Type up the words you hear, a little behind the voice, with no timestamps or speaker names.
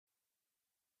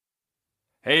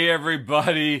Hey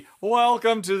everybody,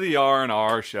 welcome to the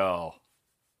R&R show.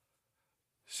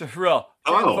 So, real,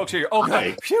 Hello. folks here. Oh,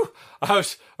 Hi. phew! I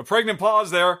was a pregnant pause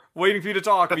there, waiting for you to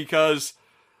talk because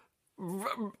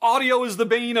audio is the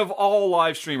bane of all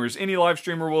live streamers. Any live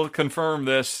streamer will confirm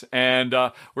this, and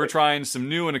we're trying some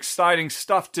new and exciting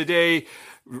stuff today.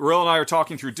 Real and I are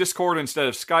talking through Discord instead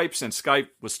of Skype, since Skype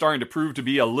was starting to prove to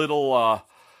be a little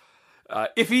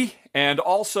iffy, and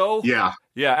also, Yeah.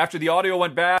 after the audio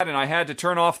went bad, and I had to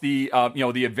turn off the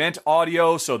the event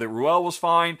audio so that Ruel was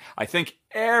fine. I think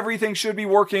everything should be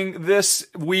working this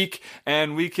week,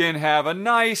 and we can have a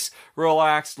nice,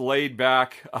 relaxed,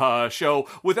 laid-back show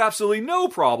with absolutely no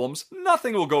problems.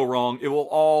 Nothing will go wrong. It will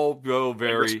all go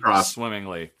very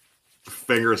swimmingly.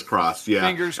 Fingers crossed. Yeah.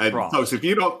 Fingers crossed. Folks, if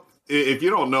you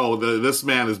don't know, this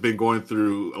man has been jumping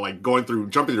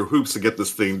through hoops to get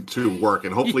this thing to work,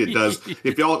 and hopefully it does.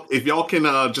 If y'all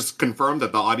can just confirm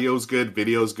that the audio is good,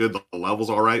 video is good, the level's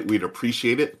all right, we'd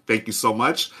appreciate it. Thank you so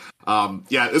much.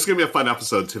 It's gonna be a fun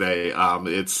episode today. I'm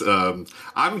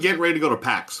getting ready to go to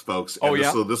PAX, folks.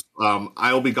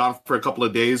 I'll be gone for a couple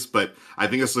of days, but I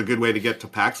think this is a good way to get to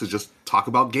PAX, is just talk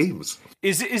about games.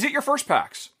 Is it your first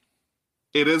PAX?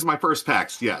 It is my first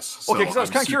PAX, yes. Okay, because I was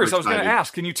kind of curious. I was going to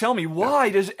ask, can you tell me why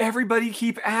does everybody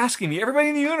keep asking me? Everybody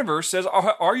in the universe says,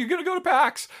 are you going to go to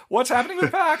PAX? What's happening with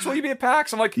PAX? Will you be at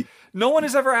PAX? I'm like, no one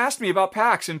has ever asked me about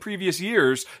PAX in previous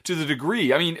years to the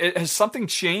degree. I mean, has something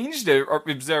changed? Or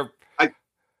is there...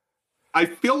 I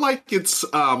feel like it's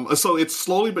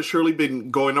slowly but surely been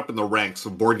going up in the ranks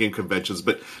of board game conventions,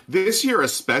 but this year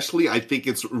especially, I think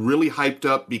it's really hyped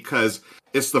up because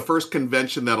it's the first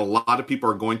convention that a lot of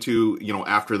people are going to,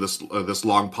 after this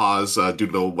long pause due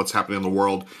to what's happening in the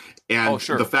world. And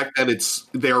the fact that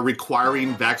they're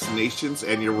requiring vaccinations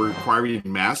and you're requiring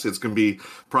masks, it's going to be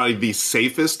probably the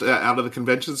safest out of the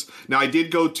conventions. Now, I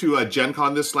did go to Gen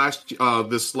Con this last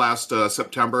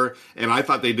September, and I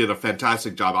thought they did a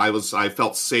fantastic job. I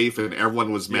felt safe, and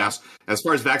everyone was masked. Yeah. As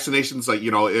far as vaccinations,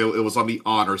 it was on the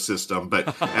honor system,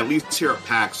 but at least here at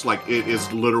PAX, it is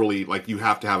literally you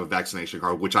have to have a vaccination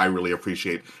card, which I really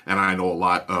appreciate, and I know a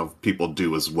lot of people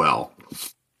do as well.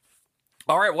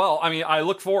 All right, well, I mean, I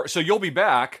look forward... So you'll be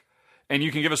back, and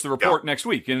you can give us the report next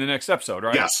week in the next episode,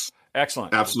 right? Yes.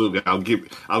 Excellent. Absolutely. I'll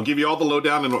give you all the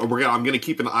lowdown, and I'm going to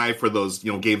keep an eye for those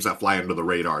games that fly under the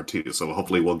radar too. So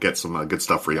hopefully we'll get some good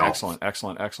stuff for y'all.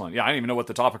 Excellent. Yeah, I don't even know what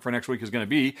the topic for next week is going to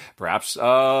be. Perhaps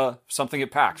something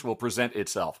at PAX will present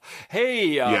itself.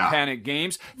 Hey, Panic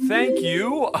Games, thank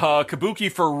you, Kabuki,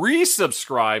 for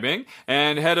resubscribing,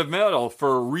 and Head of Metal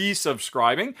for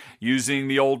resubscribing using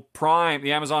the old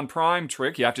the Amazon Prime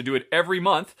trick. You have to do it every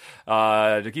month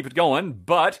to keep it going,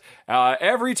 but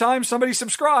every time somebody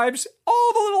subscribes,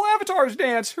 all the little avatars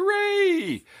dance.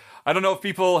 Hooray! I don't know if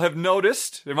people have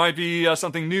noticed. There might be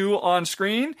something new on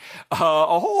screen.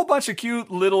 A whole bunch of cute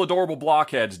little adorable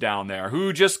blockheads down there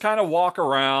who just kind of walk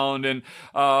around and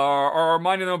are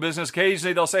minding their own business.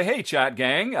 Occasionally they'll say, hey, chat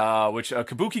gang, which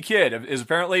Kabuki Kid is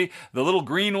apparently the little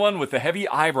green one with the heavy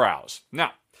eyebrows.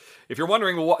 Now, if you're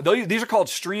wondering, these are called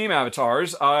stream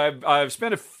avatars. I've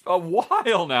spent a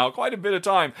while now, quite a bit of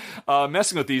time,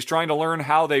 messing with these, trying to learn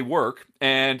how they work.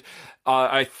 And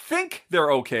I think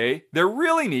they're okay. They're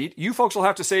really neat. You folks will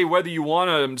have to say whether you want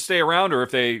them to stay around or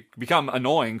if they become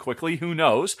annoying quickly. Who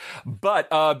knows? But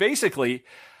basically,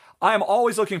 I'm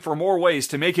always looking for more ways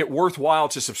to make it worthwhile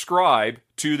to subscribe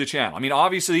to the channel. I mean,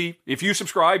 obviously, if you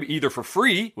subscribe either for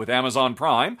free with Amazon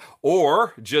Prime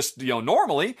or just,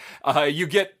 normally, you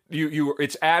get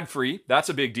it's ad-free. That's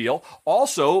a big deal.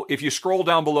 Also, if you scroll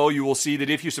down below, you will see that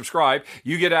if you subscribe,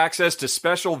 you get access to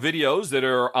special videos that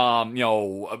are,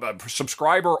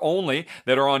 subscriber only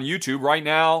that are on YouTube right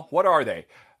now. What are they?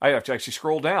 I have to actually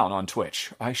scroll down on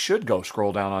Twitch. I should go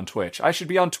scroll down on Twitch. I should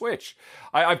be on Twitch.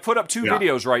 I put up 2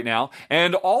 videos right now.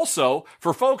 And also,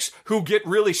 for folks who get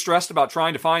really stressed about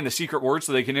trying to find the secret word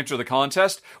so they can enter the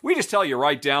contest, we just tell you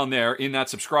right down there in that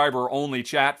subscriber-only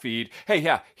chat feed,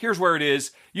 hey, here's where it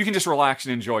is. You can just relax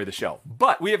and enjoy the show.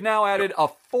 But we have now added a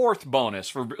 4th bonus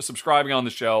for subscribing on the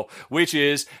show, which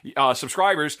is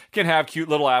subscribers can have cute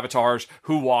little avatars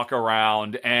who walk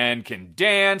around and can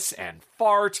dance and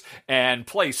fart and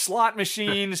play slot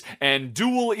machines and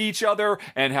duel each other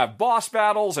and have boss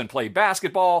battles and play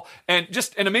basketball and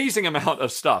just an amazing amount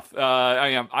of stuff.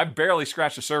 I've barely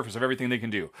scratched the surface of everything they can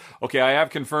do. Okay, I have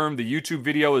confirmed the YouTube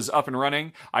video is up and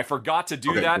running. I forgot to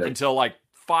do that until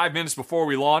 5 minutes before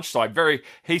we launched, so I very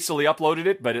hastily uploaded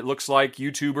it, but it looks like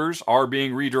YouTubers are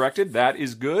being redirected. That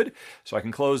is good, so I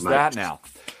can close that now.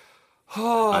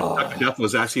 Dr. Death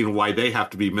was asking why they have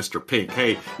to be Mr. Pink.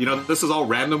 Hey, this is all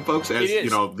random, folks. As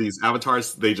these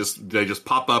avatars, they just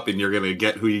pop up, and you're gonna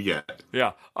get who you get.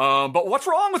 Yeah. But what's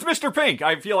wrong with Mr. Pink?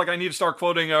 I feel like I need to start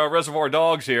quoting Reservoir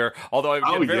Dogs here. Although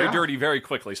I get very dirty very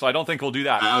quickly, so I don't think we'll do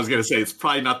that. I was gonna say it's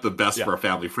probably not the best for a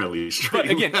family-friendly stream.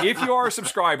 But again, if you are a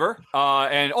subscriber,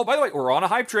 and by the way, we're on a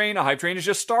hype train. A hype train has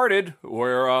just started.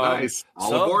 We're nice.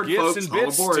 All aboard, gifts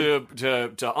folks. and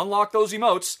bits to unlock those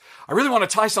emotes. I really want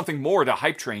to tie something more to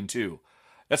hype train too.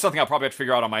 That's something I'll probably have to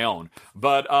figure out on my own.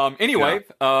 But anyway,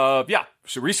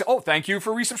 So thank you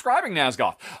for resubscribing,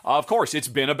 Nazgoth. Of course, it's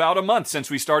been about a month since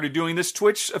we started doing this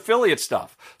Twitch affiliate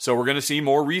stuff, so we're going to see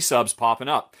more resubs popping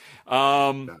up.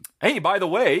 Hey, by the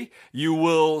way, you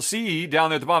will see down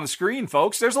there at the bottom of the screen,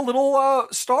 folks, there's a little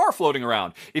star floating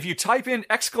around. If you type in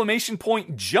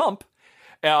 !jump,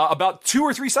 about 2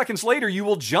 or 3 seconds later, you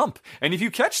will jump. And if you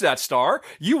catch that star,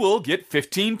 you will get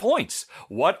 15 points.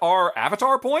 What are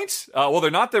avatar points? Well,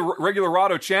 they're not the regular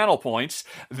Rahdo channel points.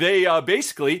 They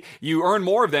basically, you earn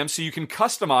more of them so you can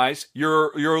customize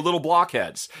your little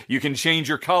blockheads. You can change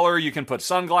your color, you can put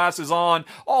sunglasses on,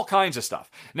 all kinds of stuff.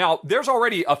 Now, there's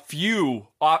already a few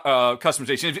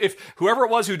customizations. If whoever it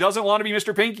was who doesn't want to be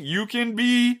Mr. Pink, you can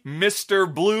be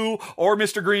Mr. Blue or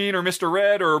Mr. Green or Mr.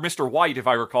 Red or Mr. White, if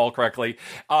I recall correctly.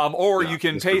 Or you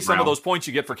can pay some of those points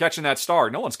you get for catching that star.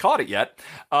 No one's caught it yet.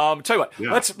 Tell you what,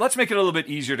 let's make it a little bit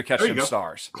easier to catch some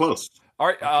stars. Close. All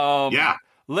right.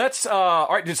 Let's, all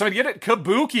right, did somebody get it?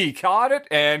 Kabuki caught it,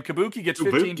 and Kabuki gets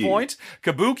 15 points.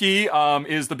 Kabuki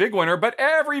is the big winner, but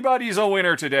everybody's a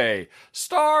winner today.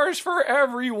 Stars for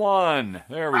everyone.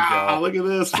 There we go. Look at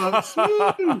this, folks.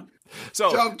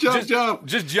 So jump.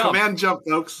 Just jump. Command jump,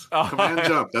 folks. Command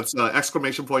jump. That's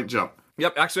exclamation point jump.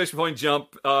 Yep, exclamation point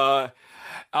jump.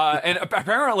 And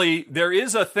apparently there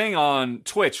is a thing on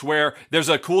Twitch where there's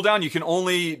a cooldown. You can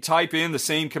only type in the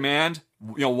same command,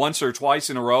 once or twice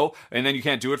in a row, and then you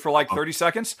can't do it for like 30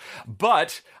 seconds.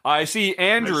 But I see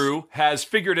Andrew has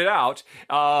figured it out.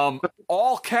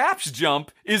 All caps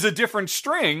jump is a different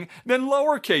string than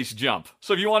lowercase jump.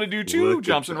 So if you want to do 2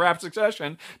 jumps in rapid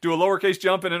succession, do a lowercase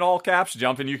jump and an all caps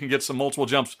jump, and you can get some multiple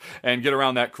jumps and get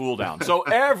around that cooldown. So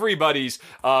everybody's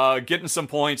getting some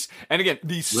points. And again,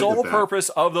 the sole purpose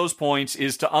of those points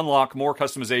is to unlock more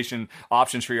customization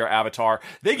options for your avatar.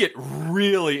 They get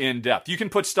really in-depth. You can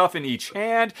put stuff in each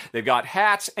hand. They've got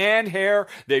hats and hair.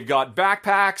 They've got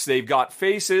backpacks. They've got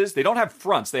faces. They don't have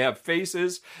fronts. They have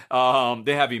faces. They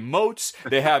have emotes.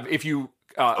 They have, if you,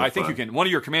 I think you can, one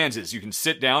of your commands is you can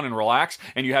sit down and relax,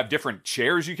 and you have different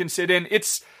chairs you can sit in.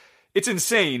 It's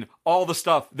insane, all the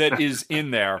stuff that is in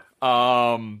there.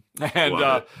 So,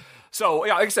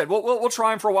 yeah, like I said, we'll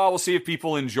try them for a while. We'll see if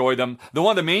people enjoy them.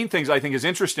 One of the main things I think is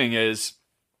interesting is,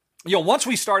 once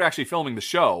we start actually filming the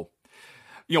show,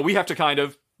 we have to kind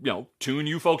of, tune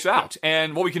you folks out.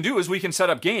 And what we can do is we can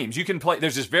set up games. You can play,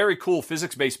 there's this very cool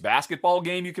physics-based basketball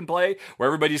game you can play where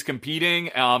everybody's competing.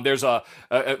 There's a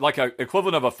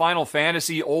equivalent of a Final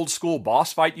Fantasy old school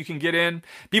boss fight you can get in.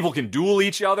 People can duel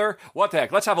each other. What the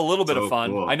heck? Let's have a little bit of fun.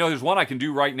 Cool. I know there's one I can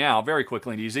do right now, very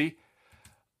quickly and easy.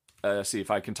 Let's see if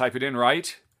I can type it in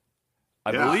right.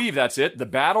 I believe that's it. The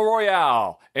Battle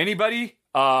Royale. Anybody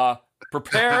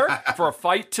prepare for a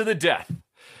fight to the death.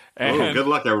 And, good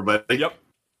luck, everybody. Yep.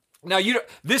 Now,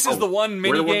 this is the one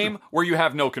mini game where you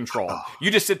have no control.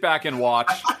 You just sit back and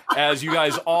watch as you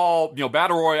guys all,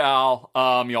 Battle Royale,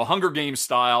 Hunger Games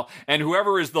style, and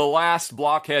whoever is the last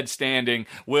blockhead standing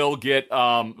will get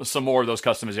some more of those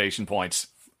customization points.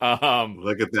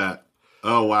 Look at that.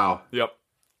 Oh, wow. Yep.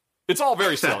 It's all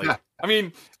very silly. I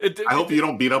mean... I hope you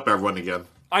don't beat up everyone again.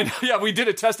 I know, yeah, we did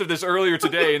a test of this earlier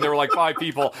today, and there were like 5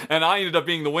 people, and I ended up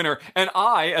being the winner. And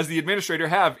I, as the administrator,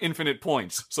 have infinite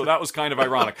points. So that was kind of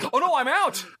ironic. Oh, no, I'm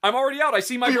out. I'm already out. I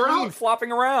see my balloon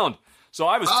flopping around. So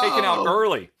I was taken out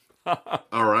early.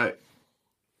 All right.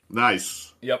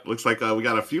 Nice. Yep. Looks like we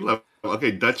got a few left.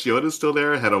 Okay, Dutch Yoda's still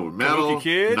there. Head over metal. Kabuki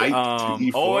Kid.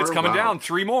 E4. It's coming down.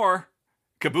 3 more.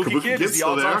 Kabuki Kid is the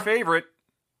all-time favorite.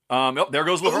 There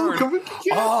goes Laverne.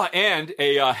 And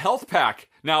a health pack.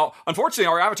 Now, unfortunately,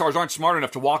 our avatars aren't smart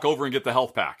enough to walk over and get the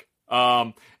health pack.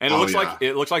 And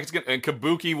it looks like it's good. And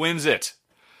Kabuki wins it.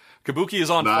 Kabuki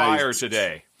is on fire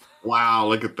today. Wow,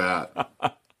 look at that.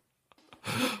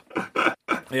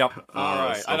 Yep. All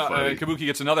right. Kabuki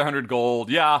gets another 100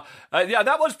 gold. Yeah.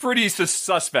 That was pretty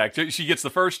suspect. She gets the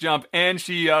first jump and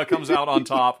she comes out on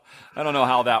top. I don't know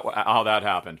how that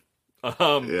happened.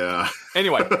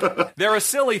 Anyway, they're a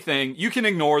silly thing. You can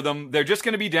ignore them. They're just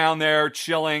going to be down there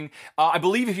chilling. I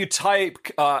believe if you type,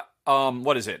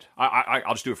 what is it?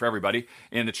 I'll just do it for everybody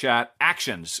in the chat.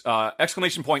 Actions,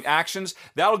 !actions.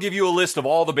 That'll give you a list of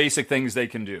all the basic things they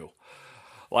can do.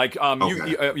 Like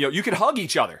you could hug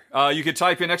each other. You could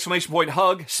type in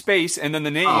 !hug space and then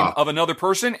the name of another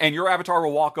person, and your avatar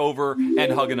will walk over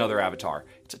and hug another avatar.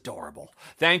 It's adorable.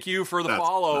 Thank you for the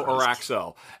follow,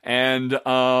 Araxo. And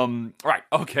right,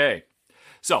 okay.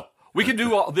 So we can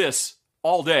do all this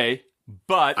all day,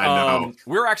 but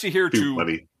we're actually here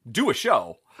to do a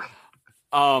show.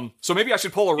 So maybe I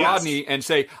should pull a Rodney and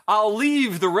say, I'll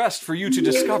leave the rest for you to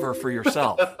discover for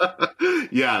yourself.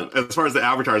 Yeah, as far as the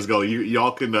avatars go,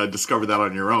 y'all can discover that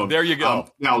on your own. There you go.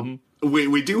 Now,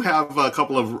 we do have a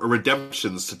couple of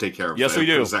redemptions to take care of. Yes, we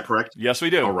do. Is that correct? Yes, we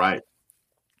do. All right.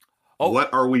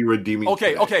 What are we redeeming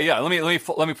today? Okay, yeah. Let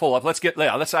me pull up.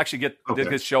 Let's actually get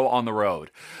this show on the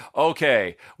road.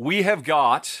 Okay, we have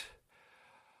got...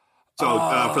 So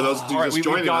for those who just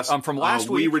joining us, from last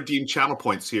week, we redeem channel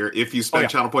points here. If you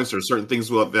spend channel points, there are certain things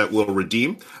that we'll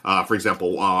redeem. For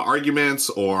example, arguments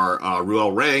or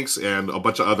Ruel ranks and a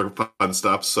bunch of other fun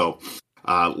stuff. So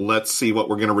let's see what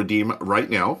we're going to redeem right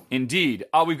now. Indeed.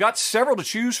 We've got several to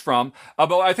choose from,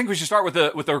 but I think we should start with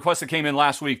the request that came in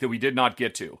last week that we did not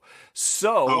get to.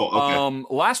 So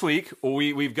last week,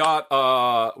 we had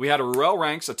a Ruel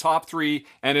ranks, a top 3,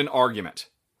 and an argument.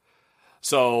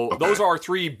 So those are our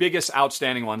 3 biggest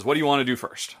outstanding ones. What do you want to do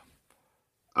first?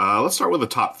 Let's start with the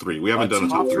top 3. We haven't done a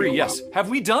top 3. Yes.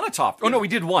 Have we done a top? Oh no, we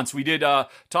did once. We did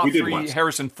top 3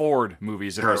 Harrison Ford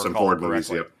movies. Harrison Ford movies.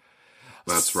 Yep.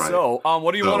 That's right. So,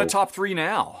 what do you want to top 3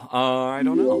 now? I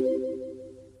don't know.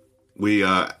 We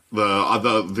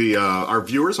our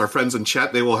viewers, our friends in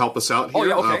chat, they will help us out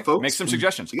here. Okay. Folks. Make some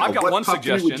suggestions. I've got one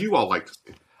suggestion. What would you all like to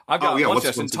see? I've got one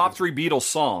suggestion. Top 3 Beatles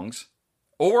songs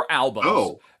or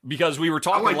albums. Because we were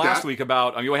talking last week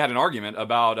about, we had an argument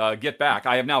about Get Back.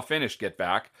 I have now finished Get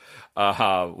Back,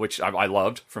 which I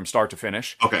loved from start to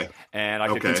finish. Okay. And I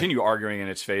could continue arguing in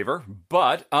its favor.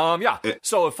 But,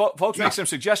 so if folks make some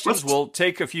suggestions, we'll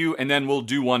take a few, and then we'll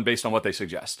do one based on what they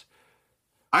suggest.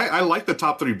 I like the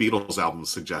top 3 Beatles album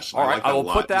suggestion. All right, I will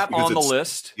put that on the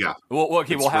list. Yeah. We'll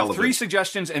have relevant. 3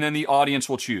 suggestions, and then the audience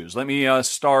will choose. Let me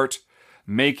start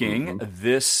making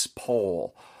this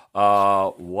poll.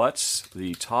 What's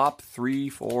the top 3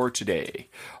 for today?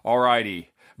 Alrighty.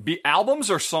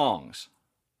 Albums or songs?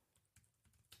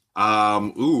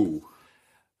 Well,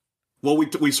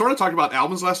 we sort of talked about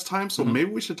albums last time, so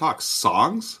maybe we should talk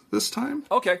songs this time.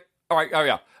 Okay. All right. Oh,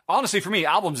 yeah. Honestly, for me,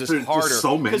 albums is harder. There's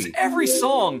so many. Because every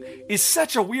song is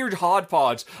such a weird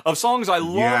hodgepodge of songs I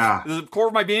love, the core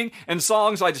of my being, and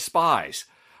songs I despise.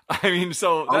 I mean,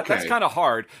 so that's kind of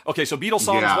hard. Okay, so Beatles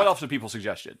songs, what else have people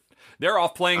suggested? They're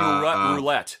off playing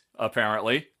roulette,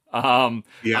 apparently. I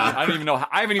don't even know.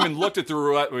 I haven't even looked at the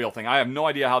roulette wheel thing. I have no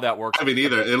idea how that works. I mean,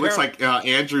 either. It looks like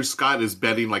Andrew Scott is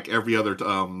betting like every other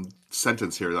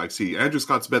sentence here. Like, see, Andrew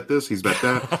Scott's bet this, he's bet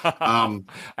that.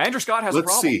 Andrew Scott has a problem.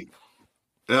 Let's see.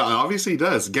 Obviously he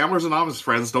does. Gamblers Anonymous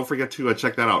friends, don't forget to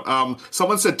check that out.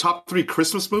 Someone said top 3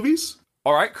 Christmas movies.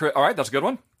 All right, that's a good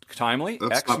one. Timely.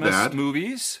 Xmas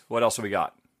movies. What else have we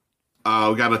got?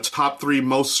 We got a top 3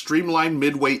 most streamlined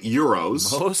midweight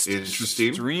Euros.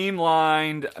 Interesting.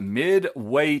 Streamlined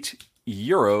midweight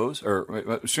Euros,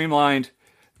 or streamlined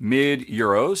mid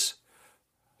Euros.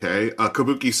 Okay.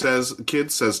 Kabuki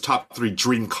says top 3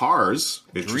 dream cars.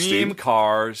 Dream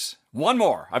cars. One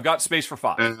more. I've got space for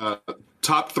 5.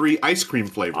 Top 3 ice cream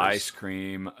flavors. Ice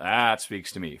cream. That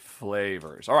speaks to me.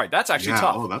 Flavors. All right. That's actually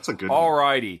tough. Oh, that's a good one. All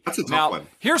righty. That's a tough one.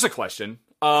 Here's a question.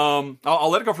 I'll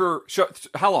let it go for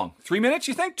how long? 3 minutes,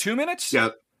 you think? 2 minutes? Yeah.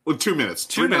 Well, 2 minutes.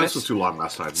 3 minutes was too long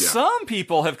last time. Yeah. Some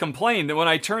people have complained that when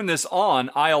I turned this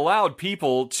on, I allowed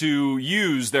people to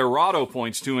use their Rahdo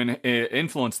points to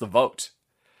influence the vote.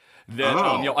 That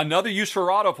another use for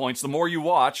Rahdo points, the more you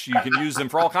watch, you can use them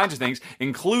for all kinds of things,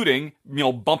 including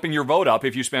bumping your vote up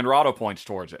if you spend Rahdo points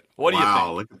towards it. What do you think?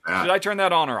 Look at that. Should I turn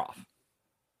that on or off?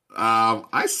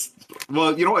 If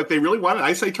they really want it,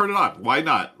 I say turn it on. Why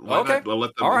not? Okay. Not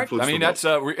let them all right. I mean, that's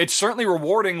it's certainly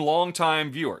rewarding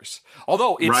longtime viewers.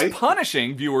 Although it's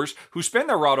punishing viewers who spend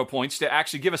their Rahdo points to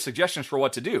actually give us suggestions for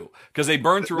what to do because they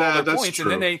burn through all their points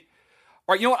and then they.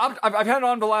 All right, you know what? I've had it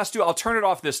on the last 2. I'll turn it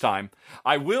off this time.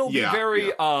 I will be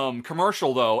very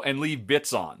commercial though and leave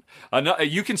bits on.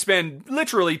 You can spend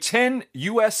literally 10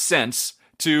 US cents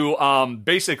to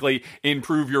basically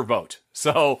improve your vote.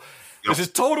 So. This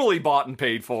is totally bought and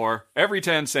paid for. Every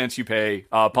 10 cents you pay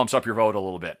pumps up your vote a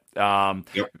little bit.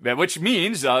 Which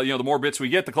means, the more bits we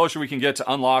get, the closer we can get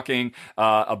to unlocking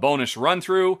a bonus run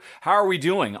through. How are we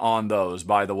doing on those,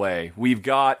 by the way? We're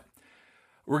getting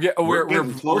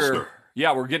closer.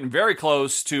 We're getting very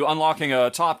close to unlocking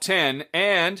a top 10,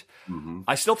 and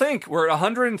I still think we're at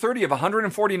 130 of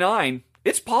 149.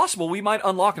 It's possible we might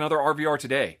unlock another RVR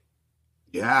today.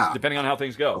 Yeah. Depending on how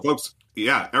things go. Folks,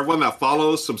 Yeah, everyone that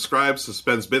follows, subscribes,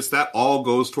 suspends bits, that all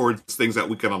goes towards things that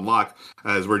we can unlock.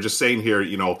 As we're just saying here,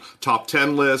 top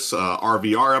 10 lists,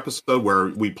 RVR episode where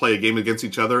we play a game against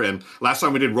each other. And last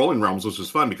time we did Rolling Realms, which was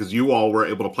fun because you all were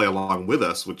able to play along with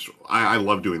us, which I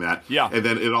love doing that. Yeah. And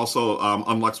then it also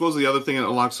unlocks, what was the other thing it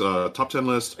unlocks? Top 10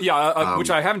 list? Yeah, which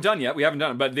I haven't done yet. We haven't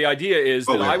done it. But the idea is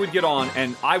that I would get on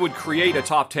and I would create a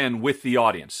top 10 with the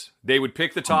audience. They would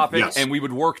pick the topic and we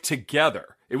would work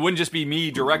together. It wouldn't just be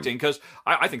me directing because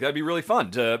I think that'd be really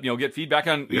fun to get feedback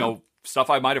on stuff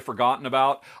I might have forgotten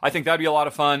about. I think that'd be a lot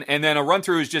of fun. And then a run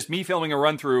through is just me filming a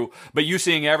run through, but you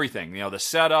seeing everything. The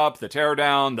setup, the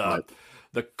teardown,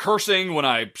 the cursing when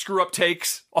I screw up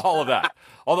takes, all of that.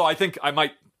 Although I think I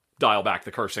might dial back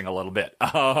the cursing a little bit.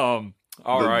 All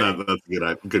right, that's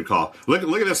a good call. Look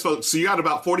at this, folks. So you got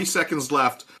about 40 seconds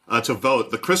left to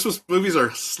vote. The Christmas movies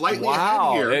are slightly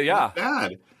ahead here. Yeah, not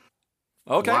bad.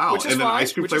 Okay, wow. Which is and fine. then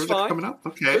ice cream flavors are coming up.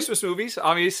 Okay, Christmas movies.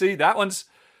 Obviously, that's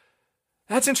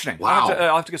interesting. Wow,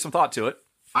 I'll have to give some thought to it.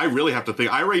 I really have to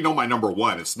think. I already know my number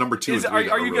one. It's number two. Are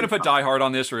you going to put Die Hard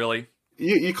on this? Really?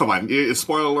 You come on.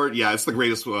 Spoiler alert. Yeah, it's the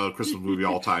greatest Christmas movie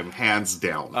of all time, hands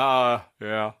down.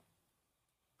 Yeah.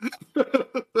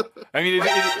 I mean,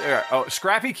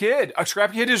 Scrappy Kid.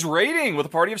 Scrappy Kid is rating with a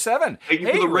party of 7. Thank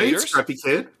you for the raid, Scrappy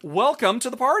Kid. Welcome to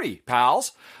the party,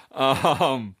 pals.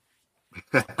 Let's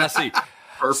see.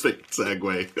 Perfect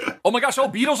segue. Oh my gosh!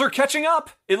 Beatles are catching up.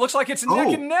 It looks like it's neck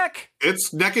and neck.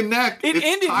 It's neck and neck. It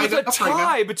ended with a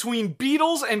tie between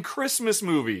Beatles and Christmas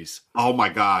movies. Oh my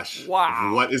gosh!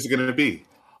 Wow. What is it going to be?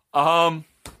 The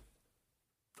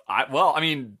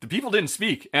people didn't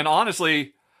speak, and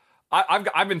honestly,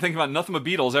 I've been thinking about nothing but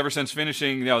Beatles ever since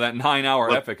finishing that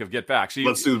 9-hour epic of Get Back. So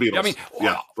let's do the Beatles.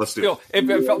 Let's do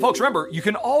it. Folks, remember, you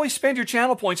can always spend your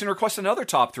channel points and request another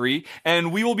top 3,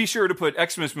 and we will be sure to put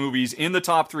Xmas movies in the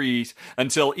top 3s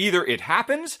until either it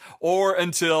happens or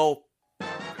until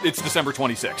it's December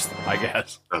 26th, I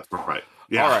guess. That's right.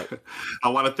 Yeah. All right. I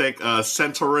want to thank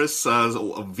Centaurus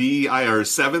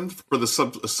VIR7 for the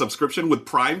subscription with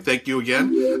Prime. Thank you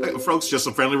again. Folks, just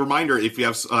a friendly reminder, if you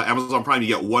have Amazon Prime, you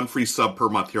get 1 free sub per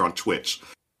month here on Twitch.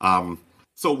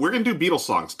 So we're going to do Beatles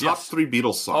songs. Top 3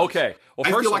 Beatles songs. Okay.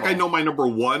 Well, I feel like I know my number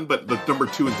 1, but the number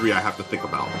 2 and 3 I have to think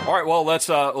about. All right. Well, let's,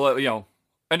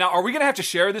 and now are we going to have to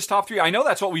share this top 3? I know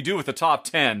that's what we do with the top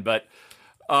 10, but,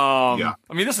 I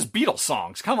mean, this is Beatles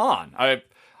songs. Come on.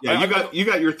 You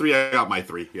got your 3, I got my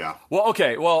 3, yeah. Well,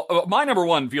 okay, my number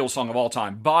 1 Beatles song of all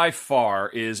time, by far,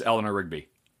 is Eleanor Rigby.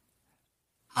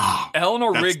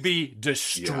 Eleanor Rigby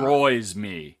destroys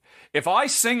me. If I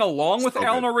sing along with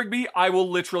Eleanor Rigby, I will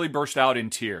literally burst out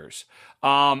in tears.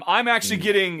 I'm actually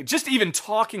getting, just even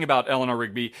talking about Eleanor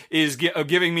Rigby is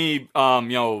giving me,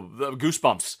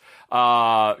 goosebumps.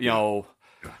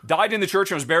 Died in the church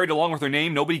and was buried along with her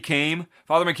name. Nobody came.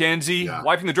 Father Mackenzie,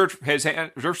 wiping the dirt from his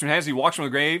hands, he walks from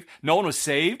the grave. No one was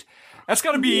saved. That's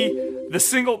got to be the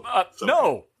single.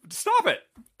 No, stop it.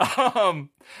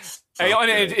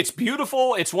 It's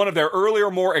beautiful. It's one of their earlier,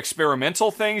 more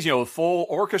experimental things. Full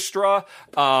orchestra.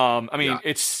 I think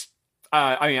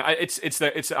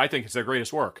it's their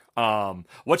greatest work.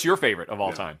 What's your favorite of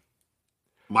all time?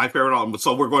 My favorite.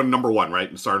 So we're going number 1,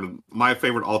 right? Starting my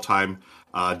favorite all time.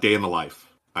 Day in the Life.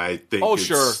 I think. Oh,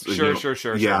 sure.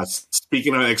 Yeah.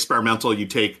 Speaking of experimental, you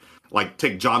take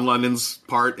John Lennon's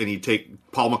part and you take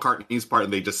Paul McCartney's part,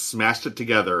 and they just smashed it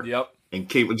together. Yep. And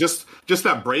came just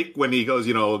that break when he goes,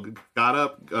 got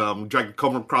up, dragged a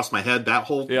comb across my head. That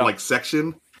whole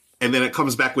section, and then it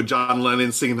comes back with John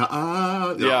Lennon singing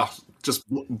just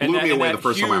blew me away the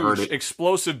first time I heard it.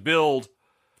 Explosive build.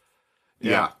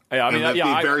 Yeah. I mean, at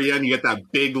the very end, you get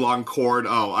that big long chord.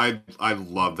 Oh, I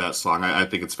love that song. I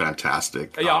think it's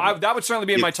fantastic. Yeah, that would certainly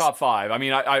be in my top 5. I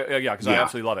mean, because I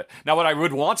absolutely love it. Now, what I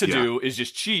would want to do is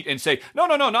just cheat and say, no,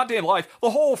 not Day in Life,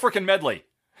 the whole freaking medley.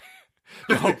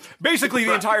 Basically,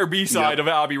 the entire B-side of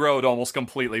Abbey Road, almost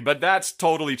completely. But that's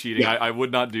totally cheating. Yeah. I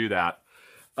would not do that.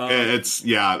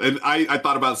 And I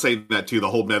thought about saying that too, the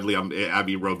whole medley on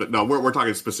Abbey Road, but no, we're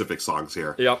talking specific songs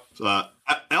here. Yep.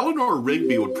 Eleanor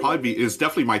Rigby is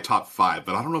definitely my top 5,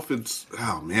 but I don't know if it's.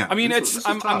 Oh man. I mean,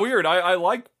 I'm weird. I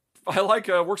like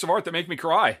works of art that make me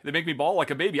cry. They make me bawl like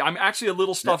a baby. I'm actually a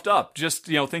little stuffed up just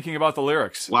thinking about the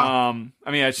lyrics. Wow.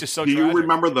 I mean, it's just so. Do tragic. you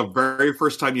remember the very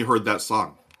first time you heard that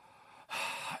song?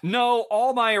 No,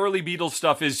 all my early Beatles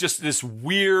stuff is just this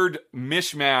weird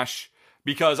mishmash.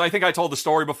 Because I think I told the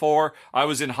story before. I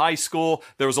was in high school.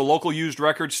 There was a local used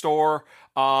record store.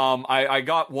 I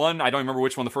got one. I don't remember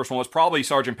which one the first one was. Probably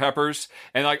Sgt. Pepper's.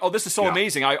 And this is so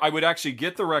amazing. I would actually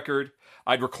get the record.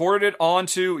 I'd recorded it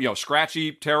onto,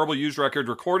 scratchy, terrible used record,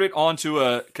 record it onto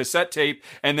a cassette tape,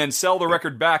 and then sell the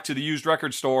record back to the used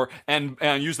record store and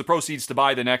use the proceeds to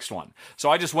buy the next one. So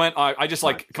I just went, I just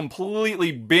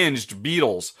completely binged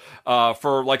Beatles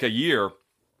for like a year.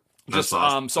 Just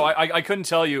awesome. So I couldn't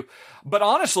tell you. But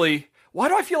honestly, why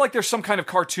do I feel like there's some kind of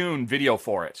cartoon video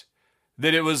for it?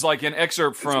 That it was like an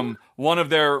excerpt from one of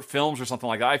their films or something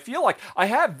like that. I feel like I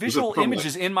have visual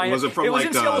images in my head. Was it from it was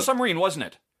in Yellow Submarine, wasn't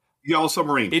it? Yellow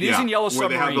Submarine. It is in Yellow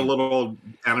Submarine. Where they have the little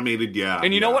animated,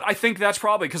 And you know what? I think that's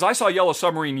probably, because I saw Yellow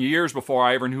Submarine years before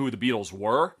I ever knew who the Beatles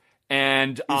were.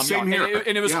 And, Same here.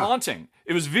 And it was haunting.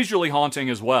 It was visually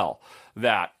haunting as well.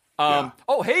 That.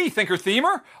 Oh, hey, Thinker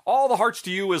Themer. All the hearts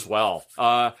to you as well.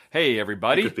 Hey,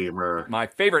 everybody. Thinker Themer. My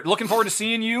favorite. Looking forward to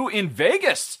seeing you in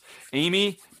Vegas,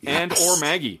 Amy and or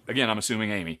Maggie. Again, I'm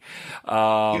assuming Amy.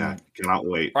 Cannot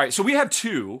wait. All right, so we have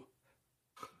two.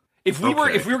 If we were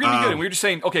going to be good, and we were just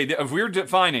saying, okay, if we were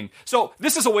defining, so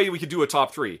this is a way we could do a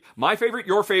top three: my favorite,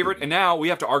 your favorite, and now we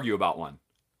have to argue about one.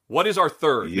 What is our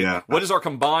third? Yeah. What is our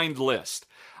combined list?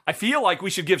 I feel like we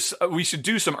should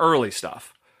do some early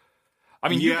stuff. I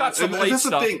mean, you got some late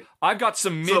stuff. I've got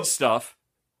some mid stuff.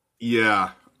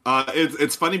 Yeah.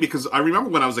 It's funny because I remember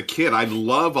when I was a kid, I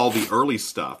love all the early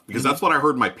stuff because that's what I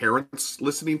heard my parents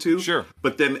listening to. Sure.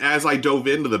 But then as I dove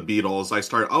into the Beatles, I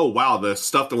started, the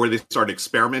stuff where they started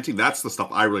experimenting, that's the stuff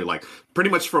I really like.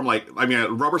 Pretty much from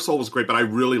Rubber Soul was great, but I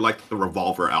really liked the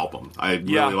Revolver album. I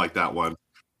really liked that one.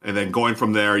 And then going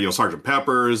from there, Sgt.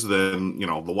 Pepper's, then,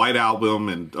 the White Album.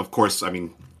 And of course,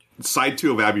 side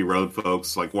 2 of Abbey Road,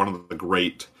 folks, one of the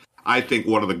great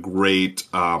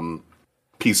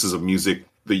pieces of music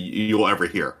that you'll ever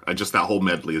hear. Just that whole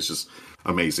medley is just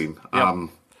amazing. Yep.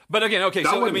 But again, okay,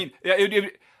 so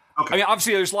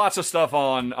obviously there's lots of stuff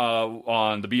on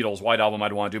the Beatles White Album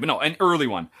I'd want to do, but no, an early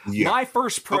one. Yeah. My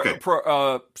first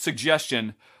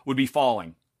suggestion would be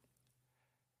Falling.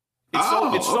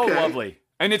 It's so lovely.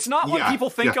 And it's not what people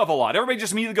think of a lot. Everybody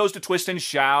just immediately goes to Twist and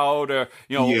Shout, or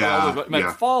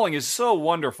Falling is so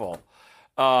wonderful.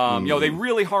 They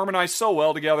really harmonize so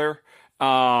well together.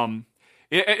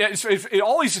 It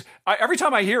always, every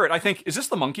time I hear it, I think, is this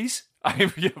the Monkees?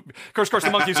 Of course,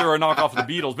 the Monkees are a knockoff of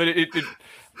the Beatles, but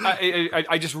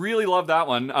I just really love that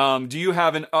one. Do you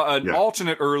have an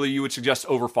alternate early you would suggest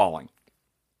over Falling?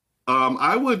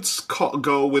 I would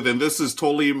go with, and this is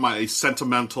totally my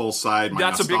sentimental side, my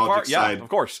nostalgic side. Yeah, of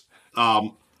course.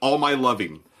 All My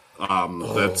Loving.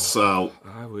 That's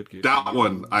that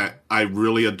one I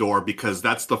really adore because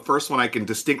that's the first one I can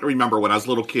distinctly remember when I was a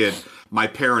little kid. My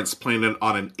parents playing it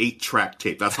on an 8-track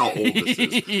tape. That's how old this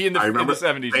is. I remember in the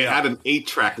 70s. They had an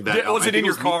 8-track. Was it in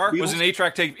your car? Was it an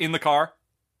 8-track tape in the car?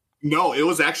 No, it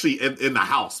was actually in the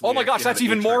house. Oh my gosh, that's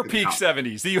even more peak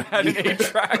 70s. You had an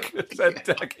 8-track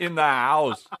deck in the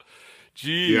house.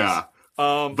 Jeez. Yeah.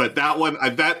 But that one,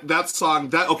 that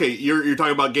song, you're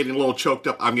talking about getting a little choked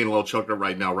up. I'm getting a little choked up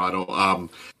right now, Rado.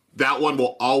 That one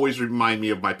will always remind me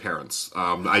of my parents.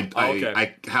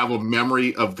 I have a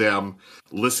memory of them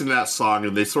listening to that song,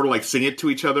 and they sort of sing it to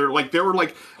each other. They were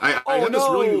I had this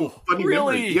really funny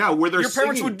memory. Yeah, where they're your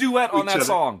parents would duet on that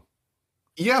song.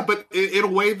 Yeah, but in a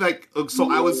way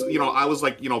so I was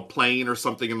playing or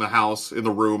something in the house, in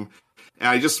the room. And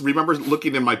I just remember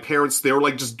looking at my parents, they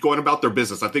were just going about their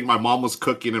business. I think my mom was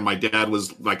cooking and my dad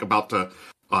was about to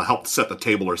help set the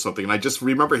table or something. And I just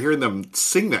remember hearing them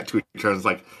sing that to each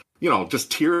other. It's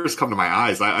just tears come to my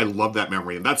eyes. I love that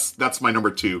memory. And that's my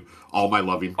number 2, All My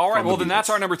Loving. All right, well, then that's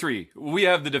our number 3. We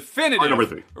have the definitive, number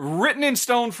 3. Written in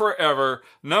stone forever.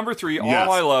 Number 3, All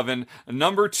My Loving.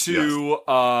 Number 2,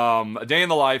 A Day in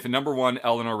the Life. And number 1,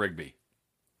 Eleanor Rigby.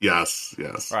 Yes.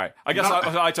 All right. I guess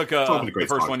I took the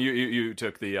first one. You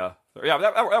took the...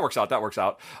 that works out. That works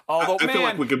out. Although, I feel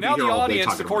like we could now be the here all day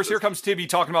audience, of course, here comes Tibby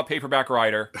talking about Paperback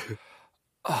Writer.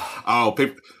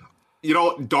 Darth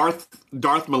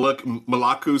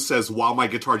Malaku says, While My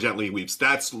Guitar Gently Weeps.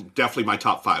 That's definitely my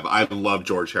top 5. I love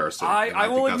George Harrison. I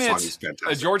will admit,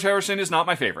 George Harrison is not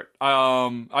my favorite.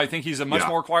 I think he's a much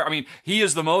more choir. I mean, he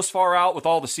is the most far out with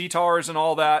all the sitars and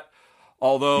all that.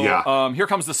 Although, Here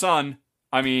Comes the Sun,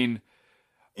 I mean...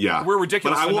 Yeah, we're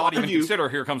ridiculous to not even consider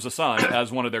 "Here Comes the Sun"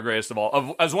 as one of their greatest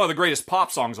as one of the greatest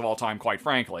pop songs of all time. Quite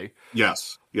frankly,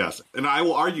 yes, and I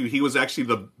will argue he was actually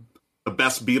the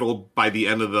best Beatle by the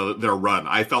end of their run.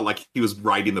 I felt like he was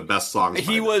writing the best songs.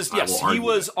 He was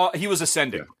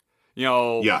ascending.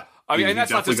 Yeah. I mean, and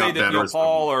that's not to say that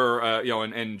Paul or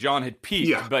and John had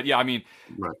peaked, but I mean,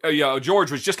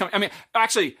 George was just coming. I mean,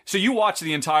 actually, so you watched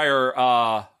the entire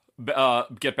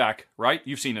Get Back, right?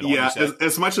 You've seen it all. Yeah,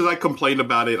 as much as I complained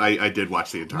about it, I did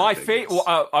watch the entire My thing.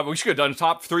 we should have done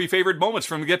top 3 favorite moments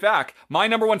from Get Back. My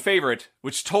number 1 favorite,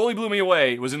 which totally blew me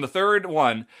away, was in the third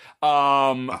one.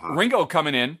 Ringo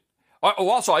coming in.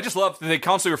 Also, I just love that they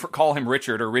constantly call him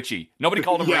Richard or Richie. Nobody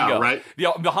called him Ringo. Right.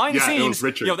 Behind the scenes, it was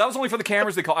Richard. that was only for the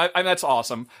cameras. They call, and that's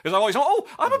awesome because I always know,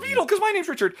 I'm a Beatle because my name's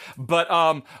Richard.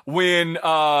 But when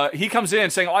he comes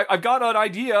in saying, I've got an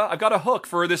idea, I've got a hook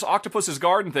for this Octopus's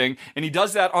Garden thing, and he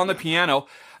does that on the piano,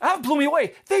 that blew me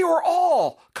away. They were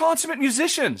all consummate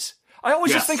musicians. I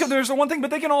always just think of there's the one thing, but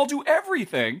they can all do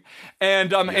everything. And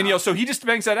so he just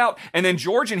bangs that out. And then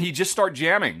George and he just start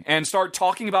jamming and start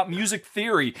talking about music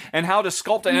theory and how to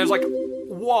sculpt it. And it's like,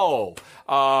 whoa.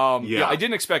 I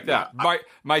didn't expect that. Yeah.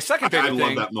 My second favorite thing. I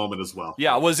love that moment as well.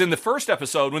 Yeah, was in the first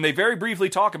episode when they very briefly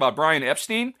talk about Brian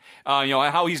Epstein,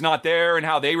 how he's not there and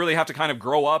how they really have to kind of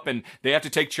grow up and they have to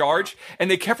take charge. And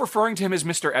they kept referring to him as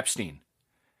Mr. Epstein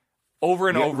over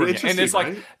and over again. And it's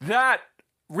like, that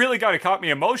really kind of caught me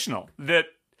emotional that,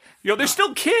 they're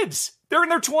still kids. They're in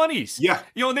their 20s. Yeah.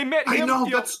 And they met him. I know.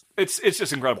 It's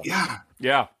just incredible. Yeah.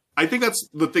 Yeah. I think that's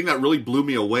the thing that really blew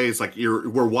me away is like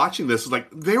we're watching this. It's like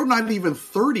they're not even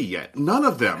 30 yet. None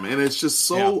of them. And it's just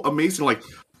so amazing. Like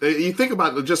you think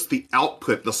about just the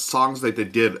output, the songs that they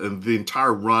did and the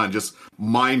entire run, just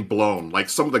mind blown. Like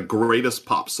some of the greatest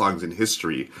pop songs in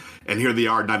history. And here they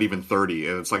are, not even 30,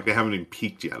 and it's like they haven't even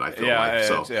peaked yet, I feel like.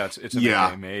 So, it's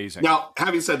amazing. Now,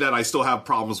 having said that, I still have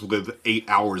problems with 8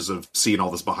 hours of seeing all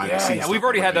this behind the scenes. Yeah, we've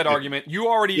already had that argument. You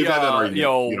already, had that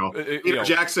argument. Peter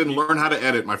Jackson, learn how to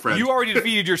edit, my friend. You already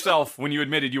defeated yourself when you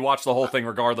admitted you watched the whole thing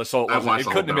regardless, so it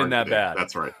couldn't have been that bad.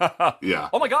 That's right. Yeah.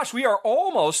 Oh my gosh, we are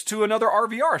almost to another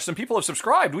RVR. Some people have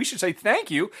subscribed. We should say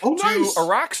thank you to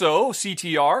Araxo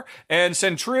CTR and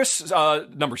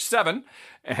Centris number 7.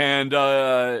 And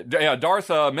Darth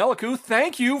Meliku,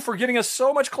 thank you for getting us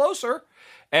so much closer.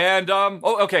 And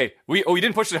okay, we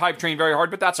didn't push the hype train very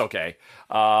hard, but that's okay.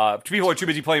 People are too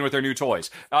busy playing with their new toys.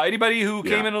 Anybody who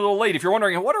came in a little late, if you're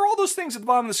wondering what are all those things at the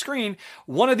bottom of the screen,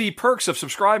 one of the perks of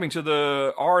subscribing to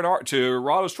the R&R to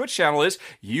Rahdo's Twitch channel is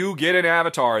you get an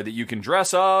avatar that you can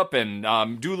dress up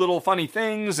and do little funny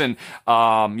things and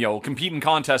compete in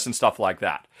contests and stuff like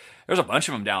that. There's a bunch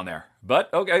of them down there.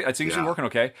 But, okay, I think it's working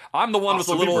okay. I'm the one with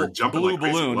the little blue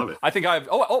balloon. I think I've...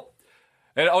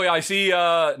 I see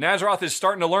Nazareth is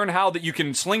starting to learn how that you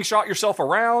can slingshot yourself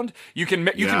around. You can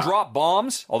drop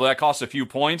bombs, although that costs a few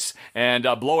points, and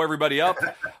blow everybody up.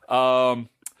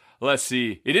 Let's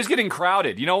see. It is getting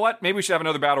crowded. You know what? Maybe we should have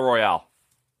another Battle Royale.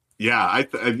 Yeah,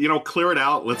 clear it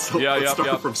out. Let's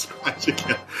start from scratch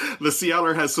again. The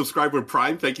Seattler has subscribed with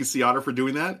Prime. Thank you, Seattler, for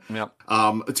doing that. Yep.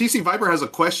 TC Viper has a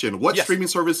question. What streaming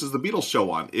service is the Beatles show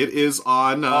on? It is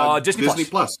on Disney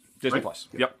Plus. Disney Plus.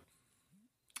 Yep.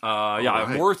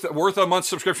 Worth a month's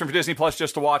subscription for Disney Plus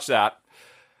just to watch that.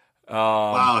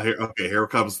 Wow. Here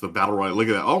comes the Battle Royale. Look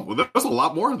at that. Oh, well, there's a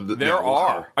lot more. There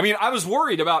are. I mean, I was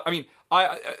worried about.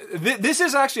 This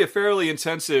is actually a fairly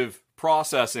intensive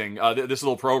processing this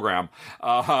little program.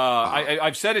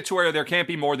 I've set it to where there can't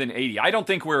be more than 80. I don't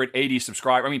think we're at 80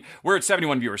 subscribers. I mean, we're at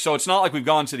 71 viewers, so it's not like we've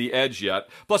gone to the edge yet.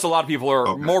 Plus, a lot of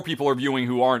people more people are viewing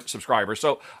who aren't subscribers,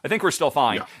 so I think we're still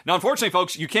fine. Yeah. Now, unfortunately,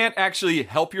 folks, you can't actually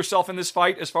help yourself in this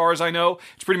fight, as far as I know.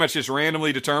 It's pretty much just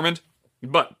randomly determined.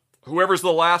 But whoever's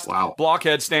the last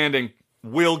blockhead standing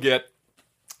will get,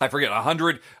 I forget,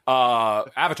 100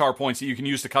 avatar points that you can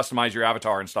use to customize your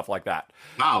avatar and stuff like that.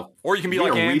 Wow. Or you can be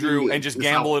like Andrew and just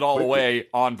gamble it all away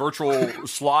on virtual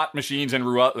slot machines and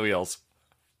roulette wheels.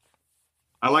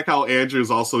 I like how Andrew's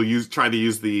also trying to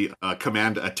use the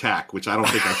command attack, which I don't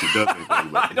think actually does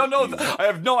anything. I don't know. I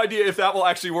have no idea if that will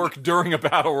actually work during a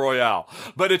battle royale.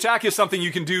 But attack is something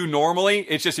you can do normally.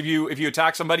 It's just if you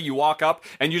attack somebody, you walk up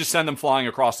and you just send them flying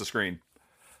across the screen.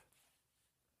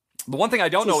 The one thing I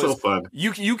don't know is fun.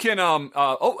 You can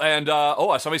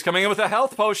somebody's coming in with a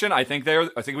health potion. I think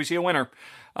we see a winner.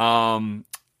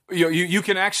 You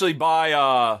can actually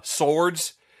buy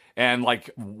swords and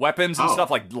like weapons and stuff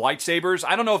like lightsabers.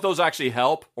 I don't know if those actually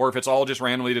help or if it's all just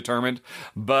randomly determined.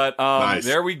 But nice.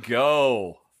 There we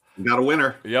go. You got a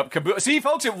winner. Yep. See,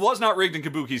 folks, it was not rigged in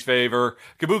Kabuki's favor.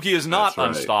 Kabuki is not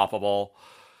unstoppable.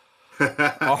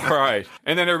 All right.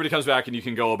 And then everybody comes back and you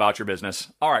can go about your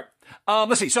business. All right.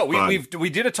 Let's see. So we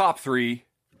did a top 3.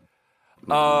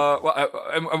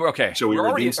 Okay. Shall we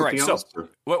redeem something else?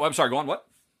 I'm sorry. Go on. What?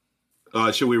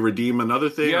 Should we redeem another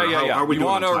thing? Yeah. How are we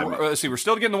doing on let's see. We're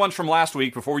still getting the ones from last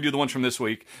week before we do the ones from this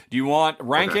week. Do you want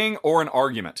ranking or an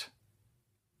argument?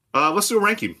 Let's do a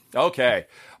ranking. Okay.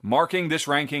 Marking this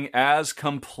ranking as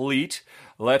complete.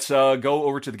 Let's go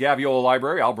over to the Gaviola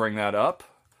library. I'll bring that up.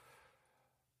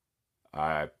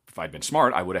 if I'd been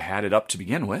smart, I would have had it up to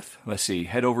begin with. Let's see.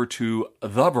 Head over to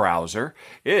the browser.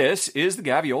 This is the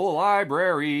Gaviola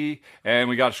library. And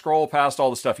we got to scroll past all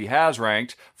the stuff he has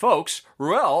ranked. Folks,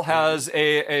 Ruel has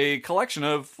a collection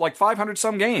of like 500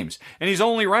 some games. And he's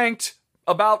only ranked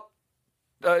about,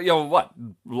 around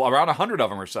 100 of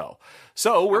them or so.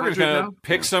 So we're going to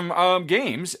pick some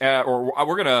games, or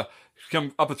we're going to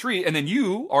come up with 3, and then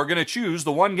you are going to choose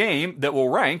the one game that will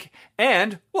rank,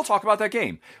 and we'll talk about that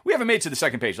game. We haven't made to the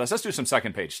second page. Let's do some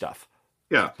second page stuff.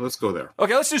 Yeah, let's go there.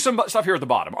 Okay, let's do some stuff here at the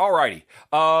bottom. All righty.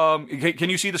 Can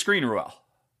you see the screen, Ruel?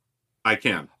 I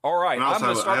can. All right, I'm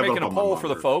going to start making a poll for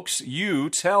the folks. You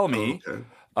tell me. Okay.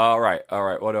 All right.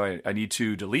 What do I need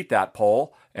to delete that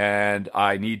poll, and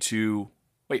I need to...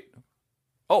 Wait.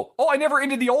 Oh, I never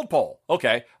ended the old poll.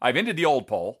 Okay, I've ended the old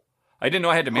poll. I didn't know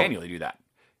I had to manually do that.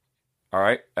 All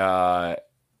right.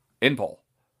 End poll.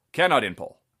 Cannot end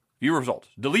poll. View results.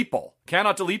 Delete poll.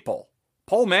 Cannot delete poll.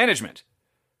 Poll management.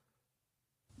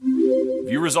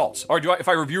 View results. Or if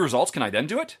I review results, can I then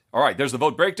do it? All right. There's the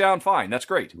vote breakdown. Fine. That's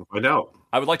great. We'll find out.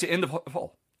 I would like to end the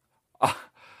poll.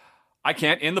 I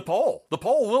can't end the poll. The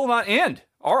poll will not end.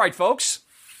 All right, folks.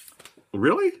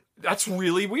 Really? That's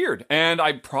really weird. And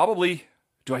I probably...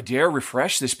 Do I dare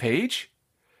refresh this page?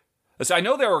 I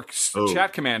know there are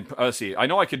chat command. Let's see. I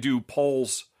know I could do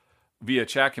polls via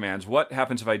chat commands. What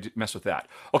happens if I mess with that?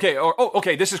 Okay.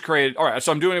 Okay. This is created. All right.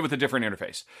 So I'm doing it with a different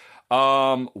interface.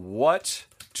 What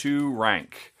to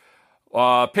rank?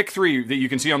 Pick 3 that you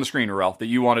can see on the screen, Ruel, that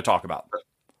you want to talk about.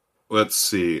 Let's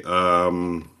see. Let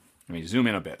me zoom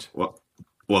in a bit. Well,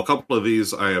 a couple of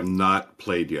these I have not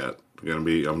played yet.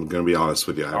 I'm gonna be honest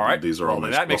with you. All right. These are all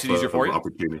nice. That makes it easier for you.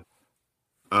 Opportunity.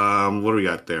 What do we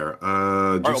got there?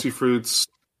 Juicy Fruits.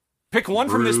 Pick one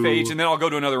from this page, and then I'll go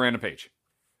to another random page.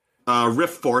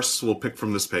 Rift Force we'll pick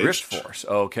from this page. Rift Force,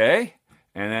 okay.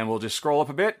 And then we'll just scroll up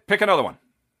a bit. Pick another one.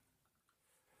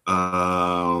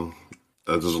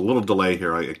 There's a little delay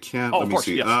here. I can't. Let me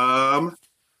see. Yes.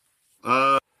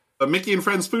 Mickey and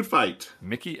Friends Food Fight.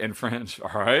 Mickey and Friends.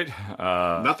 All right.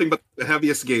 Nothing but the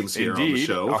heaviest games here indeed. On the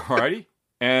show. All righty.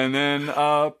 And then,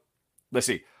 let's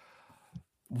see.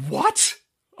 What?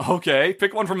 Okay,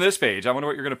 pick one from this page. I wonder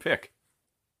what you're going to pick.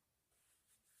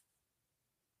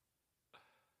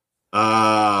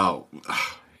 I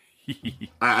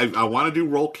want to do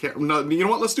roll camera. No, you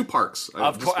know what? Let's do Parks.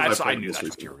 Of course, I knew that's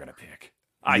what you were going to pick.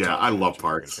 I love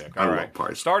Parks. I love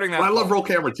Parks. Starting that. I love roll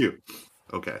camera too.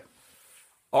 Okay.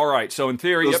 All right. So in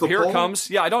theory, here it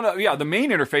comes. Yeah, I don't know. Yeah, the main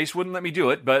interface wouldn't let me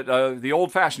do it, but the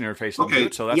old-fashioned interface let me do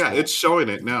it. So that's cool. It's showing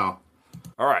it now.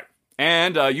 All right.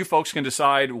 And you folks can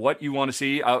decide what you want to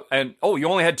see. You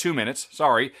only had 2 minutes.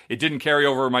 Sorry. It didn't carry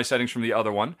over my settings from the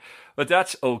other one. But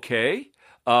that's okay.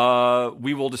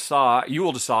 We will decide. You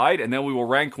will decide, and then we will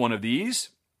rank one of these.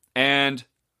 And,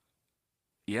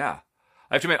 yeah.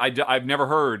 I have to admit, I've never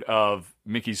heard of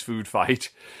Mickey's Food Fight.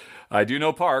 I do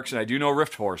know Parks, and I do know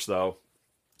Rift Force, though.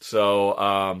 So,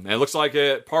 and it looks like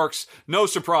Parks, no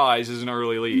surprise, is an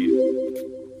early lead.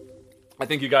 I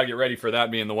think you got to get ready for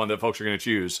that being the one that folks are going to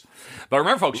choose. But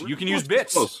remember, folks, you can use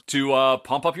bits to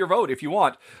pump up your vote if you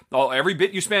want. Every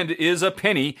bit you spend is a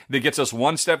penny that gets us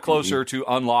one step closer to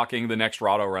unlocking the next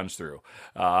Rahdo runs through.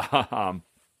 All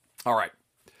right.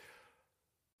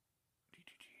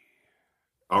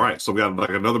 All right, so we got like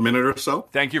another minute or so.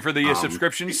 Thank you for the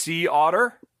subscription, Sea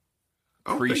Otter.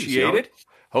 Appreciate it.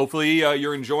 Hopefully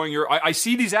you're enjoying your... I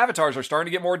see these avatars are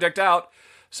starting to get more decked out.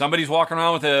 Somebody's walking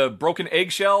around with a broken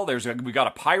eggshell. We got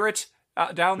a pirate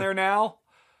down there now.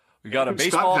 We got a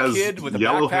baseball kid with a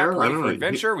backpack ready for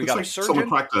adventure. We got a surgeon. Someone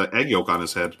cracked an egg yolk on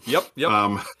his head. Yep.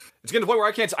 It's getting to the point where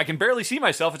I can barely see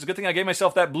myself. It's a good thing I gave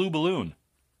myself that blue balloon.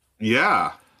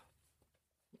 Yeah.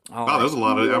 Wow, there's a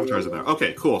lot of avatars in there.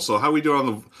 Okay, cool. So how we do on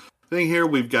the thing here?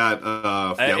 We've got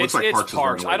it looks like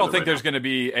Parks. I don't think there's going to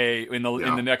be in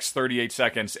the next 38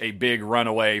 seconds a big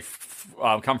runaway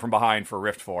come from behind for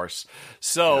Rift Force.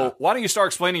 So why don't you start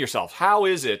explaining yourself? How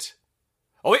is it?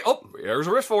 Oh wait! Oh, there's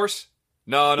a Rift Force.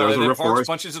 No. And then Parks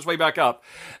punches its way back up.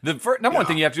 The number one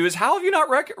thing you have to do is how have you not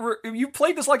you've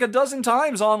played this like a dozen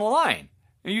times online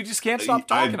and you just can't stop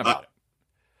talking about it.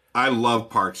 I love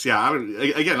Parks. Yeah.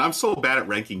 I'm so bad at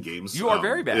ranking games. You are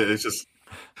very bad. It's just.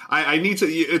 I need to.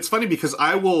 It's funny because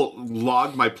I will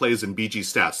log my plays in BG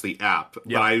Stats, the app,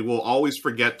 but I will always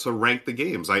forget to rank the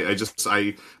games.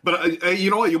 But you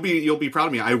know what? You'll be proud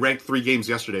of me. I ranked 3 games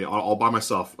yesterday all by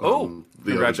myself.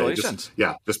 Congratulations!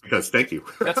 Just because. Thank you.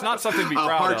 That's not something to be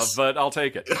proud of, but I'll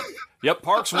take it. Yep,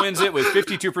 Parks wins it with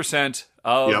 52%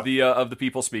 of the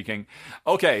people speaking.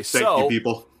 Okay, thank you,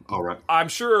 people. All right. I'm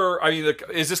sure. I mean,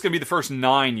 is this going to be the first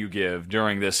 9 you give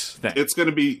during this thing? It's going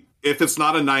to be. If it's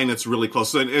not a 9, it's really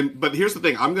close. But here's the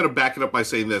thing. I'm going to back it up by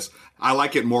saying this. I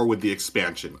like it more with the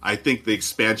expansion. I think the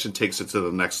expansion takes it to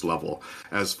the next level.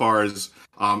 As far as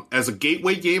a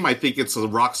gateway game, I think it's a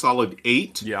rock solid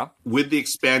 8. Yeah. With the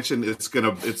expansion,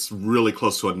 it's really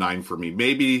close to a 9 for me.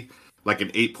 Maybe like an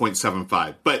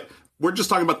 8.75. But we're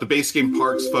just talking about the base game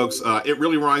Parks, folks. It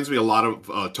really reminds me a lot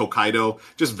of Tokaido.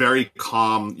 Just very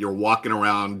calm. You're walking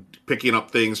around, picking up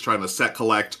things, trying to set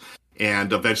collect,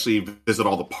 and eventually visit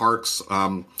all the parks.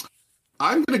 I'm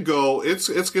going to go, it's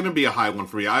going to be a high one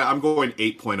for me. I'm going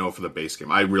 8.0 for the base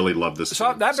game. I really love this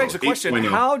game. That begs the question, 8.0.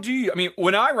 How do you, I mean,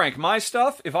 when I rank my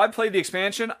stuff, if I play the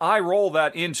expansion, I roll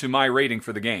that into my rating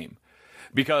for the game.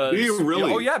 Because, do you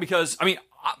really? Oh yeah, because, I mean,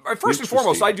 first and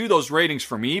foremost, I do those ratings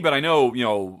for me, but I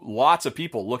know, lots of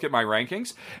people look at my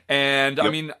rankings, and yep. I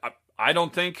mean, I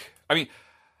don't think, I mean,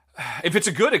 if it's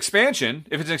a good expansion,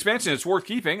 if it's an expansion that's worth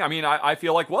keeping, I mean, I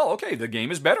feel like, well, okay, the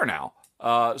game is better now.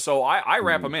 So I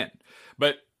wrap them in.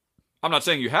 But I'm not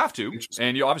saying you have to,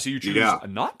 and you choose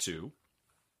not to.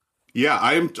 Yeah,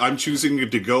 I'm choosing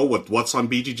to go with what's on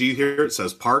BGG here. It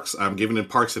says Parks. I'm giving it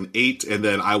Parks an 8, and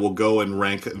then I will go and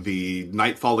rank the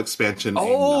Nightfall expansion.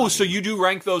 Oh, so you do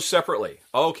rank those separately?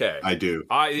 Okay, I do.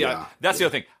 That's the other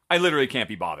thing. I literally can't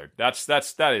be bothered.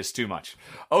 That is too much.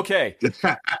 Okay.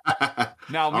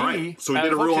 Now all right. So we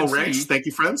did a rule on ranks. Thank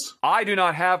you, friends. I do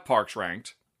not have Parks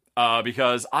ranked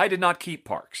because I did not keep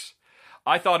Parks.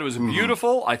 I thought it was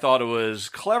beautiful. I thought it was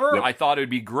clever. Yep. I thought it would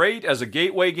be great as a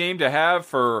gateway game to have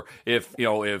for if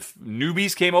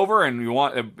newbies came over and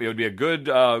it would be a good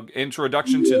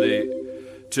introduction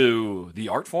to the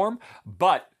art form.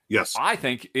 But yes, I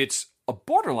think it's a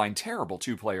borderline terrible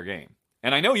 2-player game.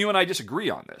 And I know you and I disagree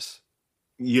on this.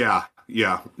 Yeah.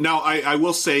 Now, I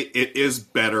will say it is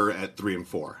better at 3 and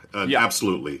 4.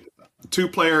 Absolutely.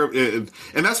 2-player,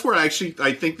 and that's where I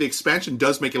think the expansion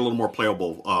does make it a little more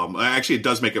playable. Actually, it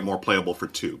does make it more playable for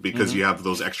 2 because you have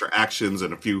those extra actions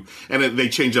and they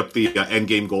change up the end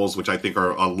game goals, which I think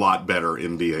are a lot better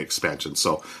in the expansion.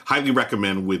 So, highly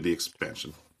recommend with the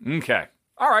expansion. Okay.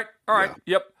 All right. Yeah.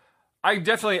 Yep. I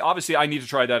definitely, obviously, I need to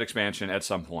try that expansion at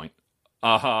some point.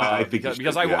 I think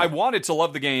because I wanted to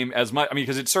love the game as much. I mean,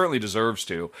 because it certainly deserves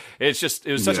to. It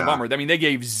was such a bummer. I mean, they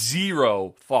gave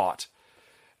zero thought.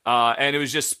 And it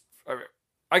was just,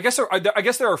 I guess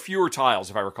there are fewer tiles,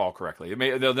 if I recall correctly.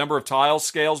 The number of tiles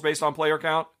scales based on player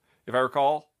count, if I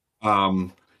recall.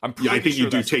 I think you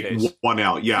do take one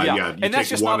out. Yeah. And that's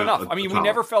just not enough. I mean, we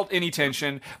never felt any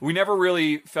tension. We never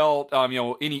really felt,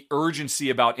 any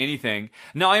urgency about anything.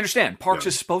 Now, I understand. Parks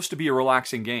is supposed to be a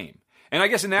relaxing game. And I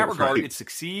guess in that regard, it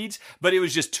succeeds, but it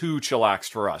was just too chillaxed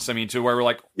for us. I mean, to where we're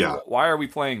like, why are we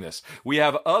playing this? We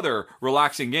have other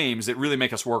relaxing games that really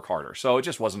make us work harder. So it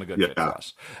just wasn't a good fit for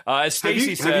us. As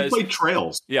Stacy says... Have you played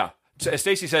Trails? Yeah. As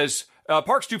Stacy says,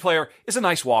 Parks 2-player is a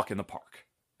nice walk in the park.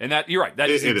 And that, you're right, that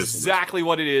is exactly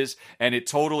what it is, and it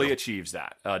totally achieves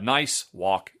that. A nice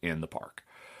walk in the park.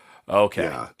 Okay.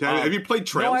 Yeah. Have you played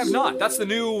Trails? No, I have not. That's the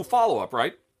new follow-up,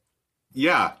 right?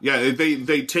 Yeah.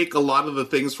 They take a lot of the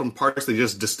things from Parks. They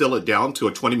just distill it down to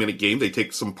a 20-minute game. They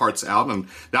take some parts out, and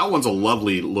that one's a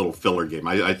lovely little filler game.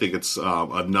 I think it's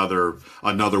another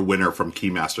winner from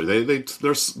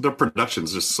Keymaster. Their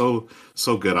production's just so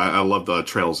good. I love the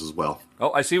Trails as well.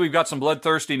 Oh, I see we've got some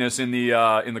bloodthirstiness in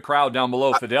the crowd down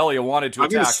below. Fidelia wanted to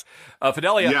attack.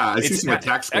 Fidelia, I see some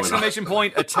attacks going exclamation on.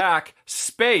 point attack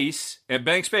space and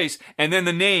bank space and then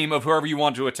the name of whoever you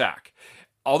want to attack.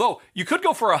 Although, you could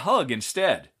go for a hug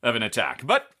instead of an attack.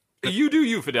 But you do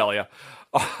you, Fidelia.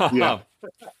 Yeah.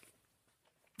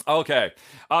 Okay.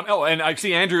 And I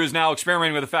see Andrew is now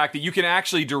experimenting with the fact that you can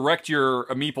actually direct your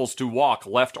meeples to walk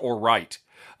left or right.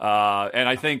 And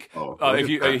I think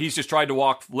he's just tried to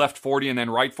walk left 40 and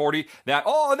then right 40.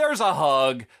 There's a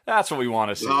hug. That's what we want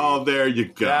to see. Oh, there you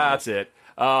go. That's it.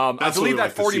 I believe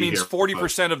that 40 means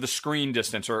 40% of the screen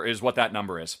distance, or is what that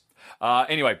number is.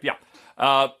 Anyway, yeah.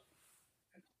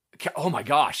 Oh my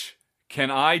gosh.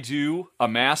 Can I do a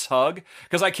mass hug?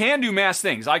 Because I can do mass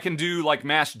things. I can do like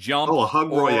mass jump a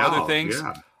hug or royale. Other things.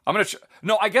 Yeah. I'm gonna.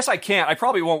 No, I guess I can't. I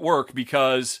probably won't work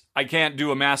because I can't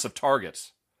do a mass of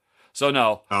targets. So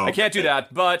no, I can't do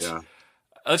that. But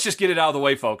let's just get it out of the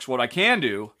way, folks. What I can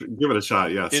do, give it a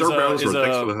shot. Yeah, is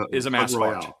a mass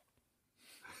fart.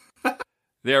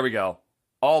 There we go.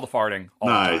 All the farting. All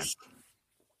nice.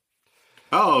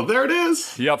 Oh, there it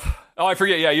is. Yep. Oh, I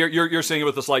forget. Yeah, you're seeing it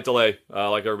with a slight delay,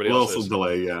 like everybody else is.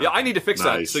 Delay. Yeah. Yeah, I need to fix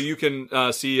that so you can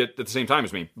see it at the same time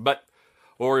as me. But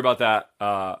we'll worry about that.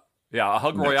 Yeah, a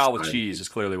hug royale with cheese is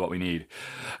clearly what we need.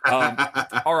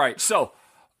 All right, so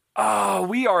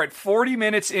we are at 40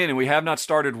 minutes in and we have not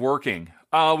started working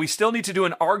We still need to do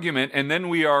an argument, and then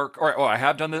we are. All right, I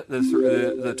have done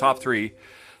the top three.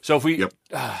 So if we, Yep.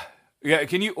 Yeah,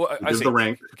 can you? Here's the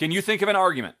rank. Can you think of an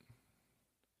argument?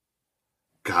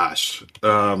 Gosh,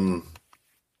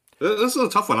 this is a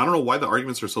tough one. I don't know why the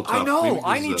arguments are so tough. I know.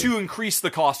 I need to increase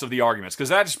the cost of the arguments because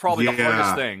that is probably the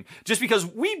hardest thing. Just because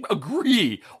we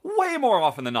agree way more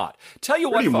often than not. Tell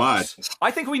you what, folks. I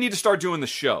think we need to start doing the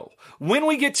show. When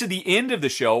we get to the end of the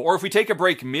show, or if we take a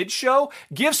break mid-show,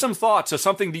 give some thoughts of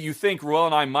something that you think Will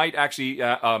and I might actually,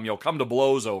 come to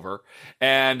blows over,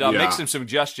 and make some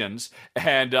suggestions,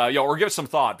 and or give it some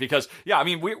thought because, I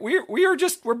mean,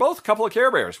 we're both a couple of Care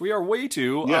Bears. We are way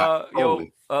too,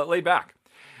 laid back.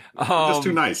 Just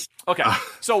too nice. Okay,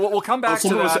 so we'll come back to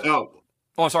that.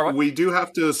 Oh, sorry, what? We do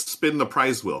have to spin the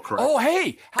prize wheel, correct? Oh,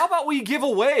 hey, how about we give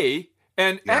away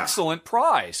an excellent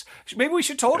prize? Maybe we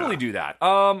should totally do that.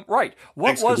 Right.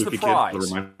 What was the prize? The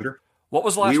reminder. What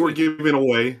was last week? We were giving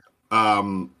away...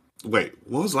 wait,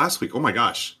 what was last week? Oh, my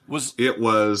gosh. It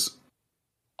was...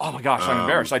 Oh, my gosh, I'm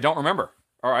embarrassed. I don't remember.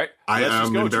 All right. Let's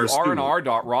just go to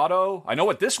rnr.rado. I know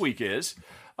what this week is,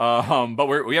 but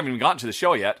we haven't even gotten to the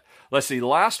show yet. Let's see.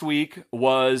 Last week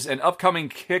was an upcoming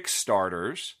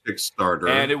Kickstarter.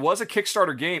 And it was a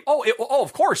Kickstarter game.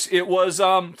 Of course. It was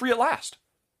Free at Last.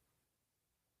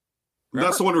 Remember?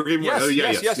 That's the one we're giving away.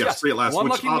 Yes. Free at Last. One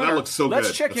lucky winner. That looks so good.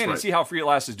 Let's check in and see how Free at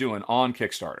Last is doing on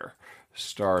Kickstarter.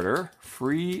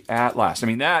 Free at Last. I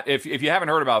mean, that, if you haven't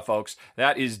heard about it, folks,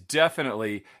 that is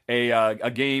definitely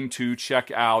a game to check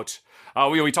out.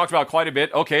 We talked about it quite a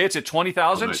bit. Okay, it's at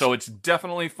 20,000, nice. So it's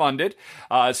definitely funded.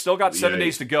 It's still got 7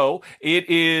 days to go. It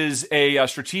is a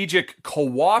strategic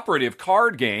cooperative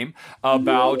card game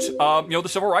about the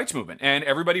civil rights movement and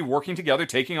everybody working together,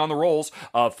 taking on the roles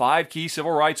of 5 key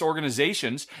civil rights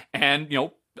organizations, and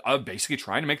basically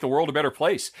trying to make the world a better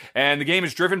place. And the game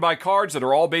is driven by cards that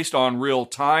are all based on real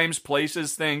times,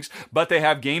 places, things, but they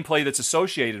have gameplay that's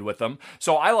associated with them.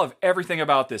 So I love everything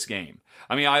about this game.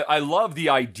 I mean, I love the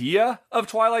idea of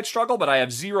Twilight Struggle, but I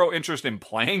have zero interest in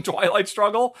playing Twilight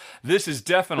Struggle. This is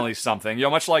definitely something,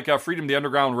 much like Freedom the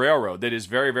Underground Railroad, that is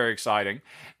very, very exciting.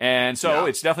 And so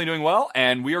it's definitely doing well,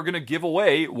 and we are going to give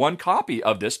away 1 copy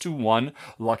of this to 1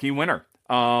 lucky winner.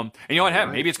 And you know what?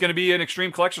 Maybe it's going to be an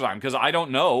extreme collector's item because I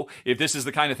don't know if this is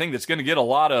the kind of thing that's going to get a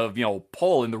lot of,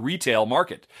 pull in the retail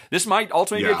market. This might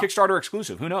ultimately be a Kickstarter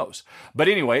exclusive. Who knows? But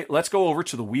anyway, let's go over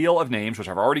to the Wheel of Names, which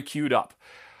I've already queued up.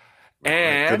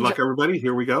 And good luck, everybody.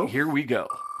 Here we go.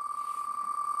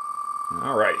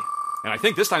 All righty. And I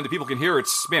think this time the people can hear it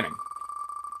spinning.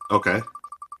 Okay.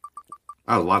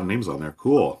 A lot of names on there.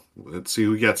 Cool. Let's see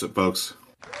who gets it, folks.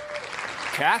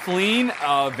 Kathleen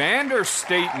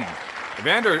Vanderstraten.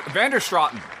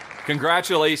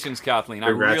 Congratulations, Kathleen.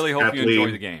 Congrats, I really hope you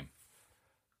enjoy the game.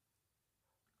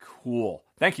 Cool.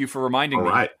 Thank you for reminding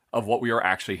me of what we are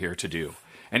actually here to do.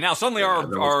 And now suddenly our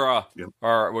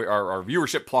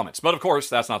viewership plummets. But of course,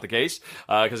 that's not the case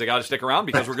because they got to stick around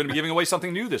because we're going to be giving away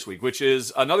something new this week, which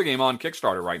is another game on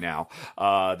Kickstarter right now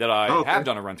that I have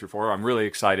done a run through for. I'm really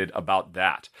excited about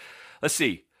that. Let's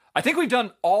see. I think we've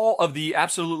done all of the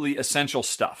absolutely essential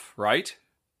stuff, right?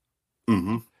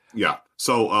 Mm-hmm. Yeah.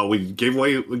 So we gave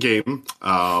away the game.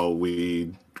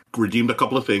 We redeemed a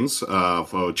couple of things,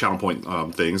 for Channel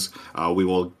Point things. We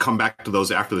will come back to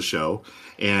those after the show.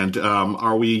 And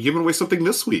are we giving away something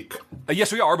this week?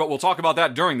 Yes, we are, but we'll talk about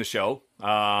that during the show.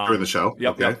 During the show?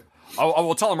 Yep. I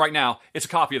will tell them right now, it's a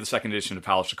copy of the second edition of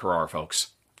Palace of Carrara, folks.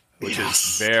 Which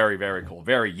is very, very cool.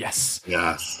 Very, yes.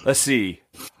 Let's see.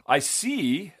 I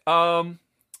see...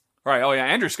 Right. Oh, yeah.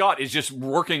 Andrew Scott is just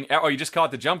working. He just caught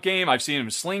the jump game. I've seen him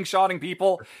slingshotting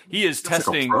people. He is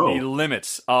testing the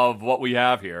limits of what we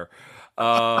have here.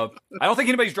 I don't think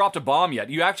anybody's dropped a bomb yet.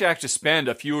 You actually have to spend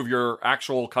a few of your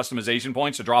actual customization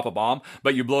points to drop a bomb,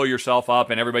 but you blow yourself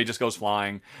up and everybody just goes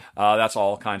flying. That's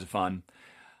all kinds of fun.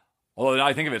 Although now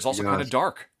I think of it, it's also kind of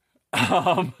dark.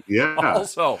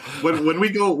 Also, when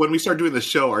we start doing the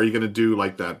show, are you going to do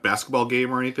like that basketball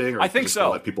game or anything? Or I think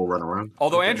so. Let people run around.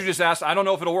 Although Andrew just asked, I don't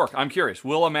know if it'll work. I'm curious.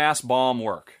 Will a mass bomb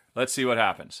work? Let's see what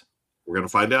happens. We're going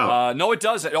to find out. No, it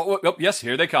doesn't. Yes,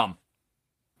 here they come.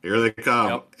 Here they come.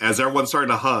 Yep. As everyone's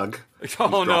starting to hug.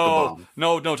 Oh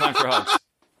no time for hugs.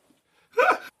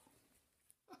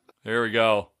 There we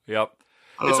go. Yep.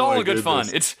 It's all in good fun.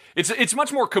 It's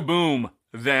much more kaboom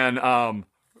than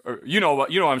You know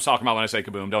what I'm talking about when I say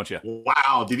Kaboom, don't you?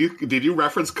 Wow! Did you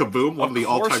reference Kaboom, one of the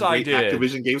all-time great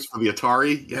Activision games for the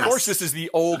Atari? Yes. Of course, this is the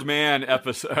old man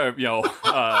episode,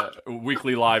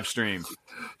 weekly live stream.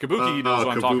 Kabuki knows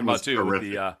what I'm talking about too. With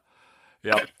the,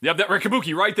 that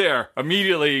Kabuki right there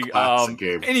immediately.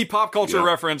 Any pop culture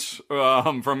reference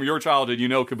from your childhood,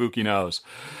 Kabuki knows.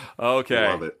 Okay,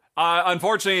 love it.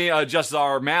 Unfortunately, just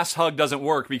our mass hug doesn't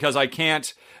work because I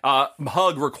can't.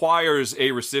 Hug requires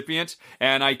a recipient,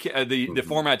 and the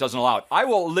format doesn't allow it. I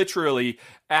will literally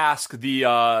ask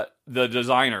the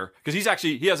designer, because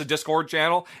he has a Discord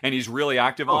channel and he's really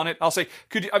active on it. I'll say,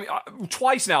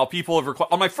 twice now people have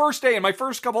requested, on my first day, in my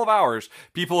first couple of hours,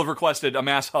 people have requested a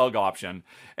mass hug option,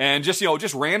 and just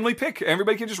randomly pick.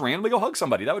 Everybody can just randomly go hug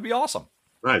somebody. That would be awesome.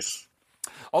 Nice.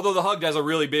 Although the hug has a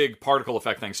really big particle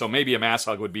effect thing, so maybe a mass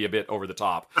hug would be a bit over the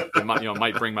top. It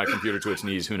might bring my computer to its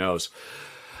knees. Who knows?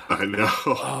 I know.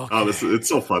 Okay. Oh, it's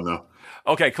so fun though.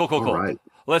 Okay, cool. All right.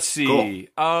 Let's see.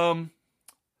 Cool.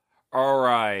 All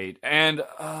right, and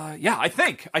I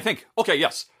think. Okay,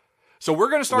 yes. So we're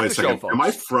going to start the show, folks.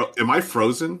 Am I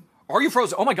frozen? Are you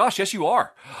frozen? Oh my gosh, yes, you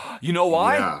are. You know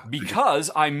why? Yeah. Because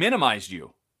I minimized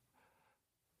you.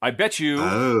 I bet you,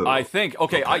 I think,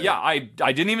 okay. I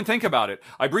didn't even think about it.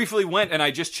 I briefly went and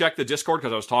I just checked the Discord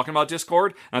because I was talking about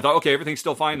Discord, and I thought, okay, everything's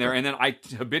still fine there, and then I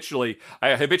habitually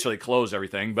close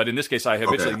everything, but in this case, I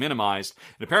habitually minimized,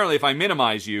 and apparently if I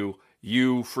minimize you,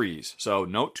 you freeze. So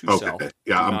note to self.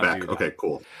 Yeah, I'm back. Okay,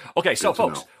 cool. Okay, so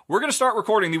folks, we're going to start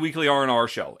recording the weekly R&R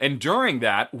show, and during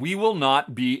that, we will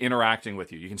not be interacting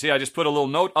with you. You can see I just put a little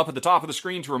note up at the top of the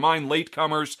screen to remind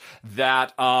latecomers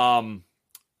that,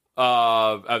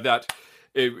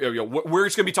 we're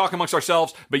just going to be talking amongst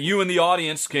ourselves, but you in the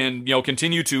audience can,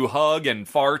 continue to hug and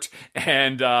fart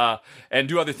and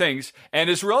do other things.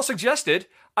 And as Ruel suggested,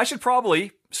 I should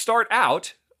probably start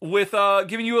out with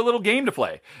giving you a little game to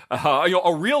play,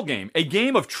 a real game, a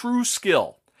game of true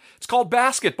skill. It's called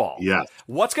basketball. Yeah.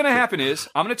 What's going to happen is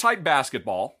I'm going to type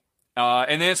basketball.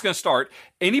 And then it's going to start.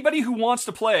 Anybody who wants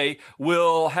to play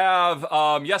will have,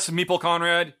 yes, Meeple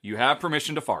Conrad, you have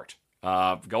permission to fart.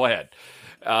 Go ahead.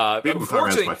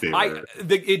 Unfortunately,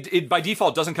 it by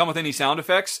default doesn't come with any sound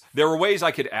effects. There were ways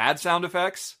I could add sound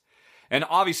effects, and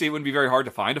obviously it wouldn't be very hard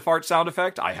to find a fart sound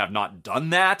effect. I have not done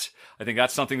that. I think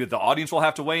that's something that the audience will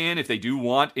have to weigh in if they do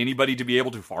want anybody to be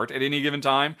able to fart at any given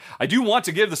time. I do want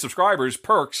to give the subscribers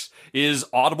perks. Is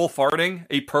audible farting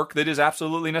a perk that is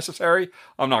absolutely necessary?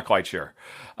 I'm not quite sure.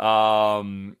 All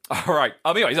right.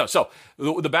 Anyway, so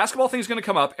the basketball thing is going to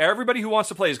come up. Everybody who wants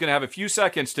to play is going to have a few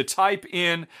seconds to type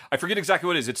in. I forget exactly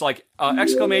what it is. It's like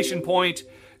exclamation point,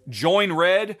 join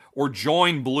red or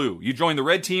join blue. You join the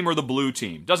red team or the blue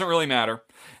team. Doesn't really matter.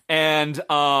 And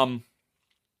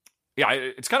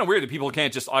it's kind of weird that people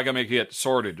can't just, I gotta make it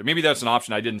sorted. Maybe that's an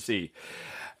option I didn't see.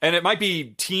 And it might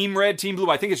be team red, team blue.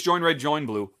 I think it's join red, join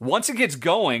blue. Once it gets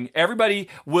going, there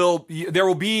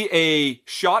will be a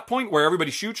shot point where everybody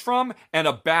shoots from and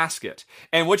a basket.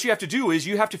 And what you have to do is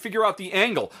you have to figure out the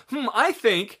angle. I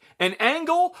think an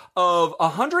angle of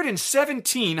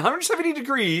 170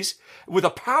 degrees with a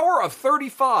power of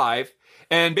 35.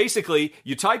 And basically,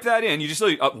 you type that in, you just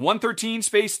 113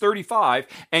 space 35,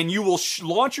 and you will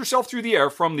launch yourself through the air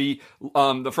from the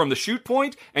shoot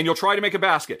point, and you'll try to make a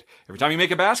basket. Every time you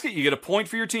make a basket, you get a point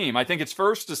for your team. I think it's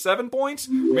first to 7 points,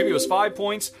 or maybe it was 5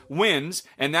 points, wins,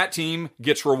 and that team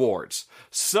gets rewards.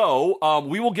 So,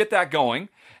 we will get that going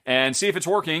and see if it's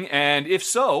working, and if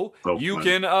so, you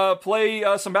can play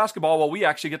some basketball while we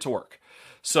actually get to work.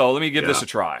 So, let me give this a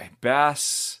try.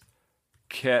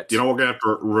 You know, we're going to have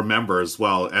to remember as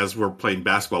well, as we're playing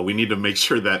basketball, we need to make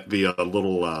sure that the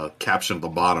little caption at the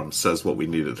bottom says what we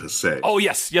needed to say. Oh,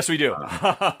 yes, we do.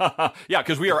 Yeah,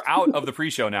 because we are out of the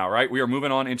pre-show now, right? We are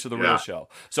moving on into the real show.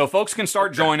 So folks can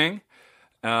start joining.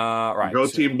 Right. Go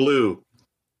Team Blue.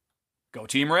 Go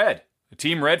Team Red.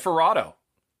 Team Red for Rado.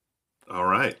 All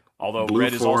right. Although blue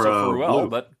red is also for Ruel,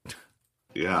 but...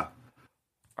 Yeah.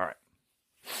 All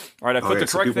right, I put the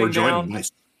correct thing down.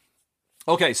 Nice.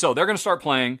 Okay, so they're going to start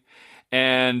playing,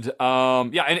 and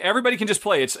and everybody can just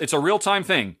play. It's a real-time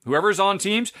thing. Whoever's on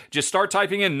teams, just start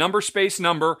typing in number, space,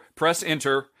 number, press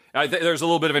enter. There's a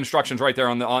little bit of instructions right there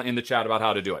in the chat about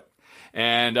how to do it.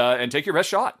 And take your best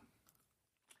shot.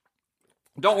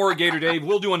 Don't worry, Gator Dave,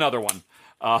 we'll do another one.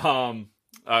 So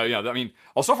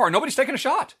far, nobody's taken a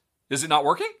shot. Is it not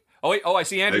working? Oh, wait, I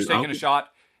see Andrew's taking a shot,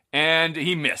 and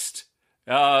he missed.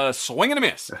 Swing and a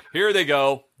miss. Here they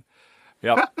go.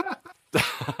 Yep.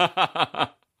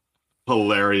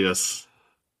 Hilarious.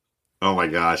 Oh my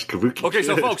gosh. Okay,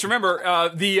 so folks, remember,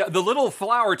 the little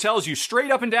flower tells you straight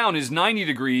up and down is 90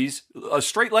 degrees,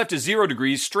 straight left is 0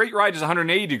 degrees, straight right is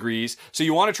 180 degrees, so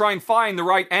you want to try and find the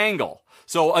right angle.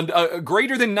 So a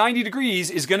greater than 90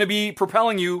 degrees is going to be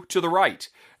propelling you to the right.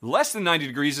 Less than 90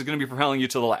 degrees is going to be propelling you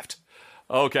to the left.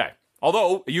 Okay.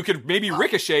 Although, you could maybe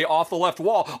ricochet off the left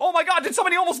wall. Oh my god,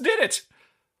 somebody almost did it!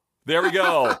 There we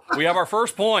go. We have our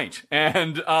first point,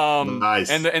 and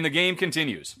nice. And the game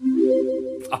continues.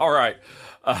 All right.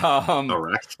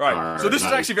 Correct. Right. So this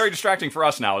is actually very distracting for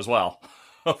us now as well.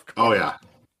 Oh, yeah.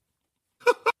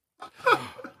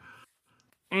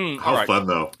 How right. Fun,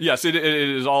 though. Yes, it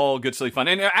is all good, silly fun.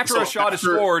 And after a shot is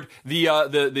scored, the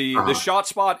shot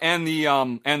spot and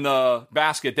the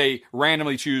basket, they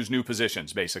randomly choose new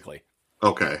positions, basically.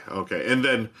 Okay. And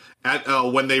then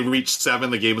when they reach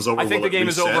 7, the game is over. I think the game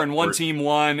is over and one team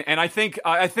won. And I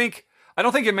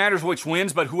don't think it matters which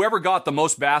wins, but whoever got the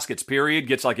most baskets, period,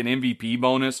 gets like an MVP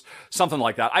bonus, something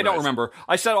like that. I don't remember.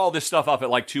 I set all this stuff up at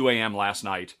like 2 a.m. last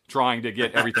night, trying to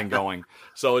get everything going.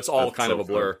 So it's all kind of a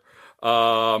blur.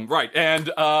 Right.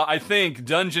 And I think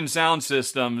Dungeon Sound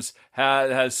Systems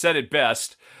has said it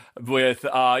best with,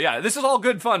 this is all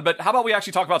good fun, but how about we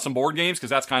actually talk about some board games? Because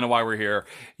that's kind of why we're here.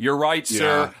 You're right,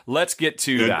 sir. Let's get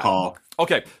to good that. Call.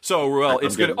 Okay. So, Ruel,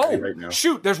 it's good. Oh, right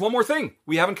shoot. There's one more thing.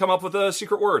 We haven't come up with a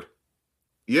secret word.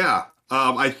 Yeah.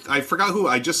 I forgot who.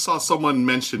 I just saw someone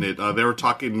mention it. They were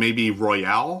talking maybe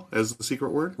Royale as the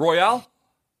secret word. Royale?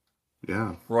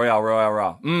 Yeah.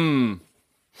 Royale.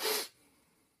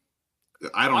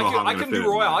 I don't know how I'm going to fit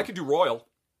do Royale. I could do Royal.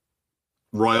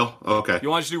 Royal? Okay. You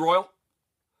want to do Royal?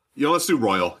 Yeah, let's do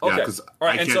Royal. Okay. Yeah, all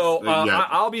right, and so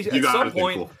I'll be at some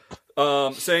point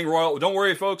saying Royal. Don't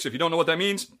worry, folks. If you don't know what that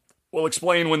means, we'll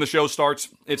explain when the show starts.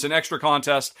 It's an extra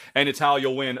contest, and it's how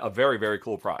you'll win a very, very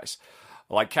cool prize,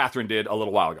 like Catherine did a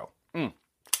little while ago.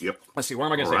 Yep. Let's see. Where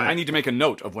am I going to say it? I need to make a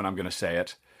note of when I'm going to say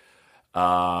it.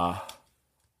 Right.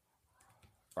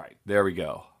 There we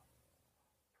go.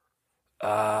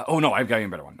 No, I've got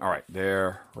even better one. All right,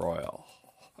 there, Royal.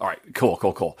 All right,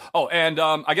 cool. Oh, and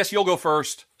I guess you'll go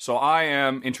first. So I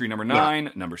am entry number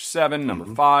 9, number 7, number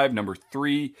 5, number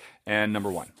 3, and number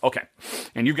 1. Okay,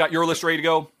 and you've got your list ready to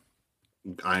go?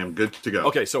 I am good to go.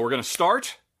 Okay, so we're going to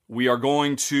start. We are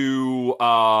going to,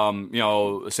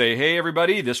 say, hey,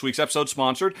 everybody, this week's episode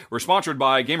sponsored. We're sponsored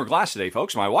by Gamer Glass today,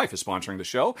 folks. My wife is sponsoring the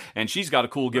show, and she's got a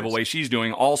cool giveaway she's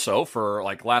doing also for,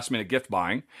 like, last-minute gift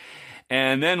buying.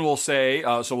 And then we'll say,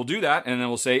 so we'll do that, and then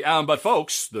we'll say, but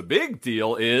folks, the big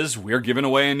deal is we're giving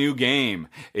away a new game.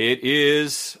 It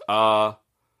is Palaces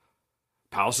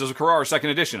of Karar 2nd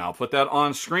Edition. I'll put that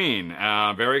on screen.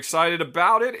 Very excited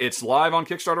about it. It's live on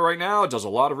Kickstarter right now. It does a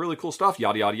lot of really cool stuff,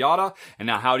 yada, yada, yada. And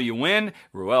now how do you win?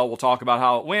 Ruel will talk about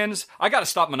how it wins. I got to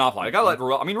stop Monopoly. I got to let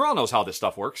Ruel, Ruel knows how this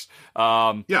stuff works.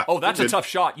 That's a tough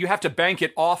shot. You have to bank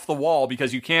it off the wall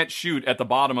because you can't shoot at the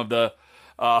bottom of the...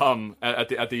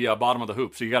 at the bottom of the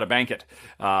hoop, so you got to bank it.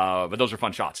 But those are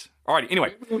fun shots. Alrighty,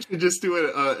 anyway. We should just do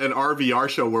an RVR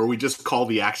show where we just call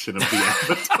the action of the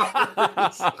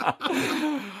avatars.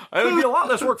 It would be a lot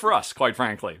less work for us, quite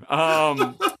frankly.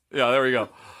 There we go.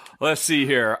 Let's see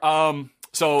here.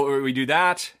 So we do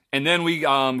that, and then we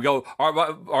go.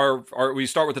 We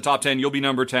start with the top 10. You'll be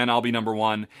number 10. I'll be number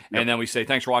 1, and then we say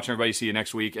thanks for watching, everybody. See you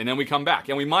next week, and then we come back,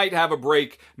 and we might have a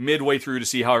break midway through to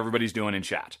see how everybody's doing in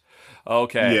chat.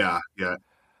 Okay. Yeah.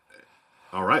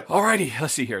 All right. Alrighty.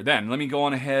 Let's see here. Then let me go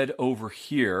on ahead over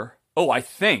here. Oh, I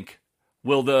think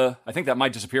that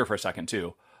might disappear for a second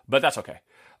too, but that's okay.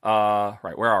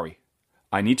 Right. Where are we?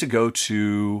 I need to go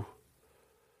to.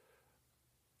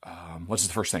 What's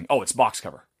the first thing? Oh, it's box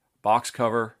cover. Box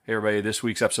cover. Hey, everybody. This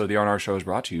week's episode of the R&R Show is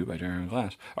brought to you by Darren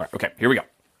Glass. All right. Okay. Here we go.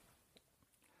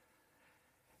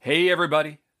 Hey,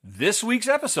 everybody. This week's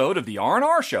episode of the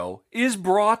R&R Show is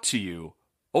brought to you.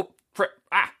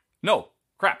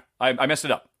 Crap. I messed it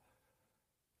up.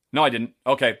 No, I didn't.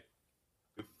 Okay.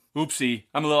 Oopsie.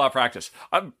 I'm a little out of practice.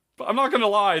 I'm not going to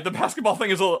lie. The basketball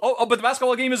thing is a little... but the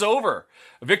basketball game is over.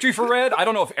 Victory for Red. I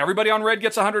don't know if everybody on Red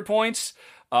gets 100 points.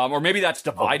 Or maybe that's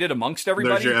divided amongst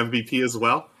everybody. There's your MVP as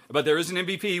well. But there is an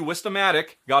MVP.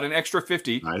 Wisdomatic got an extra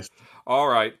 50. Nice. All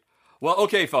right. Well,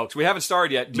 okay, folks. We haven't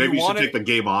started yet. Maybe you should take the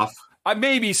game off.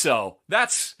 Maybe so.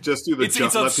 That's just do the it's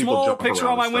a small picture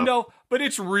on my window, but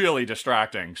it's really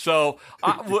distracting. So,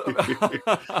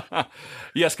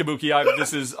 yes, Kabuki,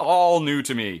 this is all new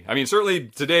to me. Certainly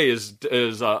today is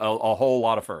a whole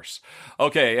lot of firsts.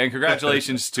 Okay, and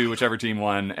congratulations to whichever team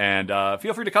won, and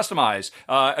feel free to customize.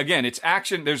 Again, it's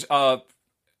action. There's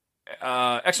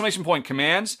exclamation point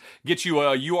commands gets you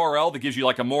a URL that gives you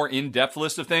like a more in-depth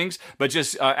list of things, but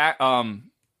just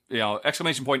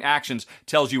exclamation point actions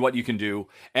tells you what you can do.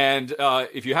 And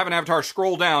if you have an avatar,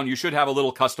 scroll down, you should have a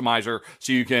little customizer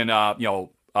so you can,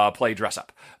 play dress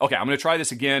up. Okay, I'm going to try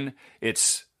this again.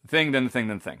 It's thing, then the thing,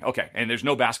 then the thing. Okay, and there's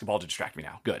no basketball to distract me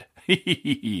now. Good.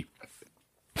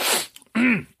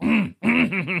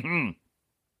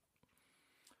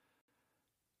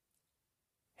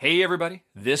 Hey, everybody.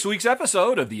 This week's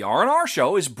episode of the R&R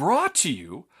Show is brought to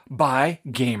you by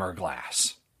Gamer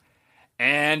Glass.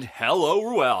 And hello,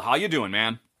 Ruel. How you doing,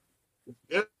 man?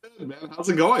 Good, man. How's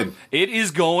it going? It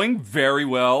is going very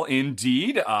well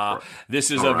indeed. This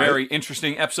is a very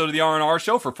interesting episode of the R&R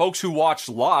Show. For folks who watched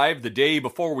live the day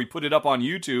before we put it up on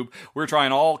YouTube, we're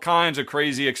trying all kinds of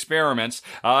crazy experiments.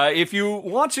 If you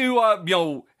want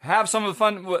to, have some of the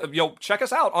fun, check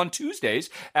us out on Tuesdays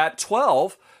at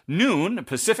 12 noon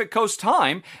Pacific Coast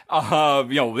time.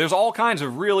 There's all kinds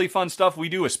of really fun stuff we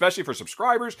do, especially for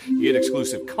subscribers. You get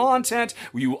exclusive content.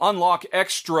 You unlock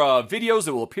extra videos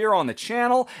that will appear on the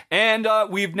channel. And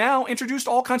we've now introduced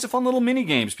all kinds of fun little mini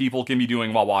games people can be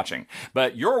doing while watching.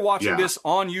 But you're watching this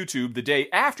on YouTube the day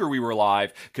after we were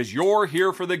live because you're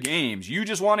here for the games. You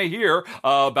just want to hear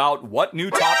about what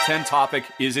new top 10 topic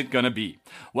is it going to be.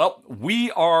 Well, we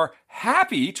are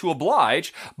happy to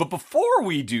oblige, but before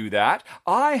we do that,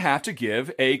 I have to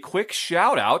give a quick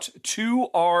shout out to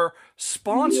our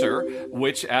sponsor,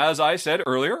 which, as I said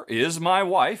earlier, is my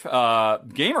wife,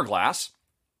 Gamerglass.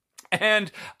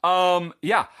 And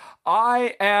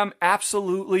I am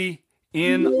absolutely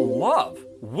in love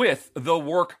with the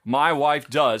work my wife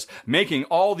does, making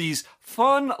all these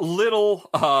fun little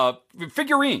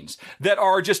figurines that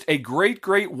are just a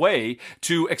great way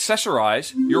to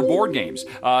accessorize your board games.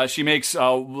 She makes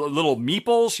little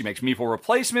meeples. She makes meeple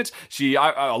replacements. A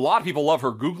lot of people love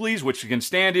her googlies, which can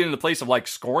stand in the place of like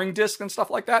scoring discs and stuff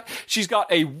like that. She's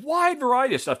got a wide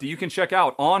variety of stuff that you can check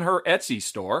out on her Etsy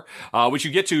store, which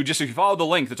you get to just if you follow the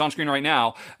link that's on screen right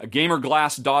now,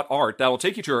 gamerglass.art. That will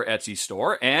take you to her Etsy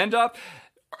store. And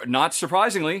not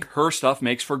surprisingly, her stuff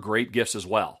makes for great gifts as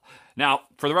well. Now,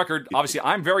 for the record, obviously,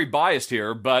 I'm very biased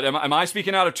here, but am I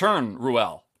speaking out of turn,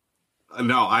 Ruel?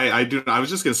 No, I do. I was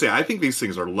just going to say, I think these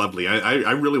things are lovely.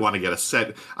 I really want to get a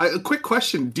set. A quick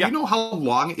question. Do you know how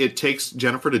long it takes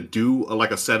Jennifer to do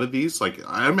a set of these? Like,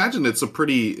 I imagine it's a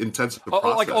pretty intensive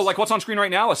process. Like what's on screen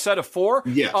right now? A set of 4?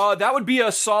 Yes. That would be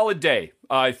a solid day,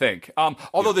 I think.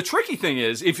 Although the tricky thing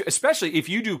is, especially if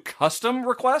you do custom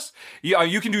requests,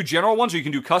 you can do general ones or you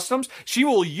can do customs. She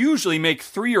will usually make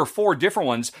 3 or 4 different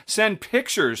ones, send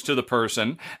pictures to the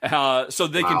person so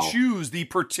they can choose the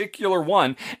particular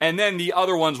one, and then the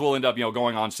other ones will end up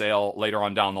going on sale later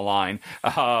on down the line.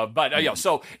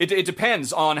 So it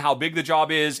depends on how big the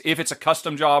job is, if it's a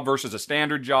custom job versus a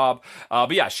standard job.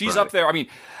 She's up there. I mean,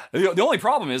 the only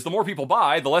problem is the more people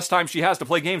buy, the less time she has to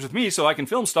play games with me so I can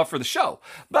film stuff for the show.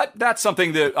 But that's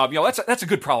something that, that's a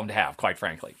good problem to have, quite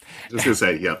frankly. I was going to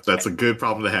say, yep, that's a good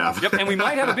problem to have. Yep, and we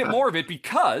might have a bit more of it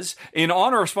because in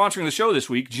honor of sponsoring the show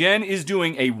this week, Jen is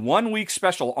doing a 1-week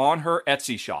special on her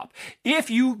Etsy shop.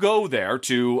 If you go there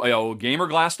to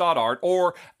gamerglass.art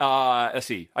or, let's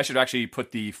see, I should actually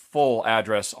put the full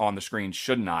address on the screen,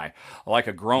 shouldn't I? Like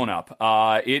a grown-up.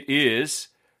 It is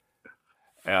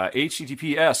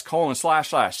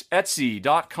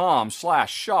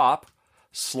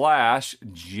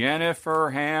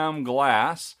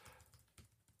https://etsy.com/shop/JenniferHamGlass.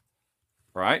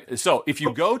 Right? So if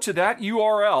you go to that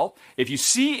URL, if you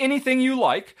see anything you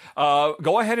like,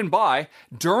 go ahead and buy.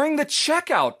 During the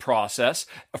checkout process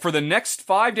for the next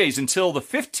 5 days until the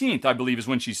 15th, I believe is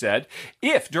when she said,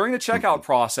 if during the checkout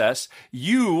process,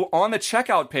 you on the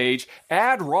checkout page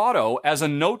add Rahdo as a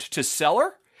note to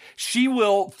seller, she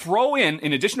will throw in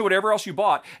addition to whatever else you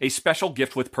bought, a special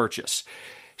gift with purchase.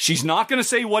 She's not going to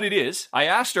say what it is. I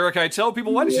asked her, can I tell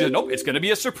people what? She said, nope, it's going to be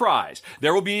a surprise.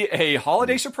 There will be a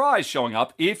holiday surprise showing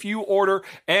up if you order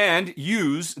and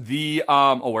use the,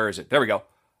 where is it? There we go.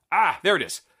 There it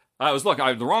is. I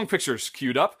have the wrong pictures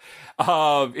queued up.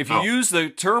 If you use the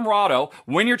term Rahdo,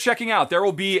 when you're checking out, there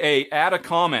will be add a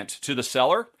comment to the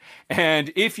seller.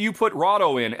 And if you put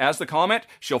Rahdo in as the comment,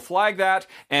 she'll flag that.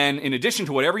 And in addition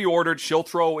to whatever you ordered, she'll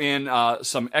throw in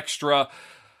some extra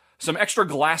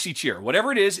glassy cheer.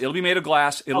 Whatever it is, it'll be made of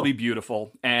glass. It'll be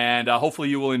beautiful. And hopefully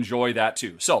you will enjoy that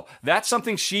too. So that's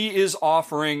something she is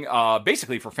offering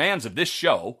basically for fans of this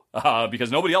show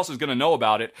because nobody else is going to know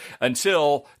about it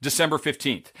until December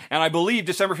 15th. And I believe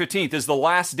December 15th is the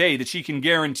last day that she can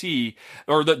guarantee,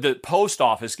 or the post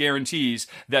office guarantees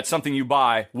that something you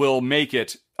buy will make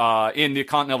it in the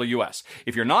continental U.S.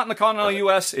 If you're not in the continental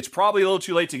U.S., it's probably a little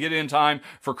too late to get it in time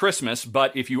for Christmas,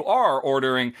 but if you are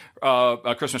ordering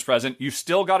a Christmas present, you've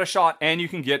still got a shot, and you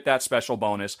can get that special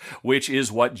bonus, which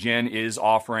is what Jen is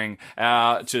offering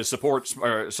to support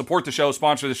the show,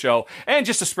 sponsor the show, and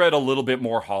just to spread a little bit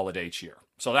more holiday cheer.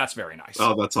 So that's very nice.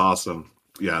 Oh, that's awesome.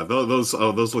 Yeah, those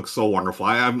look so wonderful.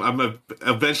 I'm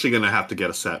eventually going to have to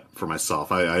get a set for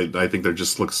myself. I think they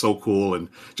just look so cool, and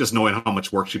just knowing how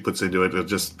much work she puts into it,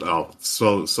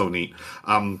 so neat.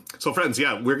 So friends,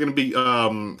 we're going to be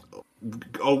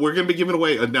giving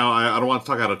away now. I don't want to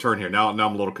talk out of turn here. Now I'm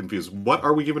a little confused. What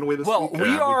are we giving away this week?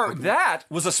 That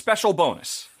was a special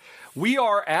bonus. we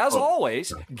are, as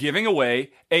always, giving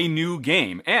away a new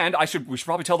game. And we should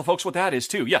probably tell the folks what that is,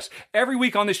 too. Yes, every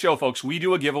week on this show, folks, we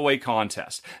do a giveaway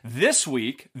contest. This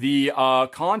week, the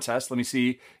contest, let me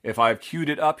see if I've queued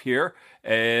it up here,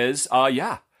 is,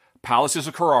 Palaces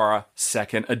of Carrara,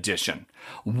 2nd edition.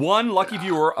 One lucky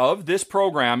viewer of this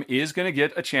program is going to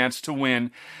get a chance to win.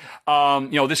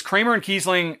 This Kramer and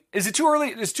Kiesling, is it too early?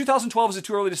 Is 2012, is it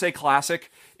too early to say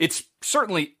classic? It's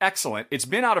certainly excellent. It's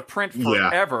been out of print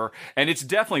forever, and it's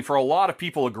definitely, for a lot of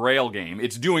people, a grail game.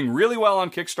 It's doing really well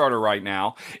on Kickstarter right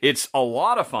now. It's a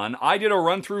lot of fun. I did a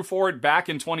run-through for it back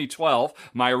in 2012,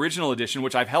 my original edition,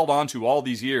 which I've held on to all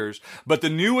these years. But the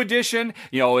new edition,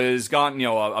 has gotten,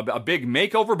 a big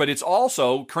makeover, but it's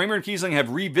also, Kramer and Kiesling have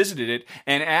revisited it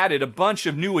and added a bunch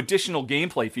of new additional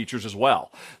gameplay features as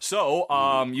well. So,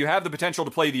 you have the potential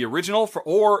to play the original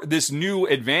or this new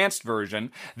advanced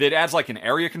version that adds like an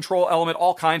area control element,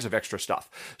 all kinds of extra stuff.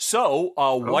 So,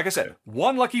 like I said,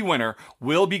 one lucky winner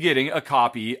will be getting a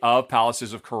copy of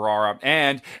Palaces of Carrara.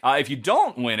 And if you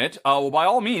don't win it, by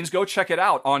all means, go check it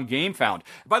out on GameFound.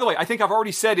 By the way, I think I've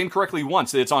already said incorrectly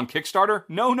once that it's on Kickstarter.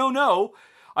 No.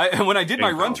 When I did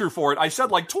my run-through for it, I said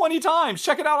like 20 times,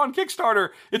 check it out on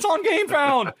Kickstarter. It's on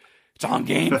GameFound. It's on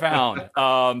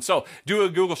GameFound. So do a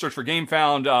Google search for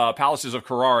GameFound Palaces of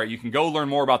Carrara. You can go learn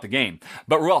more about the game.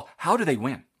 But, Ruel, how do they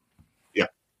win?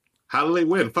 How do they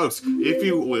win, folks?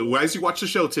 As you watch the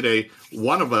show today,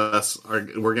 one of us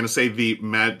we're going to say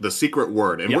the secret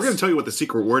word, and we're going to tell you what the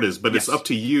secret word is. But it's up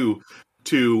to you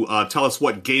to tell us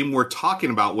what game we're talking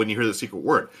about when you hear the secret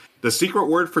word. The secret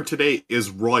word for today is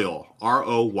Royal,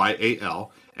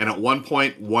 Royal, and at one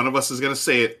point, one of us is going to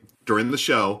say it during the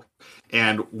show.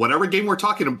 And whatever game we're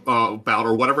talking about,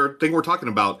 or whatever thing we're talking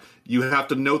about, you have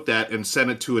to note that and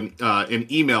send it to an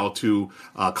email to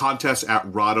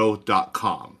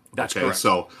contest@rahdo.com. That's correct.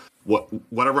 So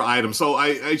whatever item. So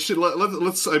I should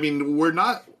let's. I mean, we're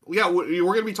not. Yeah, we're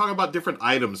going to be talking about different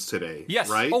items today. Yes.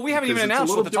 Right. Oh, we haven't even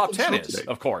announced what the top 10 is,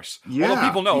 of course. Although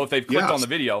people know if they've clicked on the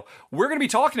video. We're going to be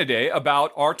talking today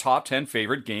about our top 10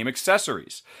 favorite game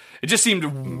accessories. It just seemed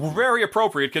very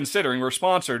appropriate considering we're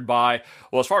sponsored by,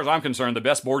 well, as far as I'm concerned, the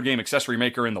best board game accessory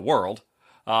maker in the world.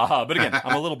 But again,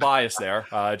 I'm a little biased there.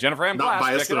 Jennifer M.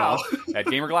 Glass, check it out at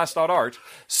gamerglass.art.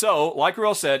 So, like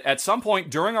Ruel said, at some point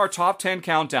during our top 10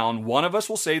 countdown, one of us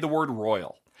will say the word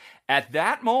Royal. At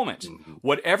that moment,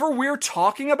 whatever we're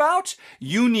talking about,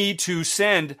 you need to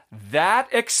send that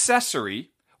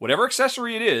accessory, whatever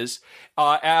accessory it is,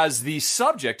 as the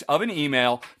subject of an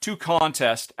email to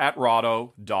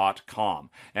contest@rahdo.com.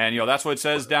 And, that's what it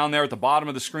says down there at the bottom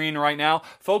of the screen right now.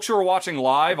 Folks who are watching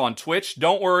live on Twitch,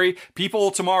 don't worry.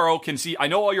 People tomorrow can see, I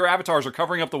know all your avatars are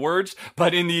covering up the words,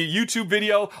 but in the YouTube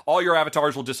video, all your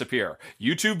avatars will disappear.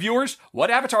 YouTube viewers, what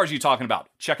avatars are you talking about?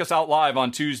 Check us out live on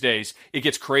Tuesdays. It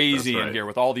gets crazy in here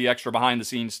with all the extra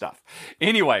behind-the-scenes stuff.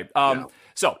 Anyway,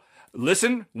 so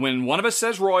listen, when one of us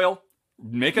says Royal,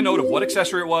 make a note of what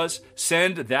accessory it was.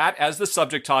 Send that as the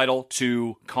subject title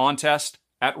to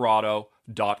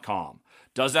contest@rahdo.com.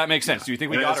 Does that make sense? Do you think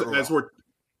we got it?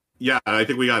 I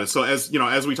think we got it. So as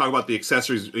we talk about the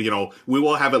accessories, we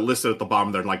will have it listed at the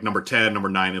bottom there, like number 10, number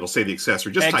 9. It'll say the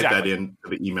accessory. Just type that in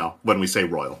the email when we say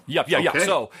Royal. Yep.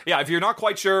 So, if you're not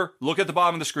quite sure, look at the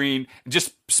bottom of the screen.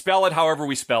 Just spell it however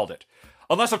we spelled it.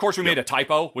 Unless, of course, we made a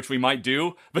typo, which we might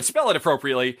do, but spell it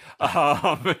appropriately.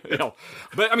 But, don't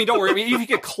worry. If you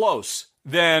get close,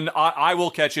 then I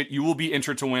will catch it. You will be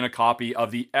entered to win a copy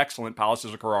of the excellent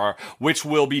Palaces of Carrara, which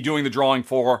we'll be doing the drawing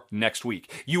for next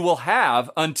week. You will have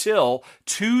until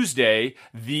Tuesday,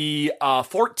 the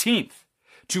 14th,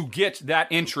 to get that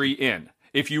entry in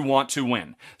if you want to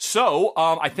win. So,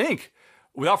 I think,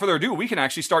 without further ado, we can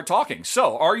actually start talking.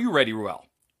 So, are you ready, Ruel?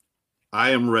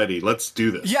 I am ready. Let's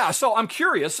do this. Yeah, so I'm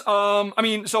curious. So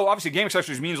obviously game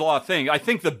accessories means a lot of things. I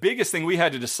think the biggest thing we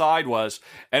had to decide was,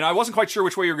 and I wasn't quite sure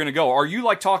which way you were going to go. Are you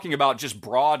like talking about just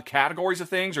broad categories of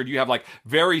things, or do you have like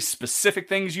very specific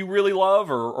things you really love,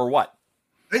 or what?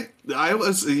 It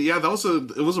was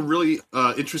a really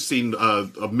interesting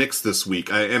mix this week.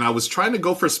 And I was trying to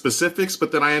go for specifics,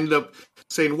 but then I ended up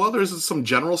saying, well, there's some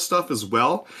general stuff as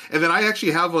well. And then I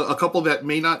actually have a couple that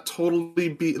may not totally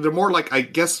be, they're more like, I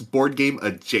guess, board game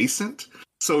adjacent.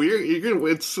 So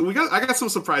I got some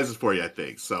surprises for you, I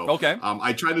think. So okay.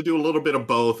 I try to do a little bit of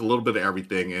both, a little bit of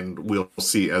everything, and we'll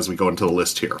see as we go into the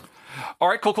list here. All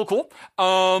right, cool.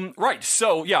 Right.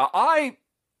 So yeah, I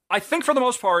think for the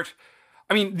most part,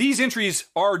 these entries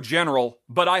are general,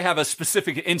 but I have a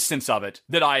specific instance of it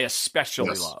that I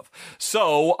especially love.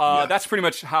 So that's pretty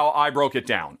much how I broke it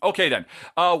down. Okay, then.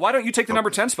 Why don't you take the number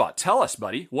 10 spot? Tell us,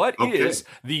 buddy, what is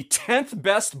the 10th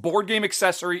best board game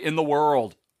accessory in the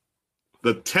world?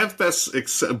 the 10th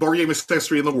best board game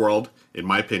accessory in the world, in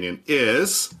my opinion,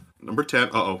 is number 10.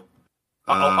 Now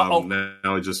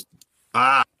I just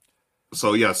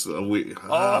So yes,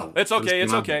 it's okay.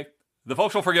 It's okay. The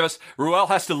folks will forgive us. Ruel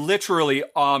has to literally,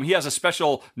 he has a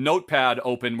special notepad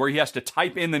open where he has to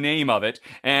type in the name of it,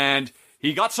 and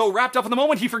he got so wrapped up in the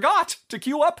moment he forgot to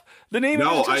queue up the name of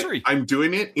the accessory. I'm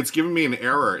doing it. It's giving me an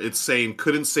error. It's saying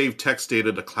couldn't save text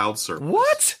data to cloud service.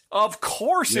 What? Of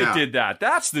course it did that.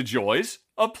 That's the joys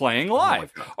of playing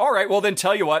live. All right, well then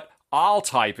tell you what, I'll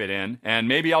type it in, and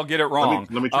maybe I'll get it wrong.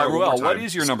 Let me try Ruel, what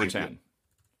is your number 10?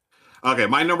 Okay,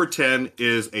 my number 10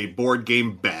 is a board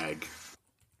game bag.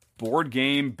 Board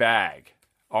game bag.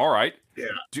 All right.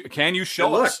 Yeah. Can you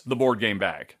show us the board game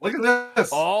bag? Look at this.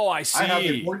 Oh, I see. I have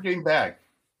a board game bag.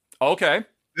 Okay.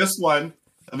 This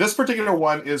particular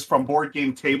one is from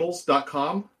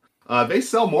BoardGameTables.com. They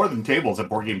sell more than tables at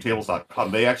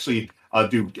BoardGameTables.com. They actually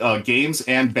do games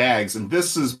and bags, and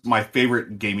this is my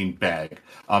favorite gaming bag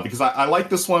because I like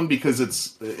this one because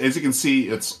it's, as you can see,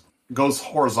 it's goes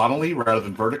horizontally rather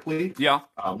than vertically. Yeah.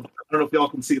 I don't know if y'all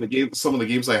can see some of the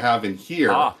games I have in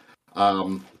here.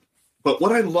 But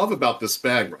what I love about this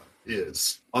bag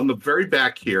is on the very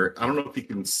back here, I don't know if you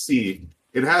can see,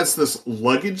 it has this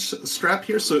luggage strap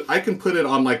here, so I can put it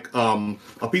on like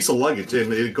a piece of luggage,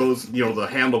 and it goes, the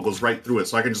handle goes right through it,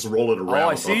 so I can just roll it around. Oh,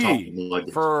 I see. On top of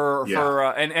the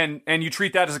luggage. And you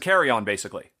treat that as a carry-on,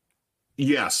 basically.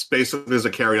 Yes, basically as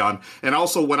a carry-on. And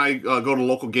also when I go to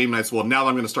local game nights, well, now that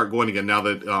I'm going to start going again, now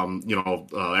that,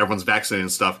 everyone's vaccinated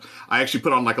and stuff, I actually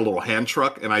put on like a little hand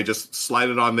truck, and I just slide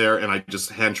it on there, and I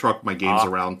just hand truck my games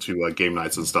around to game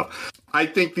nights and stuff. I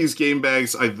think these game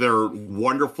bags, they're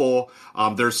wonderful.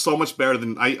 They're so much better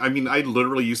than, I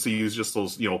literally used to use just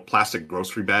those, plastic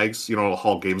grocery bags, to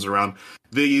haul games around.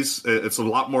 These, it's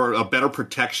a better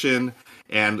protection.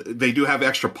 And they do have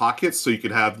extra pockets, so you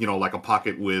could have, like a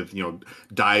pocket with,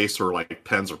 dice or like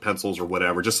pens or pencils or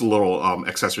whatever, just a little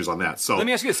accessories on that. So let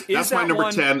me ask you this: that's my number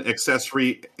 10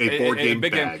 accessory, a board game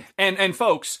bag. And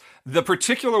folks, the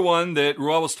particular one that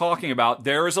Ruel was talking about,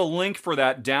 there is a link for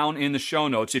that down in the show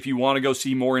notes if you want to go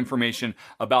see more information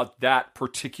about that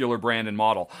particular brand and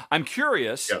model. I'm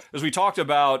curious, as we talked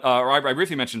about, or I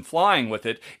briefly mentioned flying with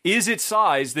it, is it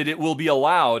size that it will be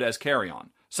allowed as carry-on?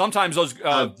 Sometimes those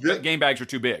game bags are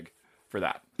too big for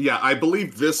that. Yeah, I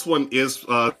believe this one is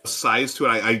size to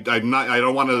it. I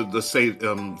don't want to say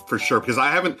for sure because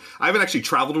I haven't actually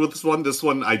traveled with this one. This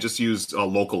one I just used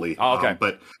locally. Oh, okay.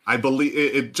 But I believe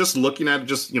it. Just looking at it,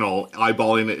 just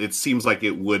eyeballing it, it seems like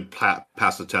it would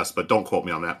pass the test. But don't quote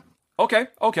me on that. Okay.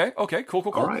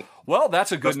 Cool. All right. Well,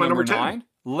 that's a good number 9.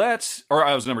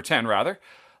 I was number 10 rather.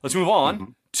 Let's move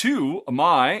on to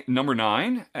my number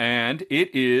 9, and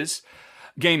it is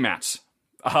game mats.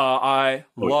 I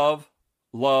love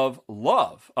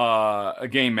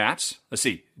game mats. Let's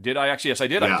see. Did I actually? Yes, I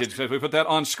did. Yeah. I did. We put that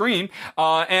on screen.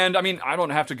 And I don't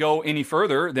have to go any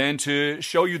further than to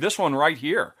show you this one right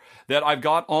here that I've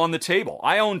got on the table.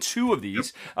 I own 2 of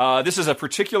these. This is a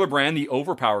particular brand, the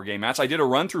Overpower game mats. I did a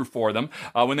run through for them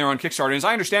when they were on Kickstarter. And as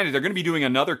I understand it, they're going to be doing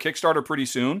another Kickstarter pretty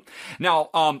soon. Now,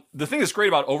 the thing that's great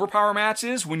about Overpower mats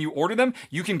is when you order them,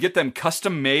 you can get them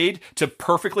custom made to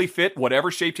perfectly fit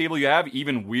whatever shape table you have,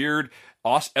 even weird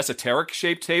esoteric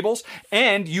shaped tables,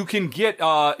 and you can get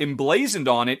emblazoned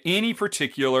on it any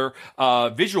particular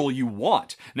visual you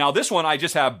want. Now this one I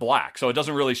just have black, so it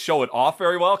doesn't really show it off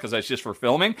very well because that's just for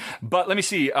filming, but let me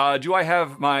see, do I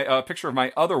have my picture of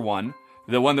my other one?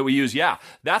 The one that we use, yeah.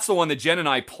 That's the one that Jen and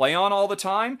I play on all the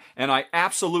time, and I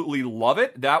absolutely love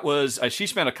it. That was, she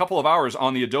spent a couple of hours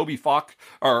on the Adobe Stock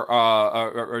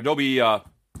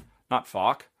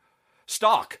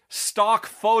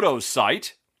Photos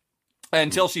site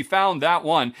until she found that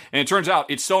one, and it turns out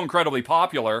it's so incredibly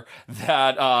popular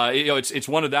that it's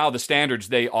one of now the standards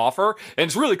they offer, and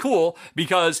it's really cool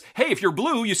because hey, if you're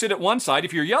blue, you sit at one side;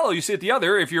 if you're yellow, you sit at the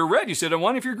other; if you're red, you sit on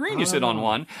one; if you're green, you sit on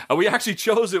one. We actually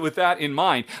chose it with that in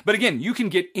mind. But again, you can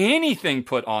get anything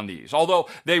put on these, although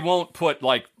they won't put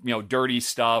like dirty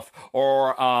stuff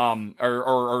or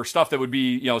stuff that would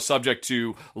be subject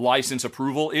to license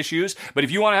approval issues. But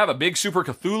if you want to have a big Super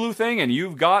Cthulhu thing and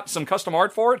you've got some custom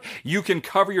art for it, you can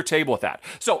cover your table with that.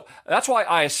 So that's why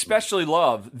I especially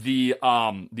love the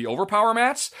Overpower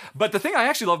mats. But the thing I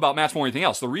actually love about mats more than anything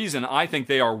else, the reason I think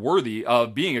they are worthy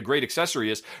of being a great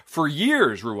accessory is for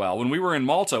years, Ruel, when we were in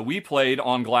Malta, we played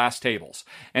on glass tables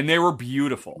and they were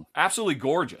beautiful, absolutely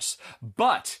gorgeous.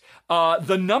 But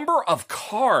the number of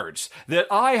cards that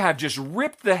I have just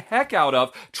ripped the heck out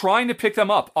of trying to pick them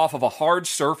up off of a hard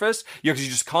surface, because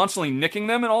you're just constantly nicking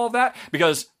them and all of that,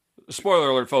 because spoiler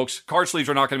alert, folks, card sleeves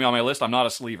are not going to be on my list. I'm not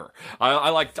a sleever. I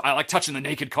like touching the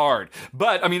naked card.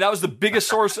 But, I mean, that was the biggest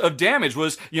source of damage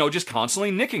was, just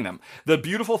constantly nicking them. The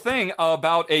beautiful thing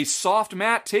about a soft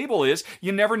mat table is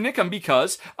you never nick them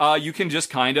because you can just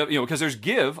kind of, because there's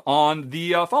give on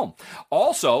the foam.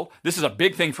 Also, this is a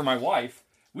big thing for my wife.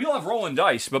 We love rolling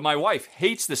dice, but my wife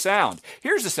hates the sound.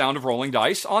 Here's the sound of rolling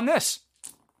dice on this.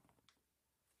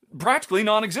 Practically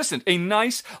non-existent. A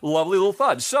nice, lovely little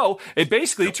thud. So it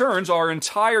basically turns our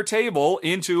entire table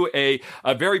into a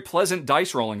very pleasant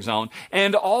dice rolling zone.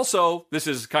 And also, this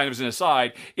is kind of as an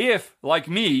aside, if, like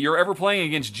me, you're ever playing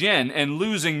against Jen and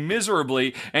losing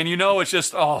miserably, and it's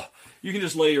just, you can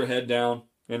just lay your head down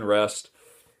and rest.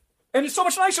 And it's so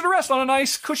much nicer to rest on a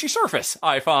nice, cushy surface,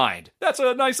 I find. That's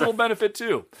a nice little benefit,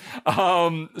 too.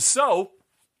 Yeah,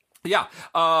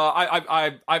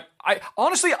 I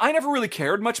honestly, I never really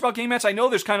cared much about game mats. I know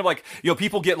there's kind of like,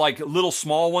 people get like little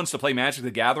small ones to play Magic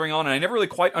the Gathering on, and I never really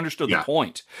quite understood the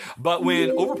point. But when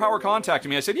Overpower contacted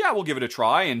me, I said, yeah, we'll give it a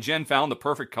try, and Jen found the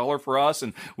perfect color for us,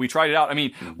 and we tried it out. I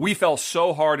mean, we fell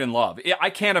so hard in love.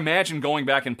 I can't imagine going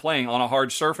back and playing on a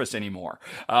hard surface anymore.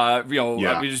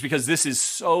 Just because this is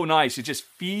so nice. It just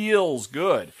feels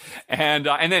good. And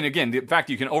then again, the fact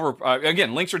that you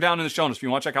can links are down in the show notes if you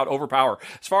want to check out Overpower.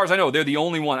 As far as I know, they're the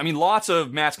only one. I mean, lots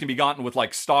of mats can be gotten with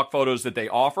like stock photos that they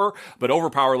offer, but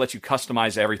Overpower lets you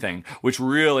customize everything, which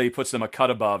really puts them a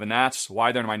cut above, and that's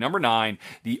why they're my number 9,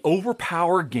 the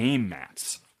Overpower game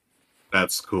mats.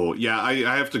 That's cool. Yeah,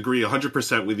 I have to agree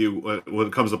 100% with you when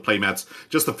it comes to play mats.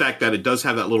 Just the fact that it does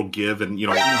have that little give, and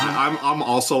I'm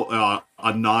also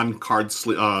a non-card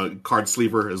card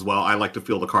sleever as well. I like to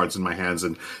feel the cards in my hands,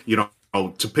 and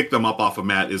to pick them up off a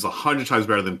mat is 100 times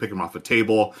better than picking them off a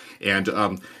table. And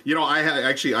I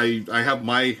have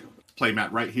my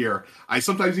playmat right here. I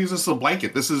sometimes use this as a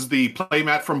blanket. This is the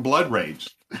playmat from Blood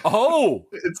Rage. Oh,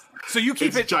 so you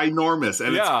keep it ginormous,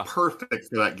 and it's perfect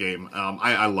for that game.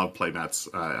 I love playmats.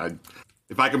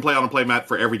 If I can play on a playmat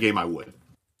for every game, I would.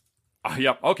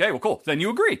 Yep. Okay. Well, cool. Then you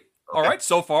agree. Okay. All right.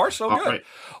 So far, so good. Right.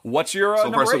 What's your so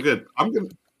number far 8? So good. I'm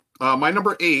gonna. My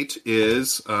number 8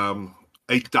 is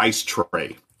a dice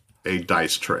tray. A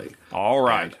dice tray. All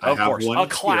right. Of course. A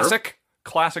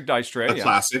classic dice tray. A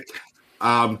classic.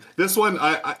 This one,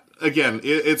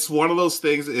 it's one of those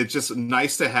things. It's just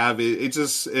nice to have.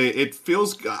 It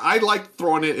feels. I like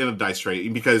throwing it in a dice tray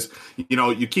because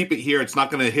you keep it here. It's not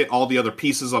going to hit all the other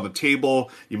pieces on the table.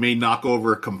 You may knock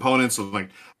over components. Like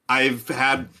I've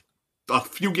had a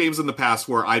few games in the past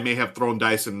where I may have thrown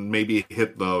dice and maybe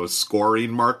hit the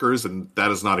scoring markers, and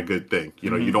that is not a good thing.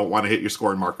 You don't want to hit your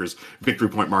scoring markers, victory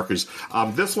point markers.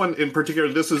 This one in particular,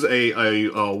 this is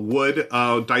a wood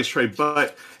dice tray,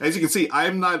 but as you can see,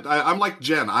 I'm like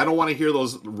Jen. I don't want to hear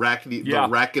those the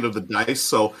racket of the dice.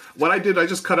 So what I did, I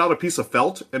just cut out a piece of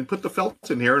felt and put the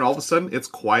felt in here, and all of a sudden, it's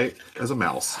quiet as a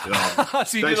mouse.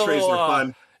 So you dice trays are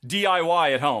fun.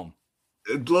 DIY at home.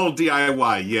 A little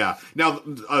DIY, yeah. Now,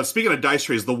 speaking of dice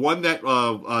trays, the one that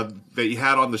you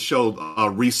had on the show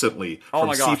recently from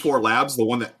C4 Labs, the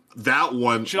one that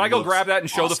one. Should I go grab that and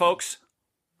show the folks?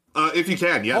 If you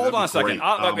can, yeah. Hold on a second.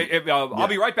 I'll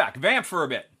be right back. Vamp for a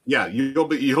bit. Yeah, he'll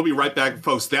be right back,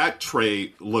 folks. That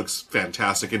tray looks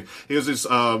fantastic, and here's this.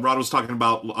 Rod was talking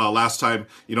about last time.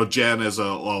 Jen as a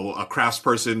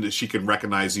craftsperson, she can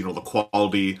recognize the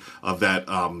quality of that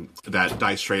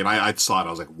dice tray, and I saw it. I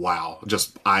was like, wow,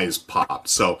 just eyes popped.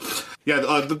 So, yeah,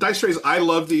 the dice trays. I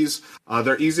love these.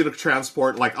 They're easy to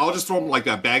transport. Like I'll just throw them like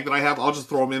that bag that I have. I'll just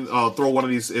throw them in. Throw one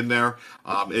of these in there.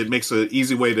 It makes an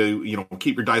easy way to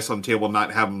keep your dice on the table and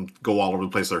not have them go all over the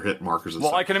place or hit markers. And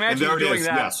stuff. I can imagine you doing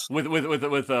that. Yes. With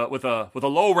a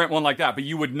low rent one like that, but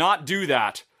you would not do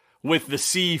that with the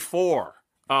C4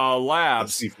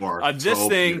 Labs. C4, this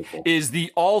thing beautiful. Is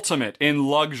the ultimate in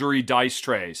luxury dice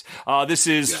trays. This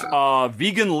is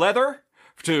vegan leather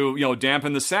to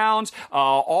dampen the sounds.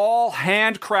 All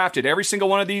handcrafted. Every single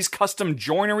one of these, custom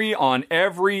joinery on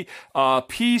every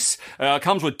piece.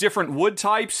 Comes with different wood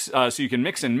types, so you can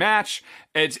mix and match.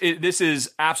 This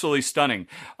is absolutely stunning.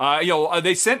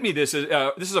 They sent me this. This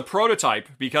is a prototype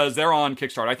because they're on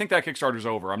Kickstarter. I think that Kickstarter's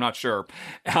over. I'm not sure.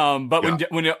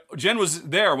 But when Jen was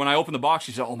there, when I opened the box,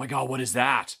 she said, "Oh my God, what is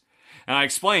that?" And I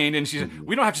explained, and she said,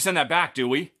 "We don't have to send that back, do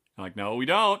we?" I'm like, "No, we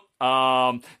don't.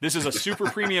 This is a super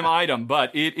premium item,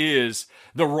 but it is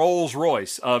the Rolls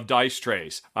Royce of dice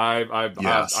trays.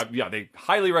 They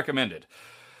highly recommended."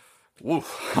 Woo.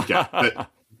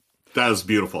 That is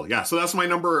beautiful. Yeah, so that's my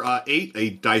number 8, a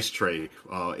dice tray,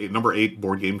 number 8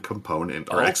 board game component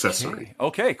or accessory.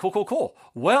 Okay, cool.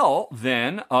 Well,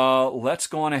 then let's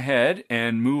go on ahead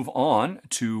and move on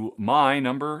to my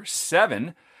number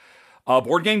 7,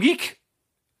 Board Game Geek.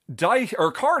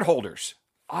 card holders.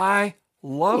 I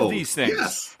love these things.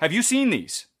 Yes. Have you seen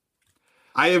these?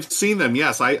 I have seen them,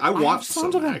 yes. I watched some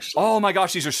of them, actually. Oh my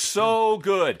gosh, these are so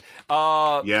good.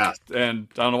 Yeah. And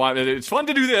I don't know why. It's fun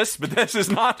to do this, but this is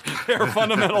not their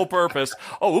fundamental purpose.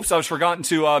 Oh, oops, I was forgotten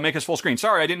to make us full screen.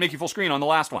 Sorry, I didn't make you full screen on the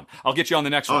last one. I'll get you on the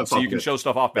next one so you can show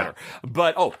stuff off better.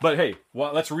 Yeah. But hey,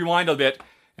 let's rewind a bit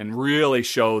and really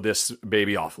show this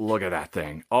baby off. Look at that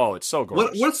thing. Oh, it's so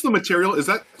gorgeous. What's the material? Is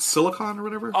that silicone or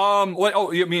whatever? What?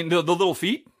 Oh, you mean the little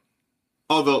feet?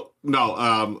 Oh,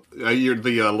 you're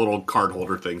the little card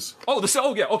holder things.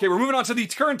 Yeah. Okay, we're moving on to the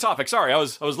current topic. Sorry, I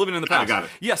was living in the past. I got it.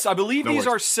 Yes, I believe these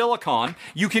are silicone.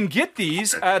 You can get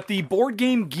these at the Board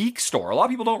Game Geek store. A lot of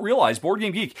people don't realize Board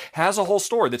Game Geek has a whole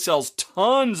store that sells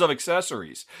tons of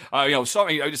accessories.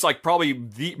 It's like probably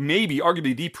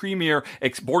arguably the premier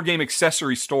board game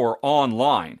accessory store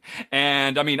online.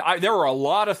 And I mean, there were a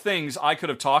lot of things I could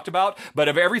have talked about, but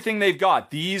of everything they've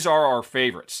got, these are our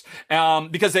favorites.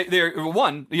 Because they're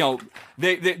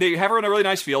they have a really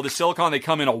nice feel. The silicone, they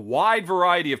come in a wide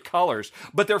variety of colors,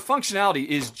 but their functionality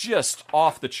is just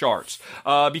off the charts.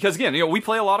 Because again, we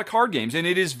play a lot of card games, and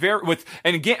it is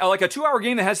like a 2-hour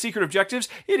game that has secret objectives.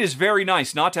 It is very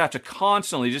nice not to have to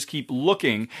constantly just keep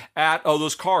looking at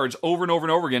those cards over and over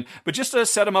and over again, but just to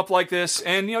set them up like this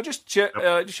and just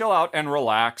chill out and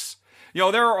relax.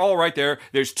 They're all right there.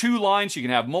 There's 2 lines. You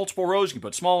can have multiple rows. You can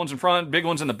put small ones in front, big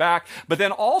ones in the back. But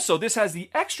then also, this has the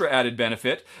extra added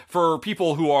benefit for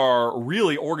people who are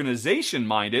really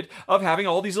organization-minded of having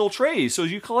all these little trays. So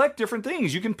you collect different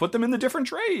things. You can put them in the different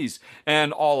trays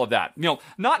and all of that.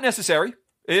 Not necessary.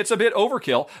 It's a bit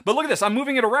overkill. But look at this. I'm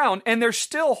moving it around, and they're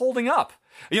still holding up.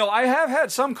 I have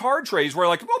had some card trays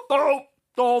where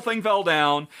the whole thing fell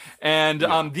down,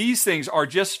 and these things are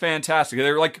just fantastic.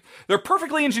 They're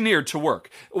perfectly engineered to work.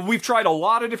 We've tried a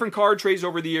lot of different card trays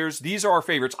over the years. These are our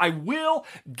favorites. I will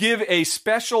give a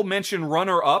special mention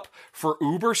runner-up for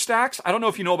Uber Stacks. I don't know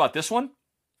if you know about this one.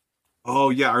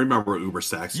 Oh, yeah, I remember Uber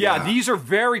Stacks. Yeah, these are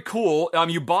very cool.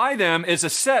 You buy them as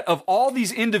a set of all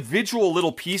these individual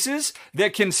little pieces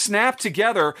that can snap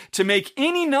together to make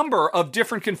any number of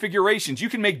different configurations. You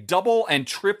can make double and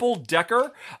triple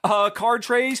decker card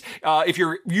trays. If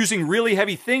you're using really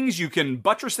heavy things, you can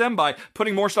buttress them by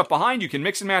putting more stuff behind. You can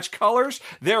mix and match colors.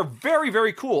 They're very,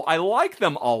 very cool. I like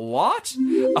them a lot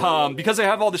because they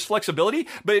have all this flexibility.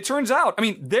 But it turns out,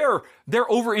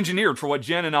 they're over-engineered for what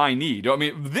Jen and I need.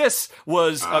 This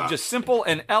was just simple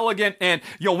and elegant, and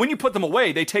when you put them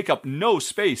away, they take up no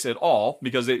space at all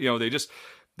because they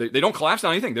don't collapse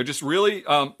down anything. They're just really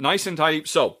nice and tidy.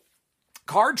 So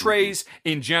card trays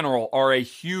in general are a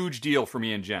huge deal for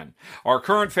me and Jen. Our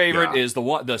current favorite is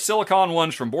the silicone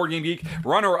ones from Board Game Geek.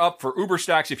 Runner up for Uber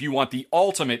Stacks if you want the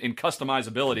ultimate in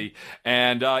customizability.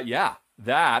 And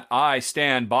that I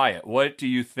stand by it. What do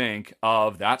you think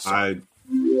of that stuff?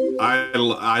 I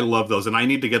love those, and I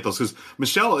need to get those because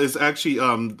Michelle is actually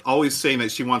always saying that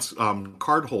she wants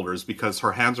card holders because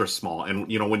her hands are small, and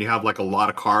when you have like a lot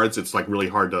of cards, it's like really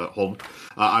hard to hold.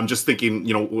 I'm just thinking,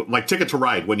 like Ticket to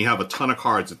Ride, when you have a ton of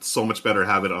cards, it's so much better to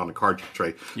have it on a card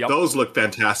tray. Yep. Those look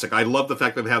fantastic. I love the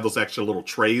fact that they have those extra little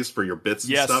trays for your bits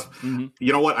and stuff. Mm-hmm.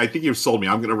 You know what? I think you've sold me.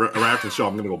 I'm gonna right after the show.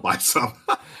 I'm gonna go buy some.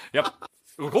 Yep.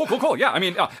 Cool. Yeah,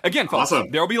 again, folks,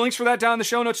 awesome. There will be links for that down in the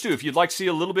show notes too. If you'd like to see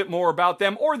a little bit more about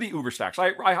them or the Uber Stacks,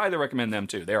 I highly recommend them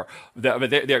too. They're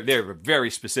a very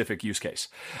specific use case,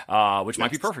 which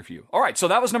might be perfect for you. All right, so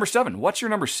that was number 7. What's your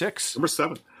number 6? Number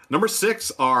 7. Number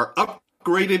 6 are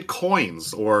upgraded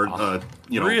coins, or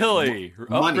really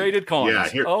money. Upgraded coins. Yeah.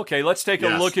 Here. Okay, let's take a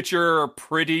look at your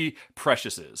pretty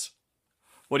preciouses.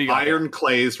 What do you got? Iron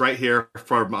clays right here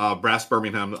from Brass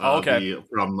Birmingham.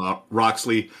 From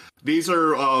Roxley. These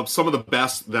are some of the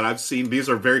best that I've seen. These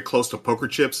are very close to poker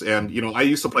chips, and I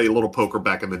used to play a little poker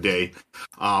back in the day.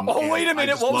 Wait a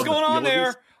minute! What was going on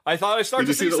there? I thought I started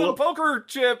to see some poker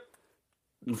chip.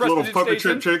 Little poker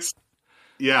chip tricks.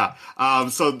 Yeah.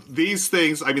 So these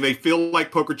things, they feel like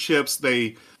poker chips.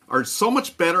 They are so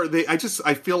much better.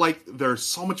 I feel like they're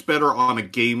so much better on a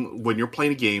game when you're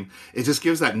playing a game. It just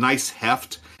gives that nice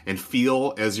heft and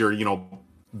feel as you're,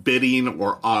 bidding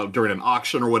or during an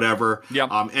auction or whatever.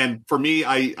 Yeah. And for me,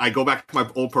 I go back to my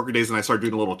old poker days and I start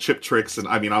doing little chip tricks. And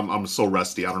I'm so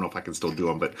rusty. I don't know if I can still do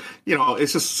them, but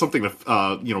it's just something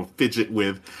to fidget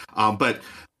with. But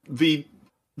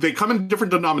they come in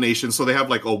different denominations, so they have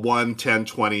like a 1, 10,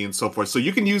 20, and so forth. So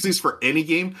you can use these for any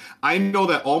game. I know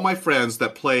that all my friends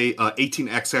that play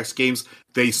 18xx games,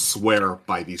 they swear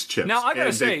by these chips. Now, I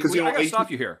gotta say, I gotta stop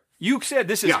you here. You said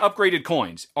this is upgraded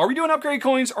coins. Are we doing upgraded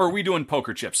coins, or are we doing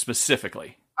poker chips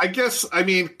specifically? I guess, I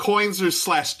mean, coins or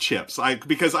slash chips.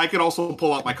 Because I could also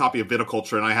pull out my copy of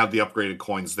Viticulture and I have the upgraded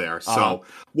coins there. So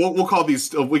we'll call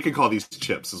these, we can call these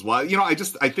chips as well. You know, I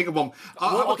think of them.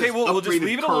 We'll just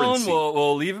leave it alone.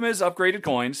 We'll leave them as upgraded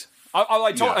coins.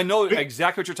 I know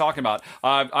exactly what you're talking about.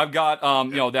 I've got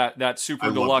that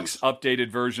super deluxe updated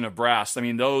version of Brass. I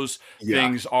mean, those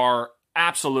things are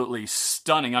absolutely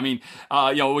stunning. I mean,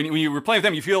 when you were playing with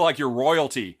them, you feel like you're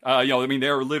royalty. I mean,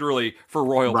 they're literally for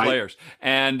royal players,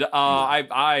 and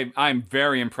I'm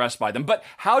very impressed by them. But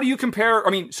how do you compare? I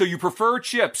mean, so you prefer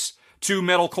chips to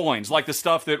metal coins, like the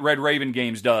stuff that Red Raven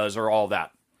Games does, or all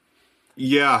that?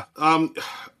 Yeah.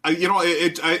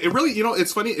 It really,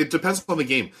 it's funny. It depends on the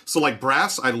game. So like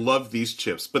Brass, I love these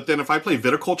chips. But then if I play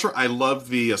Viticulture, I love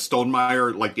the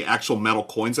Stonemaier, like the actual metal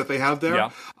coins that they have there.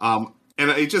 Yeah. And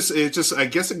it just, I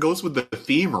guess it goes with the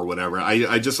theme or whatever.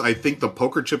 I think the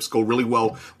poker chips go really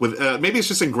well with, maybe it's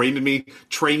just ingrained in me.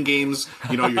 Train games,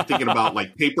 you're thinking about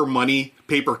like paper money,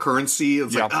 paper currency.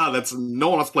 It's like, no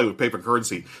one wants to play with paper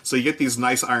currency. So you get these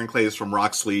nice ironclays from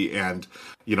Roxley and,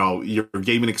 your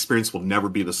gaming experience will never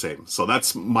be the same. So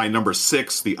that's my number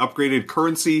 6, the upgraded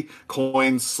currency,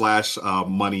 coins /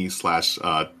 money /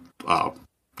 I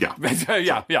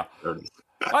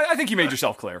think you made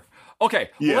yourself clear. Okay,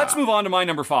 well, let's move on to my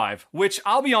number 5, which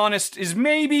I'll be honest is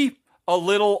maybe a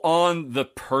little on the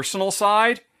personal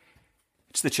side.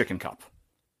 It's the Chicken Cup.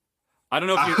 I don't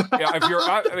know if you're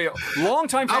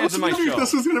longtime fans of my show. I was wondering if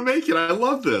this was going to make it. I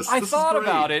love this. I thought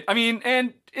about it. I mean,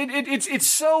 and it's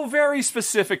so very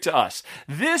specific to us.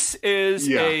 This is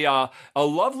a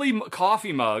lovely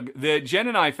coffee mug that Jen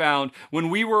and I found when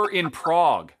we were in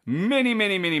Prague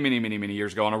many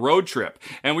years ago on a road trip.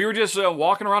 And we were just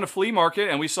walking around a flea market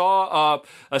and we saw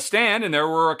a stand and there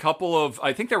were a couple of,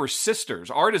 I think there were sisters,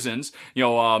 artisans,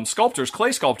 sculptors,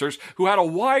 clay sculptors who had a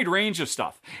wide range of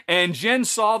stuff. And Jen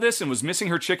saw this and was missing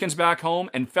her chickens back home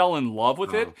and fell in love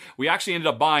with it. We actually ended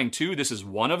up buying 2. This is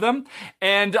one of them.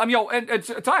 And,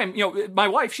 at time, my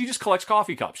wife, she just collects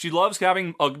coffee cups. She loves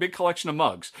having a big collection of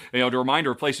mugs, to remind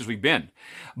her of places we've been.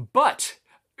 But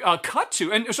cut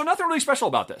to, and so nothing really special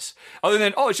about this, other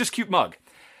than, it's just a cute mug.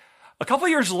 A couple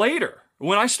of years later,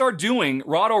 when I start doing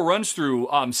Rahdo Runs Through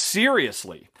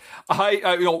seriously,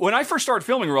 when I first started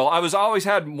filming Real, I was always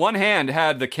had one hand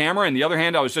had the camera and the other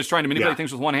hand I was just trying to manipulate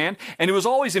things with one hand, and it was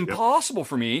always impossible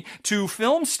for me to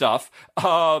film stuff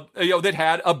that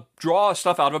had draw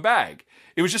stuff out of a bag.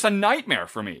 It was just a nightmare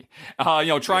for me,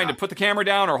 trying to put the camera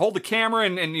down or hold the camera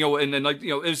and it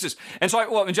was just, and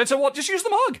so and Jen said, well, just use the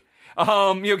mug.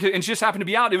 And she just happened to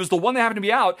be out. It was the one that happened to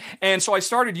be out. And so I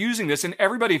started using this and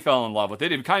everybody fell in love with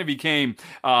it. It kind of became,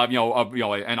 an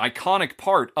iconic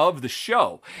part of the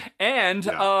show. And,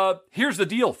 here's the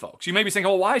deal, folks. You may be thinking,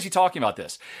 well, why is he talking about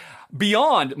this?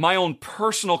 Beyond my own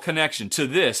personal connection to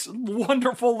this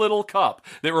wonderful little cup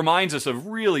that reminds us of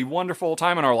really wonderful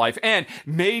time in our life and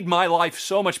made my life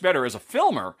so much better as a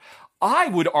filmer, I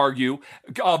would argue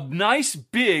nice,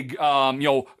 big,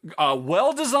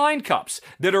 well-designed cups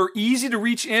that are easy to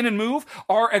reach in and move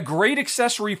are a great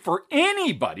accessory for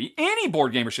anybody. Any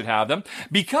board gamer should have them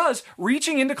because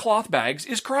reaching into cloth bags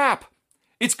is crap.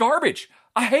 It's garbage.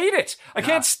 I hate it. I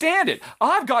can't stand it.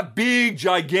 I've got big,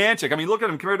 gigantic, look at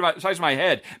them compared to the size of my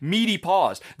head, meaty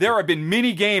paws. There have been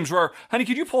many games where, honey,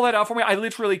 could you pull that out for me? I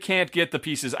literally can't get the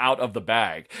pieces out of the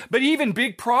bag. But even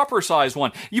big proper sized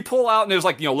one, you pull out and there's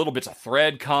little bits of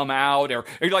thread come out, or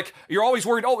you're always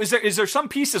worried, is there some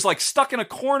piece that's stuck in a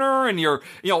corner and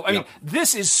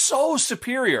this is so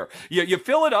superior. You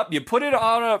fill it up, you put it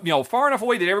on far enough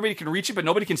away that everybody can reach it, but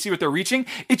nobody can see what they're reaching.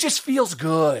 It just feels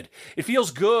good. It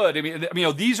feels good.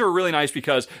 These are really nice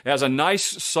because it has a nice,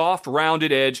 soft,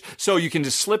 rounded edge, so you can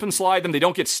just slip and slide them. They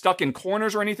don't get stuck in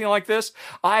corners or anything like this.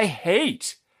 I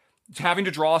hate having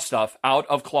to draw stuff out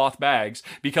of cloth bags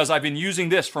because I've been using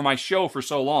this for my show for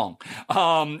so long.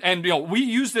 We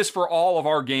use this for all of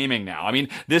our gaming now.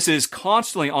 This is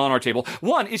constantly on our table.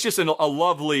 One, it's just a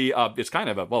lovely, it's kind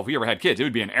of if we ever had kids, it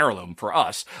would be an heirloom for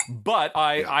us. But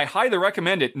I highly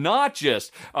recommend it, not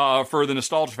just for the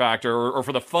nostalgia factor or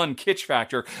for the fun kitsch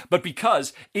factor, but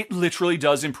because it literally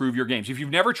does improve your games. If you've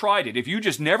never tried it, if you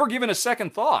just never given a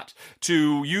second thought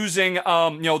to using,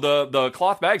 the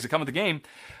cloth bags that come with the game,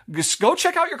 just go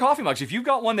check out your coffee mugs. If you've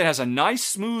got one that has a nice,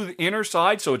 smooth inner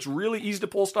side, so it's really easy to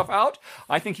pull stuff out,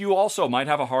 I think you also might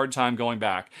have a hard time going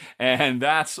back. And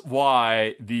that's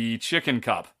why the Chicken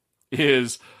Cup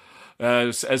is,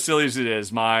 as silly as it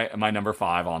is, my number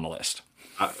 5 on the list.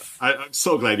 I'm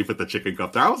so glad you put the chicken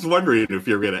cup there. I was wondering if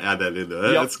you're going to add that in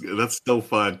there. That's so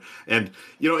fun. And,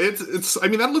 it's, I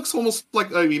mean, that looks almost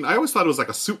like, I mean, I always thought it was like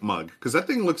a soup mug because that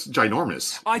thing looks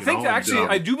ginormous. I think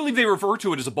I do believe they refer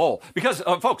to it as a bowl because,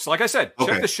 folks, like I said,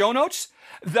 check the show notes.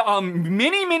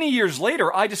 Many years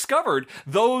later, I discovered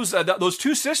those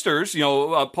two sisters,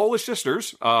 Polish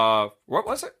sisters. What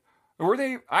was it? Were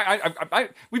they?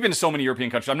 We've been to so many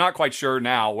European countries. I'm not quite sure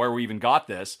now where we even got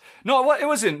this. No, it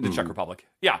was in the Czech Republic.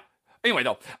 Yeah. Anyway,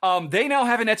 though, they now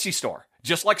have an Etsy store.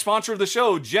 Just like sponsor of the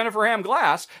show, Jennifer Ham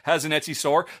Glass has an Etsy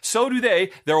store. So do they.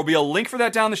 There will be a link for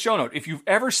that down the show note. If you've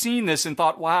ever seen this and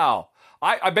thought, wow,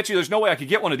 I bet you there's no way I could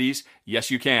get one of these. Yes,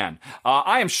 you can.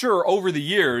 I am sure over the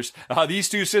years, these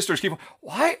two sisters keep,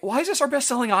 why is this our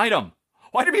best-selling item?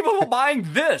 Why do people buying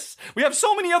this? We have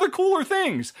so many other cooler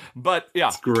things. But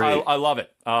yeah, I love it.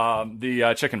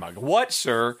 The chicken mug. What,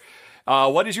 sir?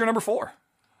 What is your number 4?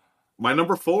 My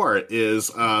number 4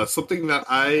 is something that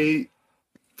I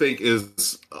think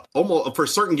is almost for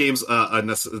certain games a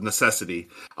necessity.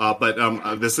 But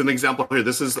this is an example here.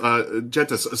 This is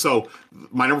Gentis. So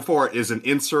my number 4 is an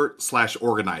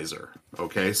insert/organizer.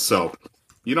 Okay, so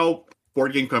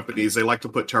board game companies, they like to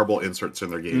put terrible inserts in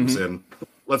their games, and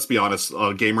let's be honest,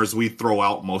 gamers, we throw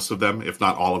out most of them, if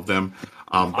not all of them.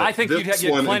 I think you'd get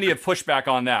plenty of pushback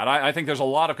on that. I think there's a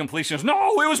lot of completionists.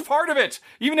 No, it was part of it.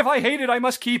 Even if I hate it, I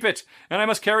must keep it, and I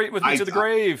must carry it with me to the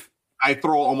grave. I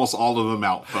throw almost all of them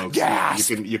out, folks. Yes.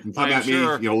 You can come at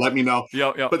me, let me know.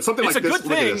 Yep. But something it's like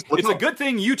this, it's a good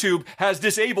thing YouTube has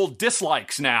disabled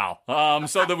dislikes now,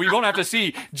 so that we won't have to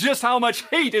see just how much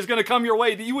hate is going to come your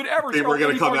way that you would ever throw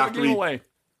any part of the game away.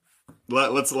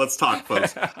 Let's talk,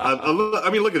 folks. I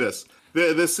mean, look at this.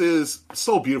 This is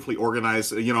so beautifully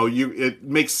organized. It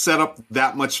makes setup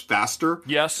that much faster.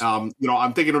 Yes. I'm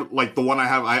thinking of, like the one I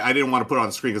have. I didn't want to put it on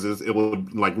the screen because it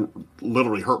would like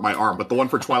literally hurt my arm. But the one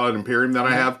for Twilight Imperium that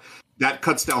I have, that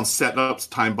cuts down setup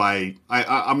time by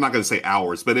I'm not going to say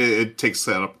hours, but it takes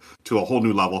setup to a whole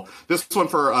new level. This one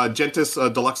for Gentis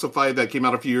Deluxify that came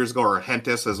out a few years ago, or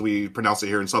Gentis as we pronounce it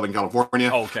here in Southern California.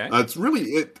 Okay.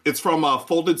 It's from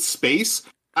Folded Space.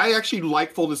 I actually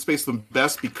like Folded Space the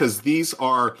best because these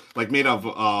are like made of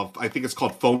I think it's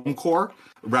called foam core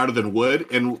rather than wood,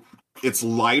 and it's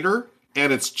lighter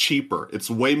and it's cheaper. It's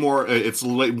way more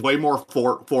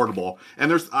affordable,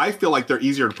 and I feel like they're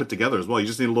easier to put together as well. You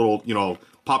just need a little,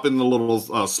 pop in the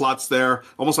little slots there,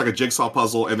 almost like a jigsaw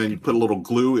puzzle, and then you put a little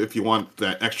glue if you want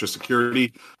that extra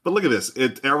security. But look at this.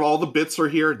 All the bits are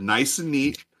here, nice and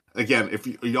neat. Again, if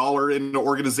y'all are in an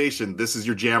organization, this is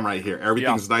your jam right here.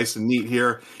 Everything's nice and neat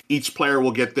here. Each player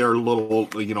will get their little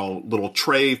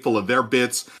tray full of their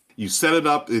bits. You set it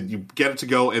up, you get it to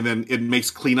go, and then it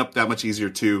makes cleanup that much easier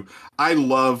too. I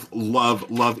love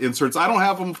inserts. I don't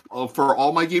have them for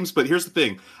all my games, but here's the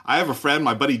thing. I have a friend,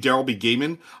 my buddy Daryl B.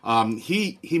 Gaiman.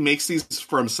 He makes these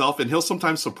for himself, and he'll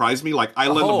sometimes surprise me. Like I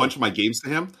lend a bunch of my games to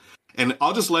him, and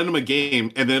I'll just lend him a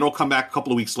game, and then it'll come back a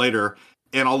couple of weeks later,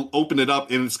 and I'll open it up,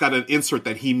 and it's got an insert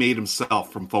that he made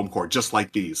himself from foam core, just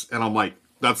like these. And I'm like,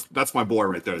 that's my boy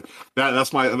right there.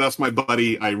 That's my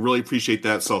buddy. I really appreciate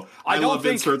that. So I love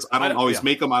inserts. I don't always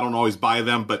make them. I don't always buy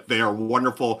them, but they are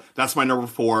wonderful. That's my number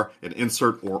 4, an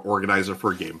insert or organizer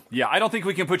for a game. Yeah, I don't think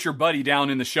we can put your buddy down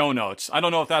in the show notes. I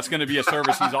don't know if that's going to be a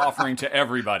service he's offering to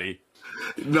everybody.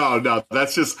 No,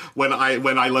 that's just when I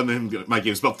lend him my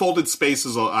games. But Folded Space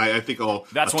is, I think,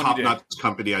 that's a top-notch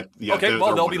company. Okay,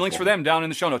 there'll be links for them down in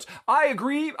the show notes. I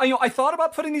agree. I thought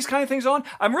about putting these kind of things on.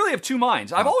 I'm really of two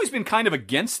minds. I've always been kind of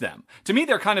against them. To me,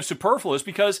 they're kind of superfluous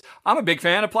because I'm a big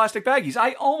fan of plastic baggies.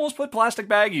 I almost put plastic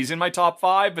baggies in my top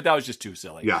 5, but that was just too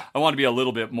silly. Yeah. I want to be a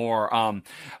little bit more.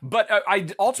 But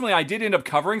I did end up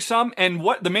covering some. And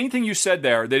what the main thing you said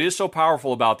there that is so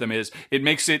powerful about them is it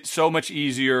makes it so much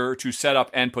easier to set up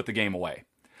and put the game away.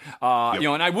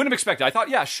 And I wouldn't have expected. I thought,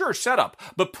 yeah, sure, setup,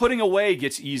 but putting away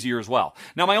gets easier as well.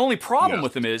 Now, my only problem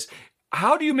with them is,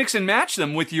 how do you mix and match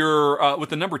them with your with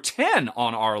the number 10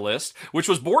 on our list, which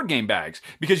was board game bags?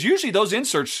 Because usually those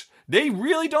inserts, they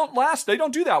really don't last. They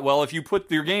don't do that well if you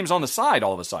put your games on the side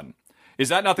all of a sudden. Is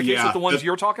that not the case with the ones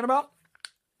you're talking about?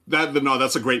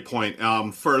 That's a great point.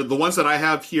 For the ones that I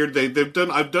have here,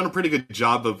 I've done a pretty good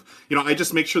job of, I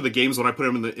just make sure the games when I put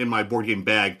them in my board game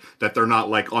bag that they're not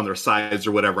like on their sides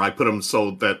or whatever. I put them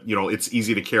so that it's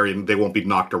easy to carry and they won't be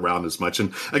knocked around as much.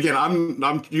 And again,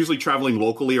 I'm usually traveling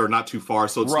locally or not too far,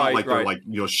 so it's not like they're like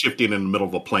shifting in the middle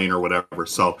of a plane or whatever.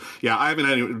 So yeah, I haven't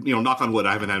had any, knock on wood,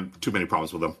 I haven't had too many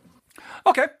problems with them.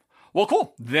 Okay, well,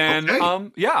 cool. Then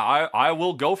I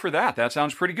will go for that. That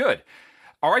sounds pretty good.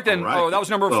 All right, then. All right. Oh, that was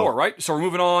number 4, right? So we're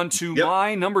moving on to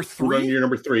my number 3. We're on your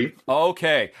number 3.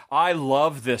 Okay. I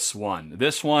love this one.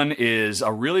 This one is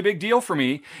a really big deal for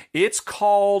me. It's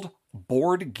called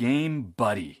Board Game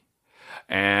Buddy.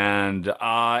 And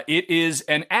it is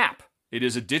an app. It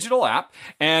is a digital app.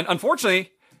 And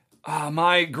unfortunately,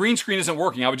 my green screen isn't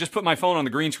working. I would just put my phone on the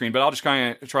green screen, but I'll just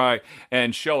kind of try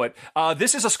and show it.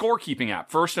 This is a scorekeeping app,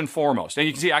 first and foremost. And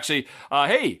you can see, actually,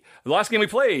 hey, the last game we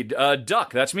played,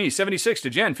 Duck, that's me, 76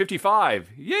 to Jen, 55.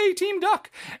 Yay, Team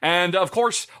Duck. And, of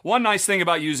course, one nice thing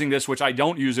about using this, which I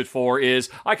don't use it for,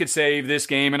 is I could save this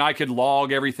game and I could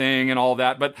log everything and all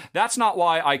that, but that's not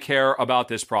why I care about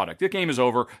this product. The game is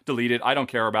over, delete it, I don't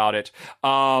care about it.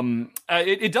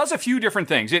 It does a few different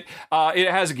things. It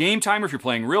has a game timer if you're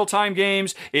playing real-time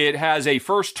games. It has a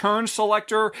first turn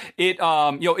selector. It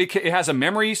has a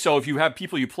memory, so if you have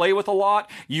people you play with a lot,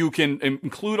 you can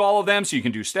include all of them, so you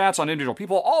can do stats on individual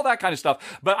people, all that kind of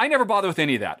stuff. But I never bother with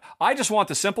any of that. I just want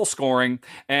the simple scoring,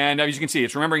 and as you can see,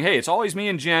 it's remembering, hey, it's always me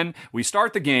and Jen. We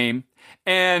start the game,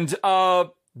 and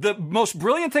the most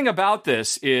brilliant thing about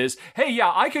this is, hey,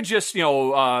 yeah, I could just,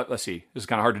 let's see, this is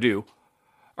kind of hard to do.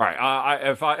 All right,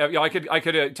 I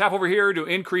could tap over here to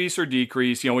increase or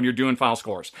decrease, when you're doing final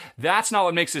scores. That's not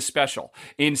what makes this special.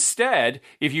 Instead,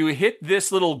 if you hit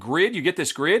this little grid, you get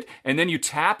this grid, and then you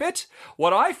tap it,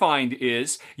 what I find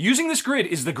is using this grid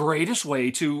is the greatest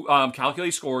way to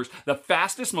calculate scores, the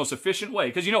fastest, most efficient way.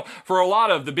 Because, for a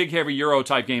lot of the big, heavy Euro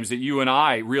type games that you and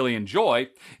I really enjoy,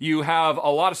 you have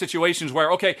a lot of situations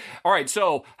where, okay, all right,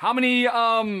 so how many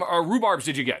rhubarbs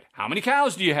did you get? How many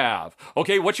cows do you have?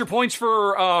 Okay, what's your points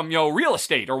for real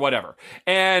estate or whatever.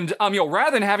 And,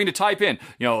 rather than having to type in,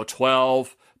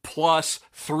 12 plus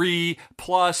 3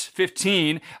 plus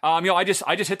 15, I just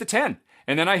hit the 10.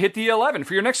 And then I hit the 11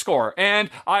 for your next score. And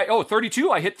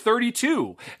 32, I hit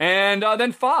 32. And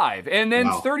then 5. And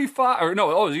then 35.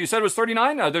 You said it was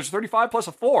 39? There's 35 plus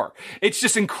a 4. It's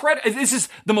just incredible. This is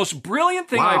the most brilliant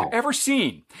thing I've ever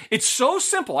seen. It's so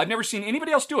simple. I've never seen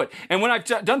anybody else do it. And when I've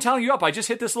done tallying you up, I just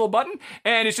hit this little button.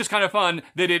 And it's just kind of fun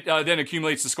that it then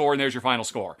accumulates the score, and there's your final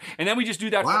score. And then we just do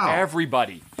that for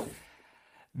everybody.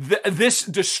 This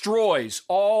destroys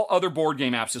all other board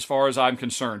game apps as far as I'm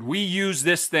concerned. We use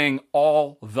this thing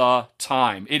all the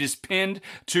time. It is pinned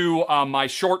to my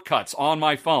shortcuts on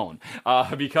my phone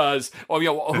because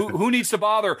who needs to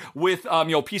bother with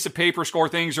piece of paper score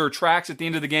things or tracks at the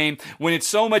end of the game when it's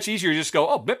so much easier to just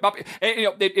go bip, bop.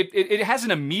 It has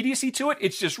an immediacy to it.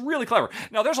 It's just really clever.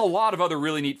 Now there's a lot of other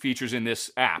really neat features in this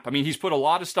app. I mean, he's put a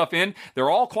lot of stuff in. They're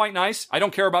all quite nice. I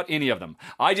don't care about any of them.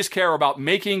 I just care about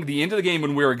making the end of the game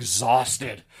when we're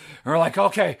exhausted. And we're like,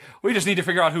 okay, we just need to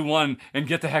figure out who won and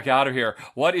get the heck out of here.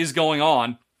 What is going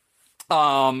on?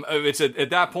 It's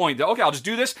at that point that, okay, I'll just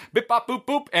do this, bip, bop, boop,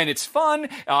 boop, and it's fun.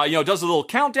 Does a little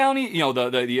countdown,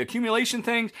 the accumulation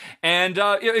thing, and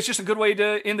it's just a good way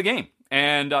to end the game.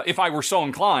 And if I were so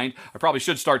inclined, I probably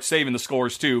should start saving the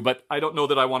scores too, but I don't know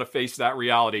that I want to face that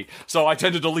reality. So I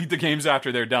tend to delete the games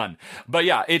after they're done. But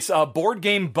yeah, it's Board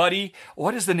Game Buddy.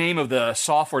 What is the name of the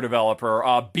software developer?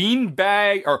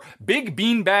 Beanbag or Big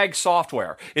Beanbag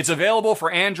Software. It's available for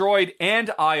Android and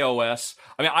iOS.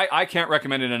 I mean, I can't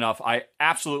recommend it enough. I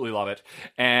absolutely love it.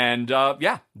 And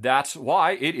that's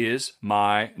why it is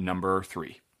my number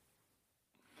 3.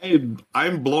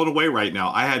 I'm blown away right now.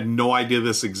 I had no idea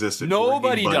this existed.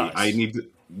 Nobody does. I need to.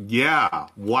 Yeah.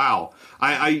 Wow.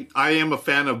 I am a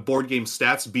fan of Board Game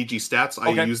Stats, BG Stats.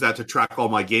 I use that to track all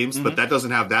my games, but that doesn't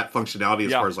have that functionality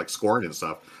as far as like scoring and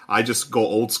stuff. I just go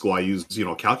old school. I use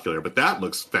calculator, but that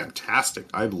looks fantastic.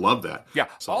 I love that. Yeah.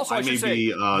 So also, I may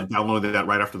be downloading that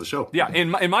right after the show. Yeah. In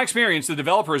my experience, the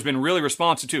developer has been really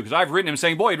responsive too, because I've written him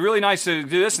saying, "Boy, it'd really nice to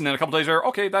do this," and then a couple days later,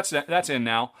 okay, that's in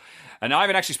now. And I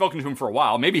haven't actually spoken to him for a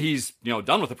while. Maybe he's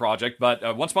done with the project,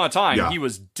 but once upon a time, he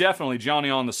was definitely Johnny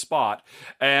on the spot.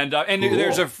 And cool.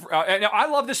 There's and I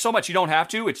love this so much. You don't have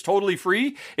to. It's totally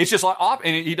free. It's just like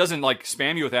and he doesn't like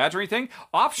spam you with ads or anything.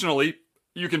 Optionally,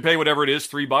 you can pay whatever it is,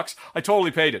 $3. I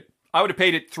totally paid it. I would have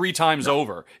paid it 3 times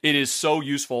over. It is so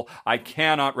useful. I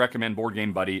cannot recommend Board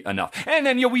Game Buddy enough. And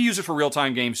then, we use it for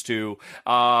real-time games, too.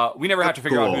 We never have to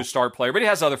figure out who's start player, but it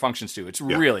has other functions, too. It's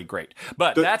really great.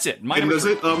 But that's it. And does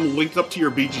it link up to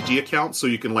your BGG account so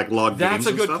you can, log games and stuff? That's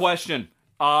a good question.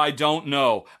 I don't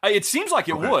know. It seems like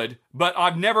it would, but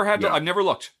I've never had to. I've never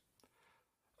looked.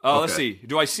 Let's see.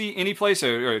 Do I see any place?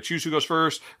 Choose who goes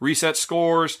first, reset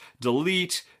scores,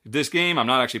 delete this game. I'm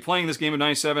not actually playing this game of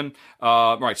 97.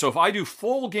 Right, so if I do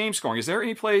full game scoring, is there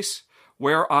any place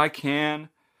where I can...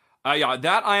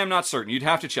 that I am not certain. You'd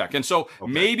have to check. And so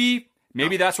maybe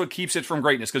Maybe that's what keeps it from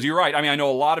greatness. Because you're right. I mean, I know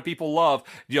a lot of people love,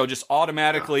 just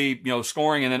automatically,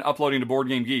 scoring and then uploading to Board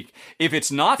Game Geek. If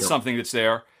it's not something that's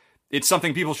there, it's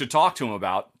something people should talk to him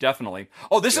about, definitely.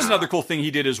 Oh, this is another cool thing he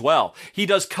did as well. He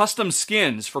does custom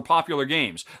skins for popular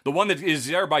games. The one that is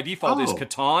there by default is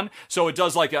Catan. So it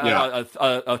does like a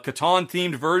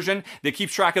Catan-themed version that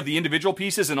keeps track of the individual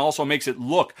pieces and also makes it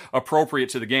look appropriate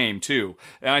to the game, too.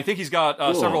 And I think he's got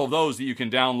several of those that you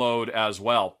can download as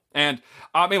well. And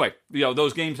anyway,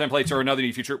 those game templates are another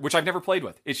neat feature, which I've never played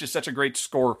with. It's just such a great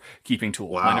score-keeping tool.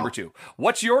 Wow. My number 2.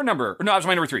 What's your number? No, that was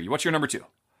my number 3. What's your number 2?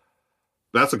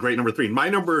 That's a great number 3. My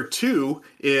number 2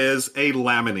 is a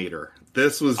laminator.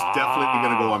 This was definitely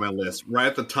going to go on my list. Right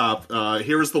at the top.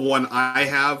 Here's the one I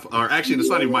have. Or actually, it's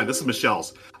not even mine. This is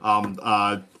Michelle's.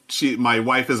 My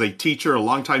wife is a teacher, a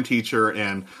longtime teacher,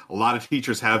 and a lot of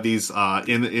teachers have these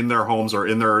in their homes or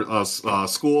in their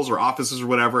schools or offices or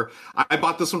whatever. I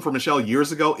bought this one for Michelle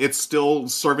years ago. It's still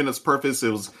serving its purpose.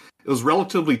 It was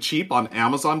relatively cheap on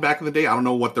Amazon back in the day. I don't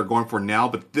know what they're going for now,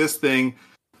 but this thing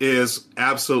is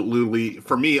absolutely,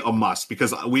 for me, a must,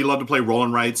 because we love to play roll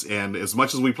and writes, and as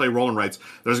much as we play roll and writes,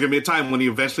 there's going to be a time when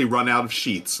you eventually run out of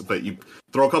sheets, but you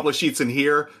throw a couple of sheets in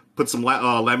here, put some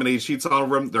laminated sheets on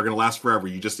them, they're going to last forever.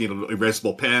 You just need an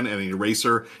erasable pen and an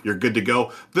eraser, you're good to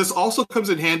go. This also comes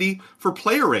in handy for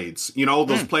player aids.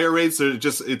 Those player aids,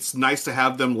 it's nice to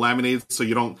have them laminated so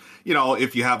you don't,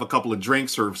 if you have a couple of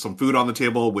drinks or some food on the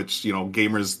table, which,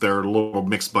 gamers, they're a little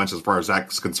mixed bunch as far as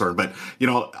that's concerned. But,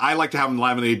 I like to have them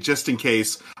laminated just in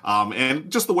case.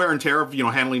 And just the wear and tear of,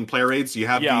 handling player aids. You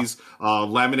have these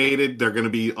laminated, they're going to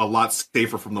be a lot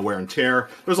safer from the wear and tear.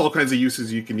 There's all kinds of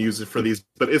uses you can use it for these,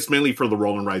 but it's mainly for the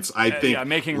roll and writes. I think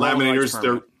making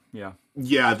laminators,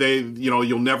 they,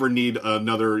 you'll never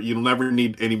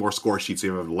need any more score sheets if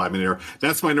you have a laminator.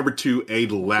 That's my number 2, a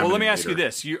laminator. Well, let me ask you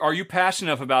this. Are you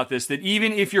passionate enough about this that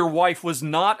even if your wife was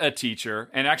not a teacher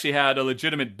and actually had a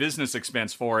legitimate business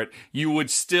expense for it, you would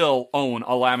still own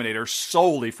a laminator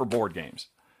solely for board games?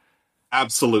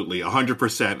 Absolutely,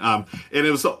 100%. And it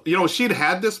was, she'd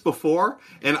had this before,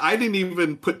 and I didn't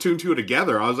even put 2 and 2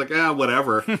 together. I was like,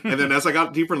 whatever. And then as I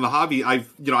got deeper in the hobby, I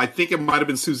think it might have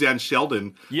been Suzanne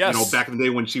Sheldon. Yes. Back in the day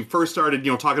when she first started,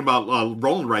 talking about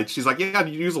roll and writes. She's like, you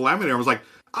use a laminator. I was like,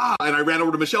 and I ran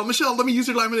over to Michelle. Michelle, let me use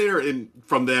your laminator. And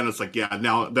from then, it's like, then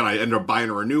I ended up buying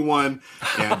her a new one,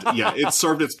 and it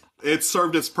served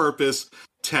its purpose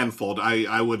tenfold.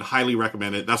 I would highly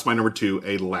recommend it. That's my number 2,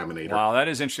 a laminator. Wow, that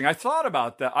is interesting. I thought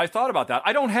about that.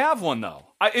 I don't have one, though.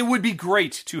 It would be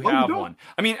great to have one.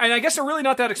 I mean, and I guess they're really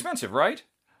not that expensive, right?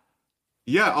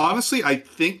 Yeah, honestly, I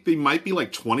think they might be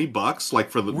like $20, like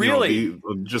for the really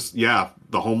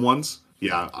the home ones.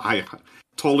 Yeah, I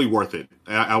totally worth it.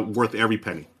 Worth every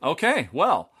penny. Okay,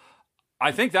 well,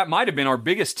 I think that might have been our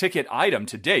biggest ticket item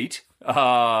to date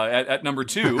at number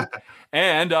 2.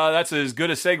 And that's as good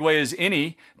a segue as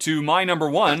any to my number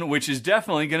 1, which is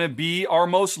definitely going to be our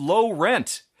most low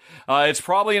rent. It's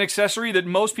probably an accessory that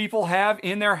most people have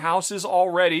in their houses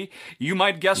already. You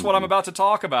might guess what I'm about to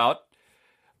talk about.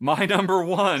 My number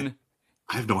 1...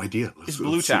 I have no idea. Is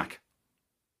Blue Tack.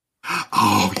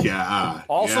 Oh, yeah.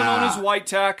 Also known as White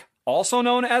Tack. Also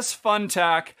known as Fun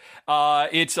Tack.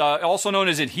 It's also known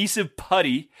as Adhesive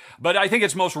Putty, but I think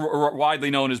it's most widely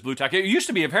known as Blue Tack. It used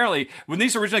to be, apparently, when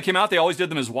these originally came out, they always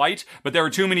did them as white, but there were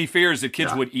too many fears that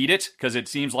kids would eat it because it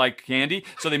seems like candy,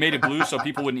 so they made it blue so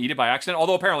people wouldn't eat it by accident,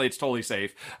 although apparently it's totally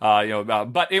safe.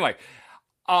 But anyway...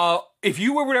 if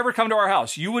you would ever come to our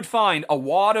house, you would find a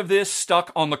wad of this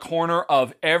stuck on the corner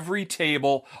of every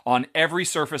table on every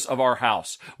surface of our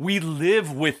house. We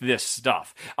live with this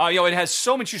stuff. It has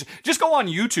so much use. Just go on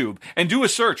YouTube and do a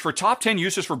search for top 10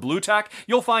 uses for Blue Tack.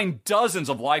 You'll find dozens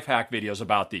of life hack videos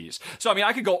about these. So,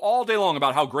 I could go all day long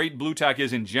about how great Blue Tack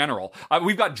is in general.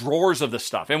 We've got drawers of this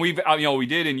stuff, and we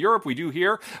did in Europe, we do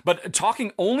here. But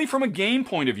talking only from a game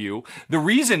point of view, the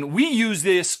reason we use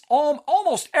this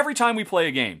almost every time we play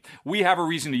a game, we have a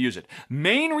reason to use it.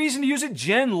 Main reason to use it,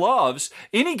 Jen loves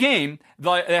any game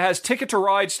that has Ticket to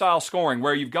Ride style scoring,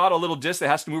 where you've got a little disc that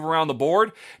has to move around the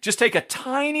board. Just take a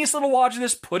tiniest little wad of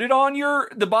this, put it on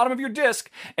the bottom of your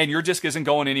disc, and your disc isn't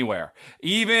going anywhere.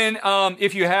 Even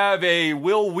if you have a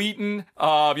Will Wheaton,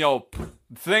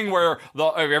 thing where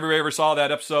everybody ever saw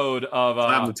that episode of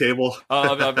the table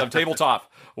of Tabletop,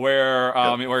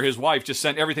 where his wife just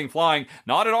sent everything flying.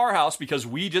 Not at our house because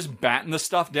we just batten the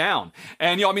stuff down.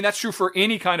 And that's true for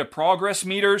any kind of progress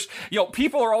meters.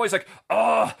 People are always like,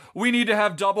 we need to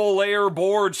have double layer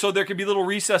boards so there can be little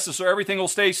recesses so everything will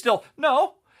stay still.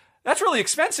 No, that's really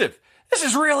expensive. this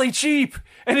is really cheap,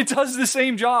 and it does the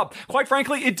same job. Quite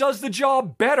frankly, it does the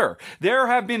job better. There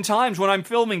have been times when I'm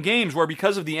filming games where,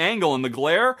 because of the angle and the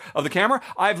glare of the camera,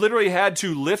 I've literally had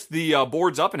to lift the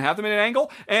boards up and have them at an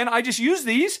angle, and I just use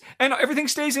these, and everything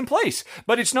stays in place.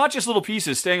 But it's not just little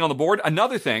pieces staying on the board.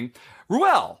 Another thing,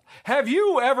 Ruel, have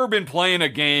you ever been playing a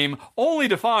game only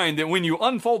to find that when you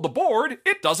unfold the board,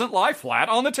 it doesn't lie flat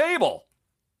on the table?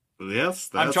 Yes,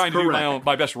 that's I'm trying correct. to do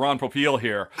my best Ron Popeil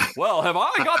here. Well, have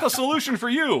I got the solution for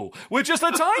you? With just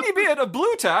a tiny bit of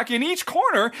blue tack in each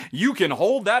corner, you can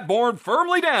hold that board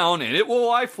firmly down and it will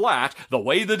lie flat the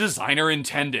way the designer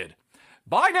intended.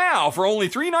 Buy now for only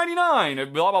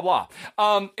 $3.99, blah, blah,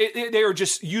 blah. They are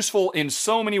just useful in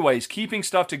so many ways, keeping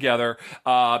stuff together,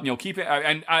 keeping,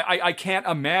 and I can't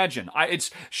imagine.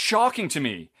 It's shocking to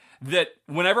me that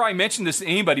whenever I mention this to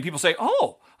anybody, people say,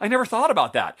 oh, I never thought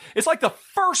about that. It's like the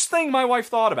first thing my wife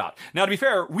thought about. Now, to be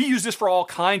fair, we use this for all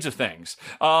kinds of things.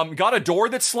 Got a door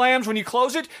that slams when you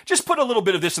close it? Just put a little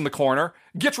bit of this in the corner.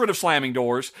 Gets rid of slamming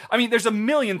doors. I mean, there's a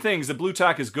million things that blue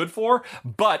tack is good for,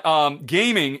 but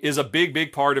gaming is a big,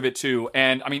 big part of it too.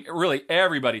 And I mean, really,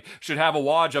 everybody should have a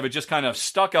wad of it just kind of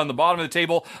stuck on the bottom of the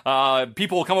table.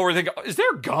 People will come over and think, is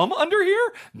there gum under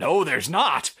here? No, there's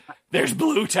not. There's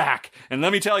blue tack. And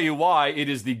let me tell you why it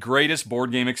is the greatest board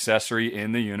game accessory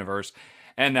in the universe.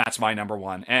 And that's my number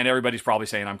one. And everybody's probably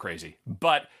saying I'm crazy.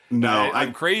 But no,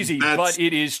 I'm crazy, but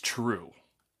it is true.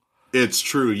 It's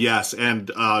true, yes.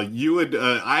 And I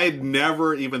had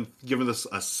never even given this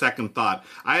a second thought.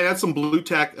 I had some blue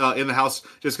tack in the house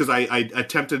just because I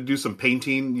attempted to do some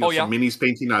painting, some minis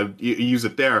painting. I use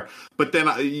it there. But then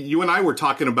you and I were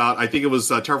talking about, I think it was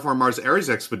Terraform Mars Ares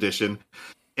Expedition.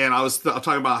 And I was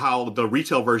talking about how the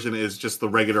retail version is just the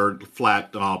regular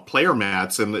flat player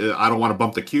mats, and I don't want to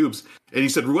bump the cubes. And he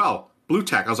said, Ruel, blue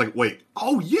tack. I was like, wait,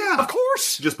 oh yeah. Of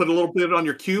course. Just put a little bit on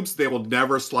your cubes. They will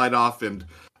never slide off. And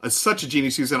it's such a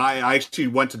genius use. And I actually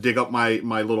went to dig up my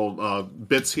little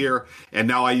bits here, and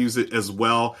now I use it as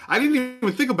well. I didn't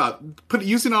even think about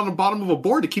using it on the bottom of a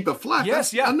board to keep it flat.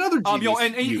 Yes, that's another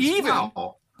genius use.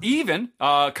 Even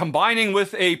combining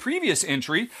with a previous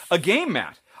entry, a game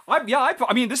mat.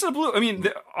 I mean, this is a blue. I mean,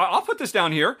 I'll put this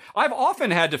down here. I've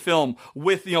often had to film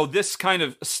with this kind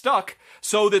of stuck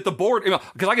so that the board,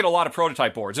 because I get a lot of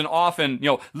prototype boards, and often,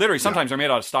 literally sometimes they're made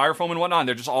out of styrofoam and whatnot, and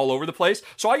they're just all over the place.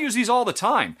 So I use these all the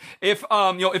time. If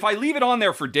I leave it on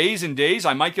there for days and days,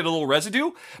 I might get a little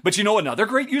residue. But another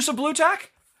great use of blue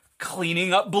tack?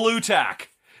 Cleaning up blue tack.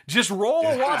 Just roll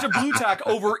a wad of blue tack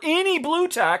over any blue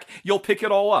tack, you'll pick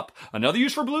it all up. Another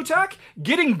use for blue tack?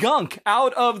 Getting gunk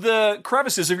out of the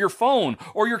crevices of your phone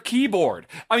or your keyboard.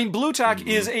 I mean, blue tack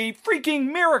is a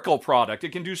freaking miracle product.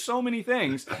 It can do so many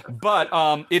things, but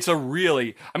it's a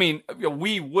really,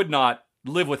 we would not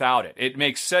live without it. It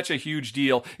makes such a huge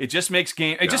deal. It just makes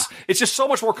it's just so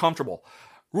much more comfortable.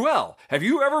 Ruel, have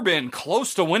you ever been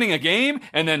close to winning a game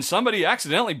and then somebody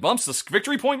accidentally bumps the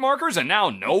victory point markers and now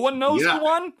no one knows who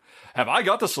won? Have I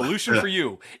got the solution for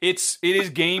you? It is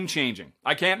game changing.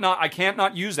 I can't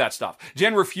not use that stuff.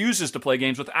 Jen refuses to play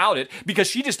games without it because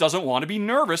she just doesn't want to be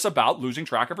nervous about losing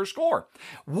track of her score.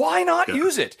 Why not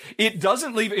use it? It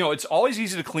doesn't leave, it's always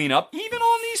easy to clean up, even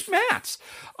on these mats.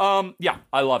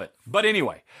 I love it. But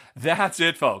anyway, that's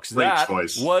it, folks. Great that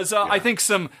choice. Was, I think,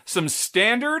 some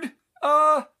standard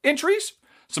entries,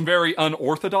 some very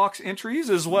unorthodox entries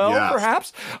as well,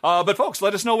 perhaps. But folks,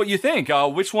 let us know what you think.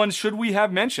 Which ones should we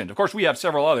have mentioned? Of course, we have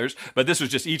several others, but this was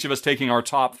just each of us taking our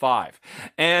top 5.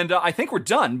 And I think we're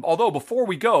done. Although before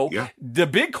we go, the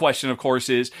big question, of course,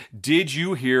 is, did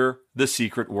you hear the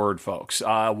secret word, folks?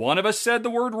 One of us said the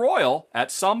word royal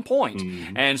at some point.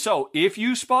 And so if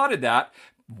you spotted that,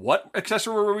 what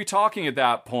accessory were we talking at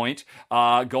that point?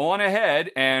 Go on ahead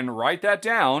and write that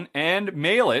down and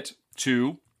mail it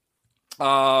to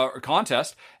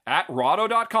contest at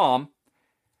rahdo.com.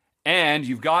 And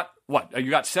you've got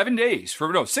 6 days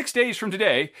from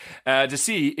today to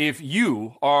see if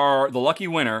you are the lucky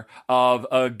winner of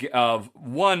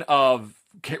one of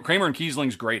Kramer and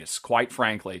Kiesling's greatest, quite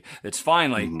frankly. It's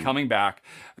finally coming back,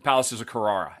 Palaces of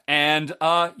Carrara. And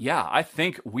I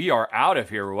think we are out of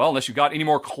here, Ruel, unless you've got any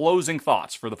more closing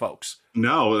thoughts for the folks.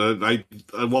 No,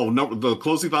 the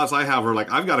closing thoughts I have are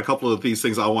I've got a couple of these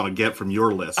things I want to get from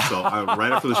your list. So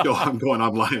right after the show, I'm going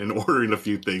online and ordering a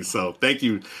few things. So thank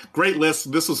you. Great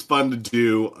list. This was fun to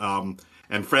do.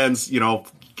 And friends,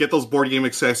 get those board game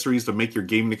accessories to make your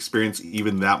gaming experience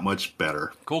even that much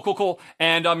better. Cool.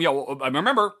 And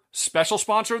remember, special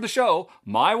sponsor of the show,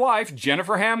 my wife,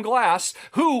 Jennifer Ham Glass,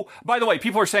 who, by the way,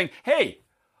 people are saying, hey,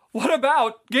 what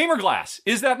about Gamer Glass?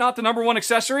 Is that not the number one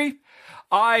accessory?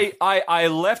 I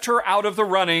left her out of the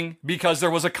running because there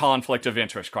was a conflict of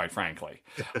interest, quite frankly.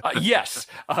 Yes,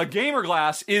 Gamer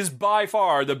Glass is by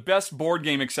far the best board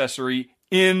game accessory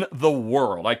in the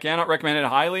world. I cannot recommend it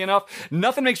highly enough.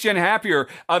 Nothing makes Jen happier.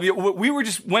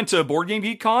 Went to Board Game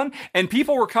Geek Con, and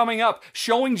people were coming up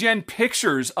showing Jen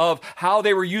pictures of how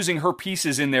they were using her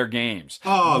pieces in their games.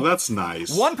 Oh, that's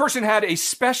nice. One person had a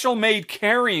special made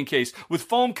carrying case with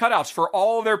foam cutouts for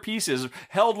all of their pieces,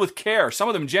 held with care. Some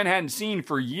of them Jen hadn't seen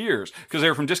for years because they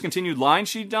were from discontinued lines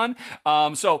she'd done.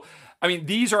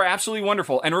 These are absolutely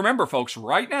wonderful. And remember, folks,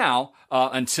 right now,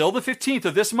 until the 15th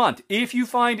of this month, if you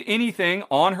find anything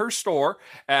on her store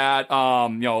at,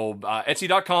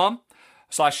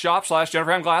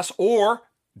 etsy.com/shop/JenniferHamGlass or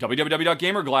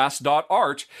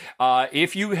www.gamerglass.art,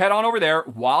 if you head on over there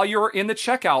while you're in the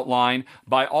checkout line,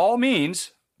 by all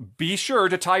means, be sure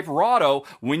to type Rahdo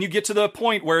when you get to the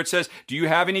point where it says, do you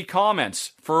have any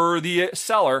comments for the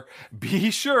seller?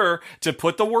 Be sure to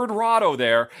put the word Rahdo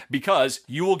there, because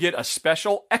you will get a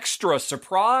special extra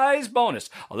surprise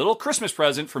bonus, a little Christmas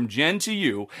present from Jen to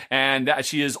you, and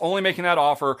she is only making that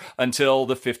offer until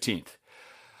the 15th.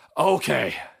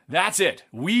 Okay. That's it.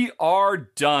 We are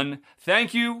done.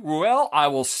 Thank you, Ruel. I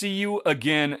will see you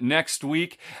again next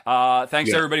week. Thanks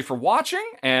to everybody for watching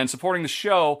and supporting the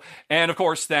show. And, of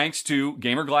course, thanks to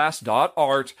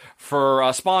GamerGlass.art for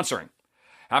sponsoring.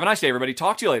 Have a nice day, everybody.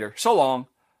 Talk to you later. So long.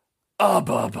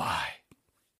 Bye-bye.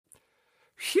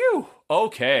 Phew.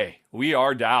 Okay. We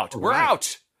are out. We're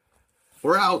out.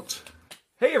 We're out.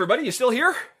 Hey, everybody. You still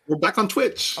here? We're back on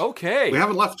Twitch. Okay. We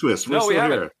haven't left Twitch. We're still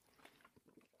here.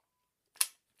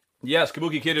 Yes,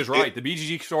 Kabuki Kid is right. The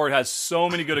BGG store has so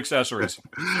many good accessories.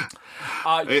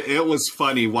 It was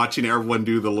funny watching everyone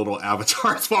do the little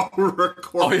avatars while we were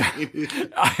recording.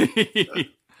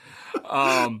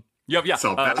 Oh, yeah. Yep.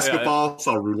 Saw basketball,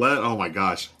 saw roulette. Oh, my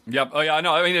gosh. Yep. Oh, yeah.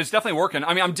 No, I mean, it's definitely working.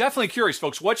 I mean, I'm definitely curious,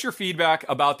 folks. What's your feedback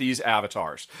about these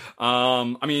avatars?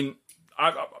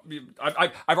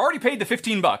 I've already paid the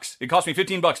 $15. It cost me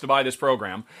 $15 to buy this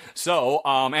program. So,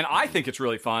 and I think it's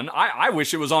really fun. I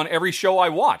wish it was on every show I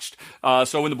watched.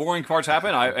 So when the boring parts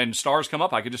happen and stars come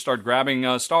up, I could just start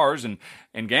grabbing stars and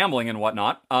gambling and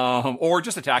whatnot, or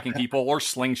just attacking people or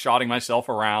slingshotting myself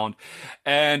around.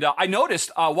 And I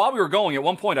noticed while we were going, at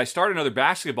one point I started another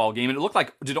basketball game, and it looked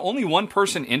like, did only one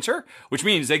person enter? Which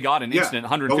means they got an instant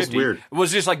 150. That was weird. It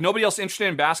was just like nobody else interested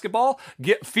in basketball.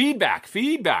 Get feedback,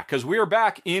 because we are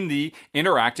back in the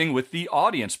interacting with the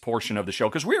audience portion of the show,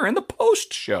 because we are in the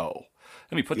post show.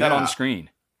 Let me put that on the screen.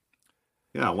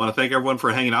 Yeah, I want to thank everyone for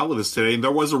hanging out with us today. And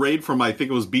there was a raid from, I think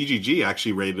it was BGG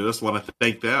actually raided us. I want to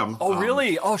thank them. Oh,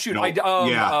 really? Oh, shoot.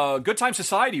 Good Time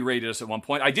Society raided us at one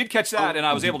point. I did catch that, and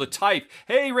I was able to type,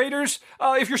 hey, raiders,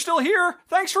 if you're still here,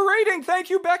 thanks for raiding. Thank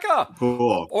you, Becca.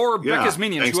 Cool. Or Becca's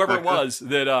Minions, thanks, whoever Becca. it was.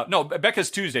 No,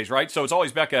 Becca's Tuesdays, right? So it's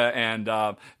always Becca and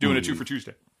doing a 2 for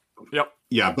Tuesday. Yep.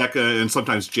 Yeah, Becca and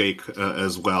sometimes Jake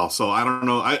as well. So I don't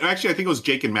know. I think it was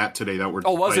Jake and Matt today that were.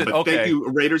 Oh, was it? But okay. Thank you,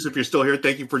 Raiders, if you're still here.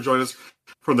 Thank you for joining us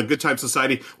from the Good Time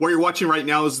Society. What you're watching right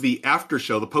now is the after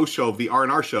show, the post show of the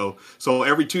R&R show. So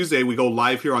every Tuesday we go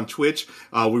live here on Twitch.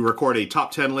 We record a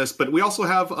top 10 list, but we also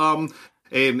have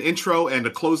an intro and a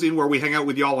closing where we hang out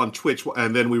with y'all on Twitch,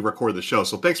 and then we record the show.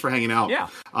 So thanks for hanging out. Yeah.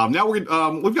 Now we've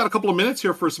got a couple of minutes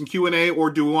here for some Q&A,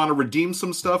 or do we want to redeem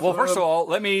some stuff? Well, first of all,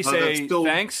 let me say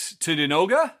thanks to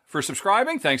Denoga for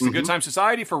subscribing. Thanks to Good Time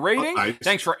Society for rating. Nice.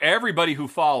 Thanks for everybody who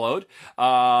followed.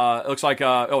 It looks like,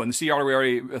 and the CR, we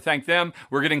already thanked them.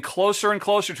 We're getting closer and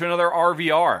closer to another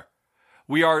RVR.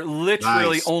 We are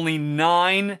literally only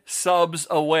 9 subs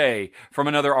away from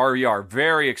another RVR.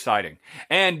 Very exciting.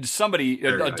 And somebody,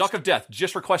 Duck of Death,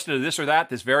 just requested this or that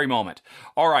this very moment.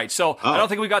 All right, so I don't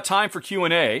think we got time for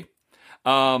Q&A.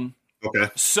 Okay.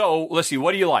 So let's see.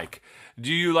 What do you like?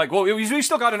 Do you like, well, we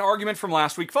still got an argument from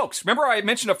last week. Folks, remember I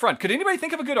mentioned up front, could anybody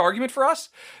think of a good argument for us?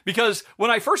 Because when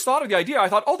I first thought of the idea, I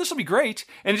thought, this will be great.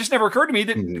 And it just never occurred to me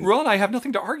that Ruel and I have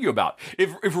nothing to argue about.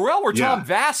 If Ruel were Tom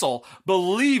Vassell,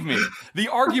 believe me, the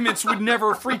arguments would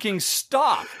never freaking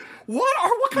stop.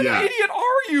 What kind of idiot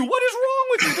are you? What is wrong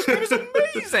with you? This game is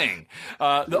amazing.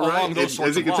 Along those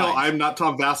sorts As you can tell, I'm not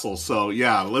Tom Vassell. So,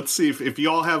 let's see if you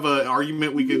all have an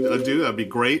argument we can do. That'd be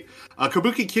great.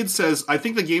 Kabuki Kid says, I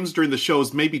think the games during the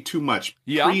shows may be too much.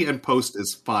 Yeah. Pre and post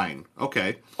is fine.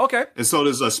 Okay. And so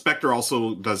does Spectre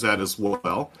also does that as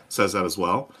well. Says that as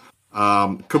well.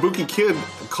 Kabuki Kid,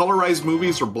 colorized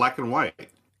movies or black and white?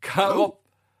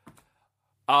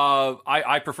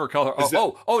 I prefer color.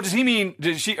 Does he mean?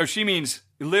 She means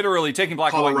literally taking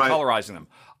black and white and colorizing them?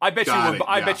 I bet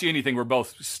you anything. We're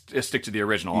both stick to the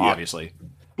original, obviously.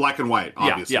 Black and white,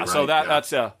 obviously. Yeah. So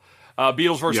that's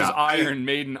Beatles versus Iron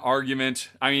Maiden argument.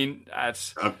 I mean,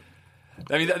 that's an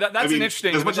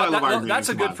interesting. That's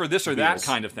a good for this or that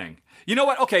kind of thing. You know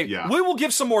what? Okay, we will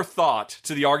give some more thought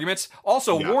to the arguments.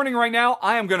 Also, warning right now,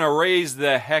 I am going to raise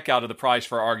the heck out of the price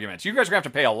for arguments. You guys are going to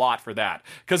have to pay a lot for that,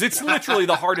 because it's literally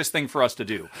the hardest thing for us to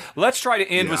do. Let's try to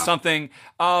end with something.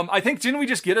 I think, didn't we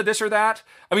just get a this or that?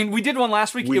 I mean, we did one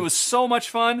last week. It was so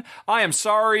much fun. I am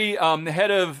sorry, I'm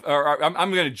going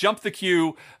to jump the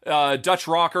queue. Dutch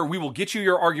Rocker, we will get you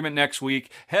your argument next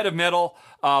week. Head of Metal,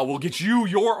 we'll get you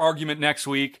your argument next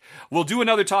week. We'll do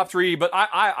another top 3, but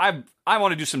I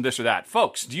want to do some this or that.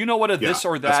 Folks, do you know what a this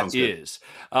or that is?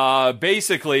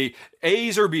 Basically,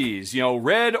 A's or B's,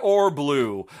 red or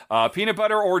blue, peanut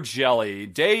butter or jelly,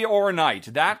 day or night,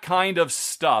 that kind of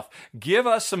stuff. Give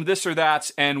us some this or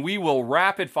that's, and we will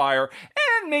rapid fire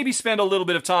and maybe spend a little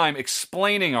bit of time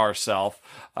explaining ourselves,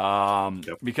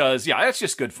 because, that's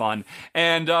just good fun.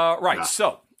 And,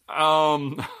 so,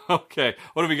 okay,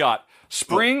 what do we got?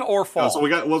 Spring or fall? So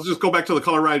we'll just go back to the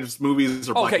Color Rides movies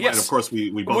or black and white. Of course, we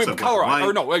both said Color black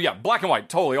and white. Black and white,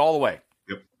 totally, all the way.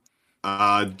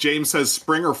 Yep. James says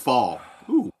spring or fall?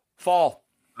 Ooh. Fall.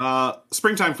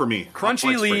 Springtime for me.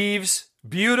 Crunchy leaves,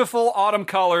 beautiful autumn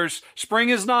colors. Spring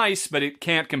is nice, but it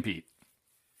can't compete.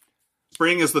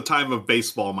 Spring is the time of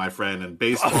baseball, my friend, and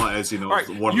baseball, as you know, is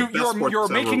one of the best sports You're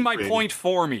making my point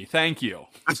for me. Thank you.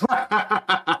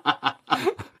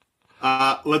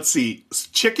 Let's see.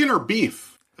 Chicken or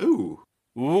beef? Ooh,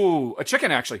 a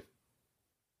chicken, actually.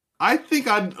 I think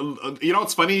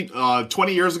it's funny.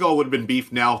 20 years ago, it would have been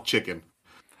beef. Now, chicken.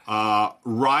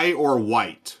 Rye or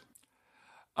white?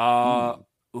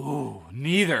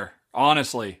 Neither.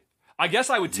 Honestly, I guess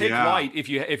I would take white if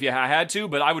you had to,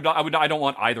 but I don't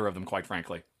want either of them, quite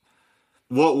frankly.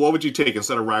 What would you take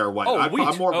instead of rye or white? Wheat.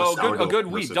 I'm more of a good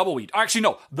wheat, double wheat. Actually,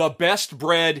 no. The best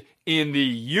bread in the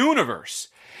universe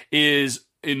is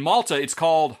in Malta. It's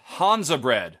called Hansa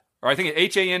bread, or I think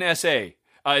Hansa.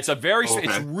 It's a very.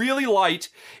 It's really light.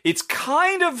 It's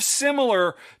kind of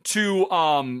similar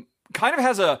to. Kind of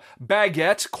has a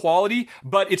baguette quality,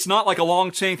 but it's not like a long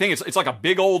chain thing. It's like a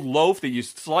big old loaf that you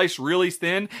slice really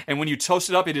thin, and when you toast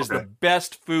it up, it is the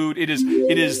best food. It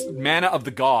is manna of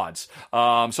the gods.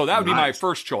 So that would be my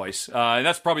first choice, and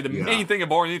that's probably the main thing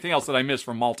more than anything else that I miss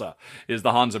from Malta is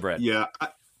the Hansa bread. Yeah,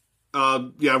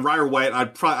 rye or white.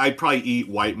 I'd probably eat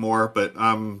white more, but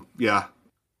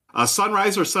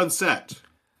sunrise or sunset.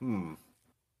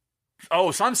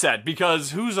 Oh, sunset, because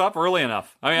who's up early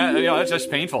enough? I mean, that's just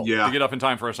painful to get up in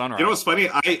time for a sunrise. You know what's funny?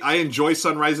 I enjoy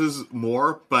sunrises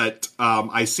more, but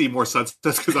I see more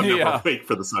sunsets because I'm never awake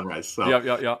for the sunrise. So,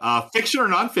 fiction or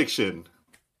nonfiction?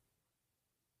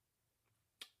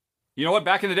 You know what?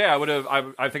 Back in the day,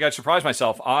 I think I'd surprise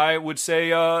myself. I would say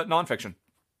nonfiction.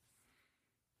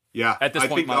 Yeah, at this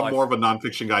point I think in my I'm life. more of a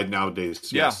nonfiction guy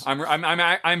nowadays. Yes.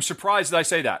 Yeah, I'm surprised that I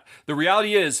say that. The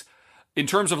reality is, in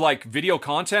terms of like video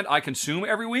content I consume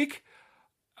every week,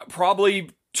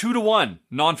 probably 2-to-1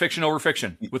 nonfiction over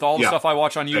fiction. With all the stuff I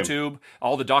watch on YouTube,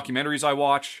 all the documentaries I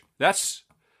watch, that's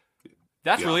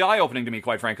really eye-opening to me,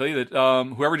 quite frankly. That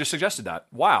whoever just suggested that,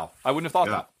 wow, I wouldn't have thought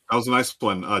that. That was a nice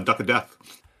one. Duck of Death.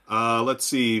 Let's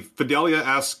see. Fidelia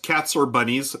asks, cats or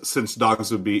bunnies? Since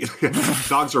dogs would be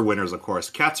dogs are winners, of course.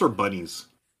 Cats or bunnies?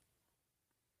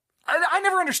 I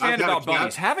never understand about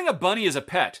bunnies. Having a bunny as a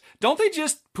pet, don't they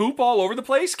just poop all over the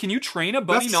place? Can you train a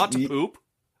bunny not to poop?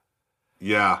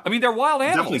 Yeah. I mean, they're wild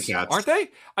animals, definitely cats. Aren't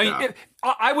they? I mean,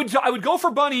 I would go for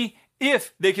bunny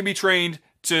if they can be trained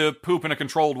to poop in a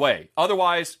controlled way.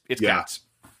 Otherwise, it's cats.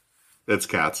 It's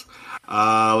cats.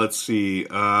 Let's see.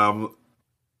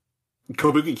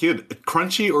 Kabuki Kid,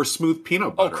 crunchy or smooth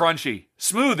peanut butter? Oh, crunchy.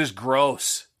 Smooth is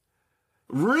gross.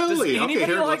 Really? Does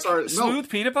anybody like smooth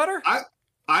peanut butter?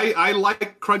 I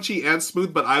like crunchy and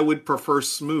smooth, but I would prefer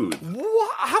smooth.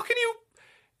 What? How can you?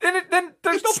 Then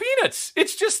there's no peanuts.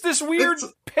 It's just this weird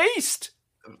paste.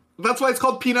 That's why it's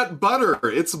called peanut butter.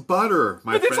 It's butter,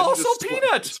 my friend. But it's also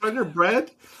peanut. It's on your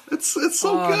bread. It's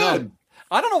so good. No.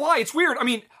 I don't know why. It's weird. I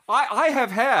mean, I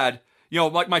have had,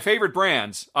 like my favorite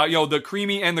brands, the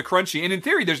creamy and the crunchy. And in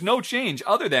theory, there's no change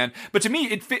other than, but to me,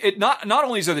 it not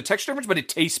only is there the texture difference, but it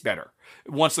tastes better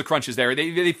once the crunch is there.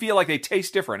 They feel like they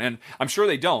taste different. And I'm sure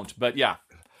they don't, but yeah.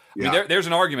 I mean, there's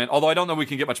an argument, although I don't know we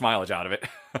can get much mileage out of it.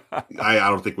 I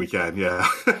don't think we can, yeah.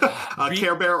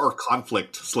 Care Bear or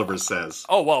Conflict, Slivers says.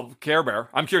 Oh, well, Care Bear.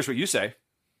 I'm curious what you say.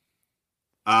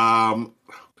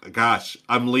 Gosh,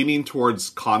 I'm leaning towards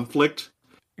Conflict.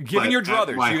 Given your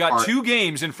druthers, you got 2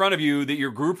 games in front of you that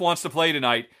your group wants to play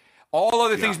tonight. All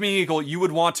other things being equal, you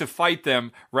would want to fight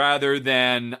them rather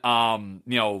than,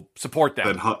 support them.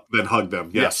 Then hug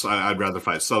them. Yes, I'd rather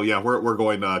fight. So yeah, we're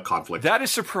going conflict. That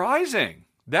is surprising.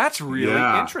 That's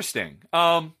really interesting.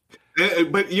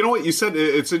 But you know what you said?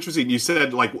 It's interesting. You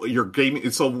said like you're gaming.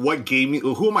 So what gaming?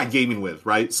 Who am I gaming with?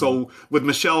 Right. So with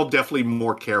Michelle, definitely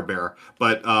more Care Bear.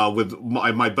 But with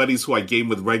my buddies who I game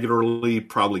with regularly,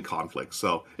 probably conflict.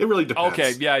 So it really depends.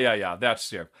 Okay. Yeah.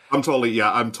 That's I'm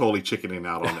totally chickening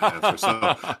out on that answer.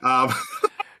 So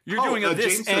you're doing a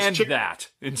this and that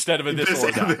instead of a this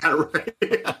or that.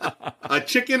 Right? A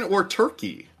chicken or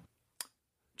turkey?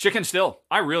 Chicken still.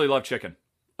 I really love chicken.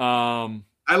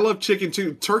 I love chicken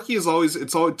too. Turkey is always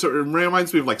it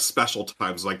reminds me of like special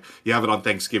times, like you have it on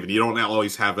Thanksgiving. You don't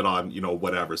always have it on,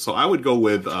 whatever. So I would go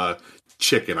with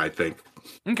chicken, I think.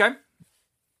 Okay.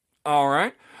 All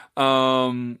right.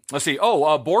 Let's see.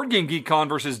 Board Game Geek Con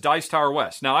versus Dice Tower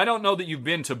West. Now I don't know that you've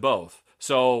been to both.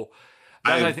 So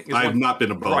I think I've not been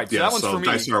to both. Right. So that one's for me.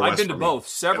 Dice Tower West I've been to both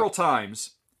several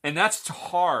times, and that's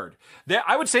hard.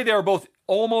 I would say they are both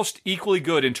almost equally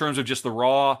good in terms of just the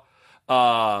raw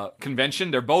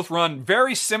convention. They're both run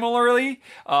very similarly.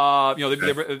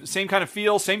 They're same kind of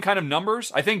feel, same kind of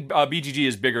numbers. I think BGG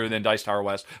is bigger than Dice Tower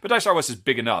West, but Dice Tower West is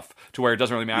big enough to where it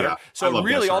doesn't really matter. Yeah, so it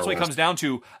really ultimately comes down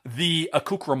to the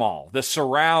accoutrement, the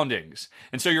surroundings.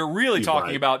 And so you're really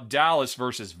talking about Dallas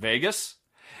versus Vegas.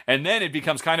 And then it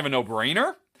becomes kind of a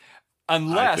no-brainer.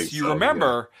 Unless you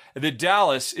remember that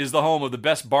Dallas is the home of the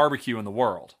best barbecue in the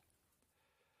world.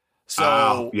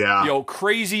 So,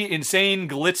 crazy, insane,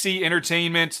 glitzy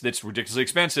entertainment that's ridiculously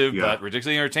expensive, but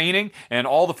ridiculously entertaining, and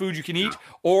all the food you can eat,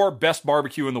 or best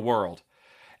barbecue in the world.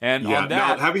 And on that...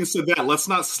 Now, having said that, let's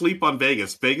not sleep on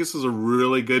Vegas. Vegas is a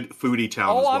really good foodie town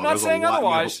as well. I'm not saying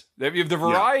otherwise. The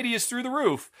variety is through the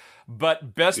roof.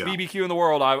 But best BBQ in the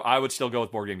world, I would still go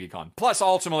with Board Game Geek Con. Plus,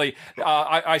 ultimately,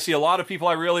 I see a lot of people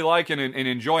I really like and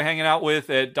enjoy hanging out with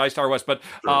at Dice Tower West. But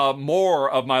more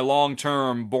of my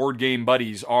long-term board game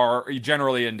buddies are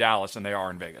generally in Dallas than they are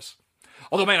in Vegas.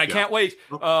 Although, man, I can't wait.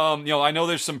 I know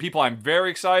there's some people I'm very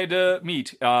excited to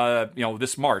meet.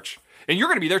 This March, and you're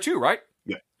going to be there too, right?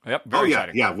 Yep. Very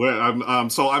exciting. Yeah.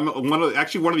 So I'm one of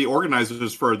the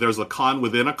organizers for. There's a con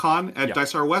within a con at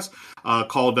Dice Tower West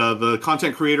called the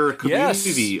Content Creator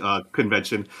Community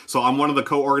Convention. So I'm one of the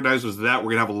co-organizers of that.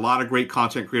 We're gonna have a lot of great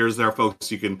content creators there,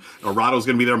 folks. You can. Rado's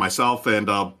gonna be there, myself, and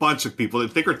a bunch of people.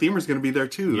 Thicker Themer's gonna be there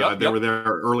too. They were there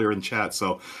earlier in chat.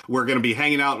 So we're gonna be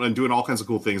hanging out and doing all kinds of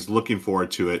cool things. Looking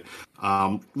forward to it.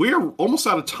 We are almost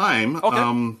out of time.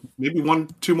 Okay. Maybe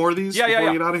 1-2 more of these before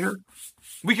we get out of here.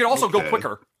 We could also go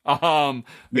quicker. You're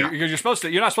not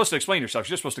supposed to explain yourself.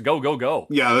 You're just supposed to go.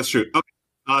 Yeah, that's true.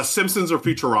 Okay. Simpsons or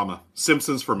Futurama?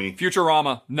 Simpsons for me.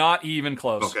 Futurama, not even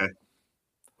close. Okay.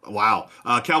 Wow.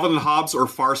 Calvin and Hobbes or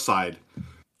Far Side?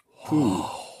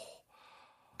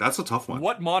 That's a tough one.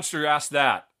 What monster asked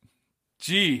that?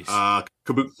 Jeez.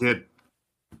 Kabuki Kid.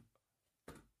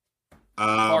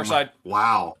 Far Side.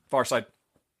 Wow. Far Side.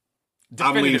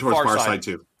 I'm leaning towards Far Side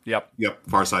too. Yep.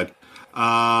 Far Side.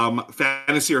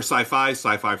 Fantasy or sci-fi?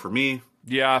 Sci-fi for me.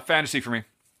 Yeah, fantasy for me.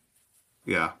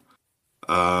 Yeah.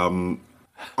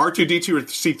 R2-D2 or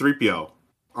C-3PO?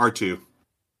 R2.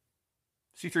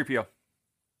 C-3PO.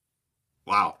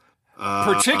 Wow.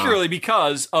 Particularly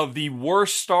because of the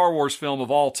worst Star Wars film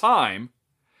of all time,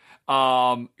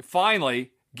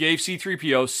 finally gave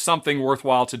C-3PO something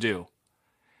worthwhile to do.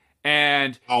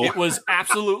 And it was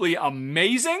absolutely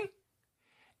amazing.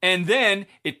 And then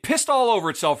it pissed all over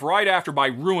itself right after by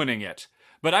ruining it.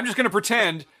 But I'm just going to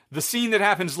pretend the scene that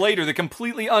happens later that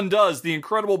completely undoes the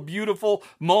incredible, beautiful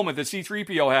moment that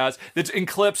C-3PO has that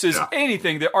eclipses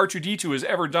anything that R2-D2 has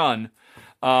ever done.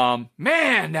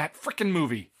 Man, that freaking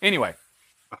movie. Anyway.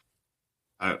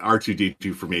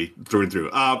 R2-D2 for me, through and through.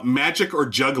 Magic or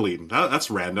juggling? That's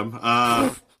random.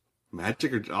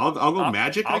 Magic or... I'll go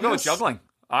magic, I'll go with juggling.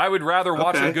 I would rather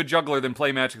watch a good juggler than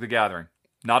play Magic the Gathering.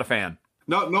 Not a fan.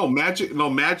 No, magic.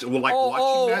 Well, like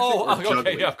watching magic or juggling?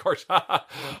 Okay, yeah, of course.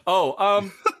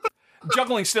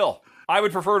 Juggling still. I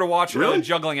would prefer to watch a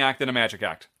juggling act than a magic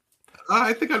act.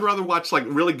 I think I'd rather watch like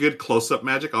really good close-up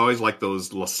magic. I always like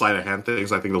those little sleight of hand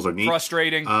things. I think those are neat.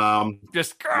 Frustrating.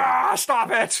 Just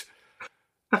stop it.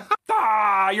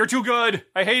 You're too good.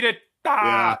 I hate it.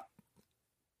 Yeah.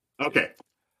 Okay.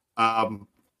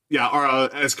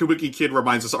 As Kabuki Kid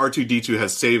reminds us, R2-D2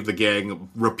 has saved the gang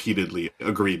repeatedly.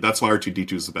 Agreed. That's why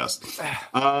R2-D2 is the best.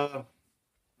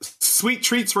 Sweet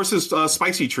treats versus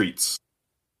spicy treats.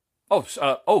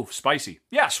 Spicy.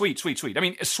 Yeah, sweet. I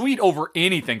mean, sweet over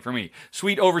anything for me.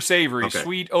 Sweet over savory. Okay.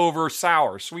 Sweet over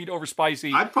sour. Sweet over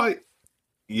spicy. I'd probably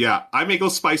Yeah, I may go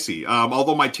spicy.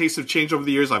 Although my tastes have changed over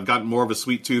the years, I've gotten more of a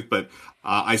sweet tooth, but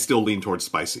I still lean towards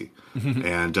spicy.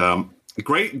 And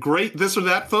great this or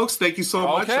that, folks. Thank you so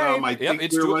much. I think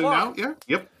it's we're 2 running o'clock. out. Yeah,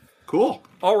 yep. Cool.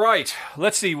 All right.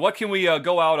 Let's see. What can we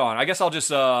go out on? I guess I'll just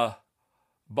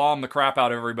bomb the crap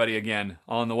out of everybody again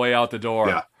on the way out the door.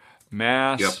 Yeah.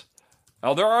 Mass. Yep.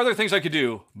 Oh, there are other things I could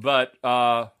do, but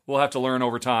we'll have to learn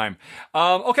over time.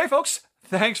 Okay, folks.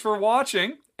 Thanks for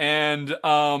watching. And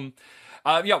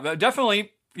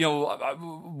definitely,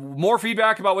 more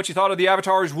feedback about what you thought of the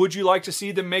avatars. Would you like to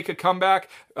see them make a comeback?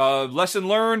 Lesson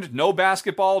learned, no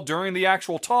basketball during the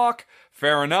actual talk.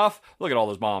 Fair enough. Look at all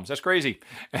those bombs. That's crazy.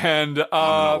 And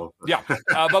but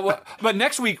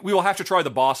next week we will have to try the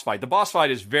boss fight. The boss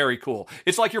fight is very cool.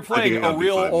 It's like you're playing a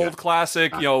real old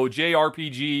classic,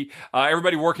 JRPG.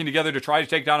 Everybody working together to try to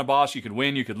take down a boss. You could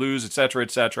win, you could lose, etc.,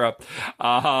 etc.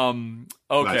 Okay.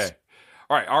 Nice.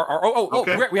 All right.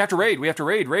 Okay. We have to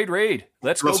raid.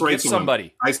 Let's go get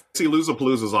somebody. I see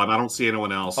Luzapalooza's on. I don't see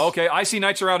anyone else. Okay. I see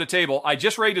Knights Around a Table. I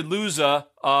just raided Luza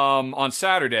on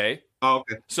Saturday. Oh,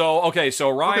 okay. So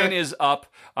Ryan is up.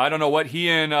 I don't know what he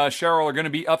and Cheryl are going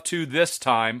to be up to this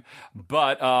time,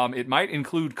 but it might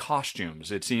include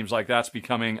costumes. It seems like that's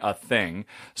becoming a thing.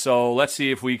 So let's see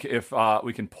if we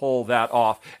can pull that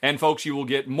off. And folks, you will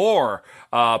get more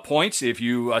points if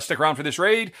you stick around for this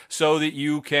raid, so that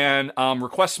you can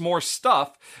request more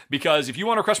stuff. Because if you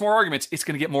want to request more arguments, it's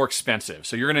going to get more expensive.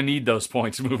 So you're going to need those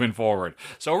points moving forward.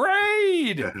 So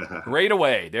raid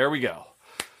away. There we go.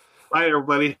 Bye,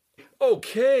 everybody.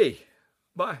 Okay.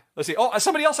 Bye. Let's see. Oh,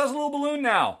 somebody else has a little balloon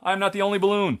now. I'm not the only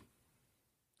balloon.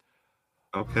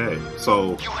 Okay.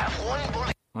 So.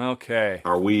 Okay.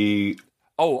 Are we?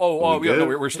 Oh. No,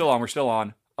 we're still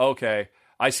on. Okay.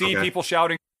 I see people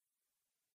shouting.